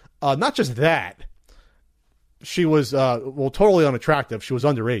 Not just that. She was, totally unattractive. She was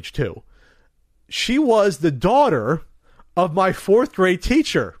underage, too. she was the daughter of my 4th grade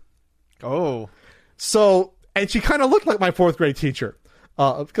teacher. Oh. So, and she kind of looked like my 4th grade teacher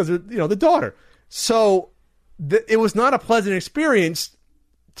because, the daughter. So it was not a pleasant experience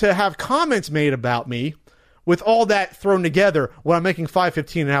to have comments made about me with all that thrown together when I'm making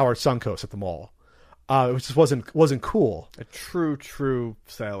 $5.15 an hour at Suncoast at the mall. Which just wasn't cool. A true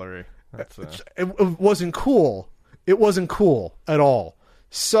salary. It wasn't cool. It wasn't cool at all.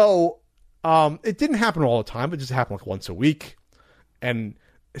 So it didn't happen all the time. It just happened like once a week. And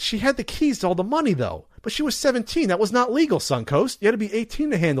she had the keys to all the money, though. But she was 17. That was not legal, Suncoast. You had to be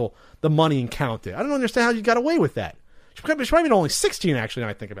 18 to handle the money and count it. I don't understand how you got away with that. She might have been only 16, actually, now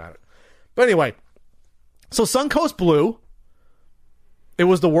I think about it. But anyway, so Suncoast blew. It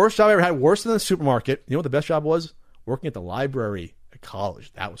was the worst job I ever had, worse than the supermarket. You know what the best job was? Working at the library at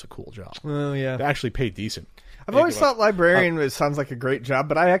college. That was a cool job. Oh, yeah. They actually paid decent. I've always thought librarian sounds like a great job,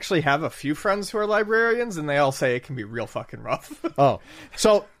 but I actually have a few friends who are librarians, and they all say it can be real fucking rough. Oh.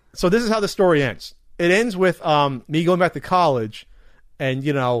 So this is how the story ends. It ends with me going back to college, and,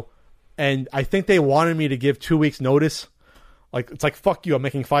 and I think they wanted me to give 2 weeks notice. Like, it's like, fuck you, I'm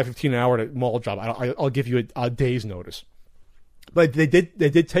making $5.15 an hour at a mall job. I'll give you a day's notice. But they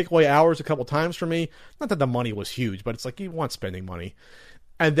did take away hours a couple times from me. Not that the money was huge, but it's like you want spending money.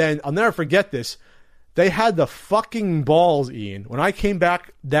 And then I'll never forget this. They had the fucking balls, Ian. When I came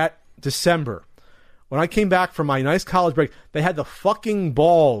back that December, when I came back from my nice college break, they had the fucking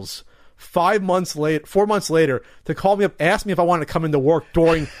balls 4 months later to call me up, ask me if I wanted to come into work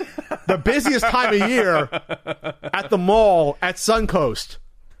during the busiest time of year at the mall at Suncoast.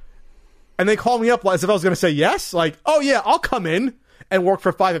 And they called me up as if I was going to say yes. Like, oh, yeah, I'll come in and work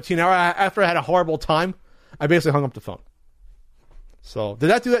for $5.15 an hour. After I had a horrible time, I basically hung up the phone. So, did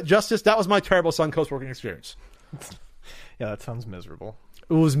that do that justice? That was my terrible Suncoast working experience. Yeah, that sounds miserable.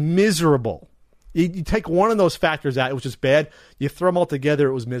 It was miserable. You take one of those factors out, it was just bad. You throw them all together,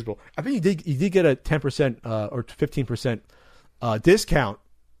 it was miserable. I think you did get a 10% or 15% discount,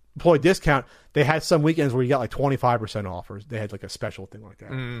 employee discount. They had some weekends where you got like 25% offers. They had like a special thing like that.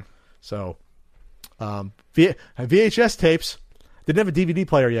 Mm. So, VHS tapes. Didn't have a DVD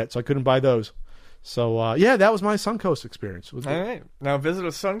player yet, so I couldn't buy those. So, that was my Suncoast experience. All right. Now visit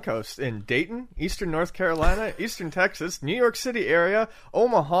us Suncoast in Dayton, Eastern North Carolina, Eastern Texas, New York City area,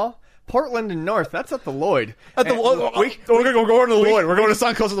 Omaha, Portland, and North. That's at the Lloyd. We're going to the Lloyd. We're going to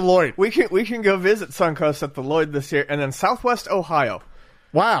Suncoast at the Lloyd. We can go visit Suncoast at the Lloyd this year, and then Southwest Ohio.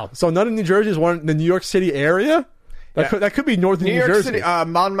 Wow. So none of New Jersey is one in the New York City area? That could be northern New Jersey. New York City,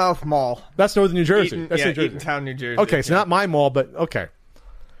 Monmouth Mall. That's northern New Jersey. That's New Jersey. Eatontown, New Jersey. Okay, so not my mall, but okay.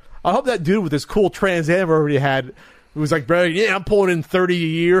 I hope that dude with this cool Trans Am already had, who was like, yeah, I'm pulling in $30 a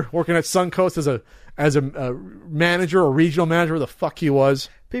year, working at Suncoast as a manager or regional manager, where the fuck he was.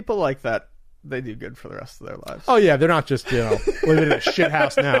 People like that, they do good for the rest of their lives. Oh yeah, they're not just living in a shit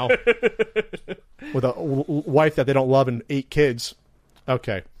house now with a wife that they don't love and 8 kids.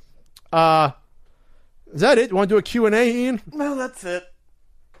 Okay. Is that it? You want to do a Q&A, Ian? No, that's it.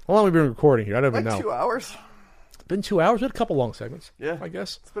 How long have we been recording here? I don't even know. 2 hours. It's been 2 hours. We had a couple long segments. Yeah, I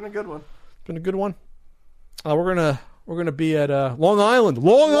guess it's been a good one. It's been a good one. We're gonna be at Long Island.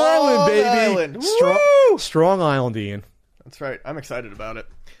 Long Island, baby. Strong Island, Ian. That's right. I'm excited about it.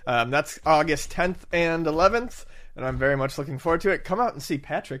 That's August 10th and 11th, and I'm very much looking forward to it. Come out and see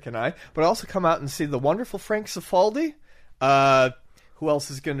Patrick and I, but also come out and see the wonderful Frank Cifaldi. Who else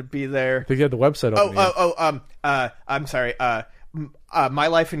is going to be there? They get the website open. I'm sorry. My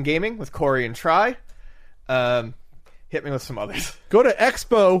Life in Gaming with Corey and Try. Hit me with some others. Go to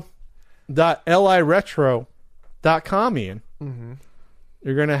expo.liretro.com, Ian. Mm-hmm.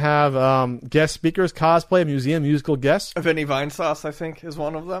 You're going to have guest speakers, cosplay, museum, musical guests. Vinny Vinesauce, I think, is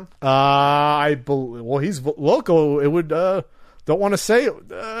one of them. He's local. It would, don't want to say it.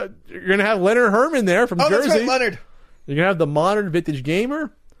 You're going to have Leonard Herman there from Jersey. That's right, Leonard. You're going to have the Modern Vintage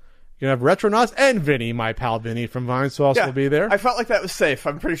Gamer. You're going to have Retronauts and Vinny, my pal Vinny from Vinesauce will be there. I felt like that was safe.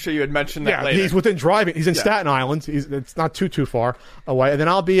 I'm pretty sure you had mentioned that later. He's within driving. He's in Staten Island. It's not too far away. And then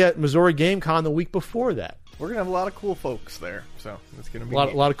I'll be at Missouri Game Con the week before that. We're going to have a lot of cool folks there. So it's going to be a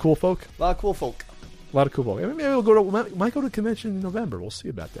lot of cool folk? A lot of cool folk. A lot of cool folk. Maybe we might go to a convention in November. We'll see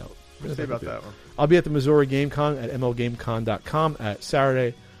about that. We'll see about that one. I'll be at the Missouri Game Con at mlgamecon.com at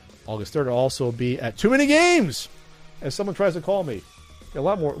Saturday, August 3rd. I'll also be at Too Many Games, as someone tries to call me. Got a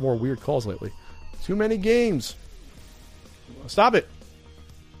lot more weird calls lately. Too Many Games. Stop it.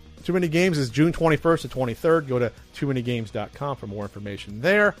 Too Many Games is June 21st to 23rd. Go to toomanygames.com for more information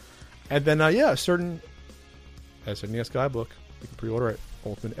there. And then, a certain SNES guidebook. You can pre-order it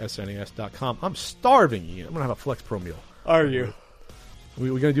at ultimatesnes.com. I'm starving, Ian. I'm going to have a Flex Pro meal. Are you? We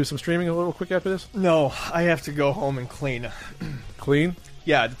going to do some streaming a little quick after this? No, I have to go home and clean. Clean?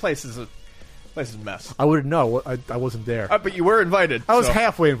 Yeah, the place is a mess. I wouldn't know. I wasn't there. But you were invited. I was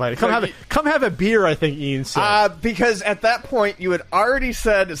halfway invited. Come have a beer, I think Ian said. Because at that point, you had already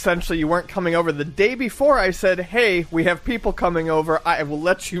said, essentially, you weren't coming over. The day before, I said, hey, we have people coming over. I will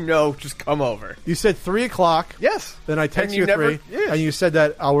let you know. Just come over. You said 3 o'clock. Yes. Then I texted you at 3. Yes. And you said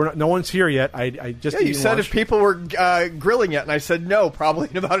that no one's here yet. I just you said lunch. If people were grilling yet. And I said, no, probably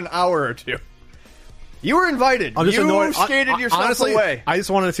in about an hour or two. You were invited. I'm just annoyed. Skated yourself honestly, away. I just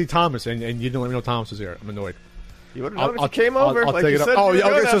wanted to see Thomas, and you didn't let me know Thomas was here. I'm annoyed. You would have known if you came over. I'll like take you it said up. Oh, yeah,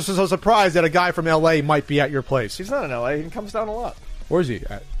 okay, so surprised that a guy from L.A. might be at your place. He's not in L.A. He comes down a lot. Where is he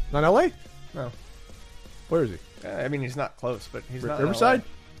at? Not in L.A.? No. Where is he? I mean, he's not close, but he's not Riverside?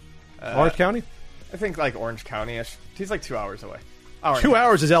 Orange County? I think like Orange County-ish. He's like 2 hours away. 2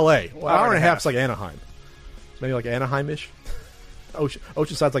 hours is L.A. Well, hour and a half is like Anaheim. Maybe like Anaheim-ish.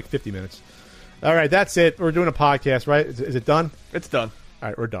 Oceanside's like 50 minutes. All right, that's it. We're doing a podcast, right? Is it done? It's done. All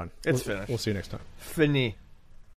right, we're done. It's finished. We'll see you next time. Fini.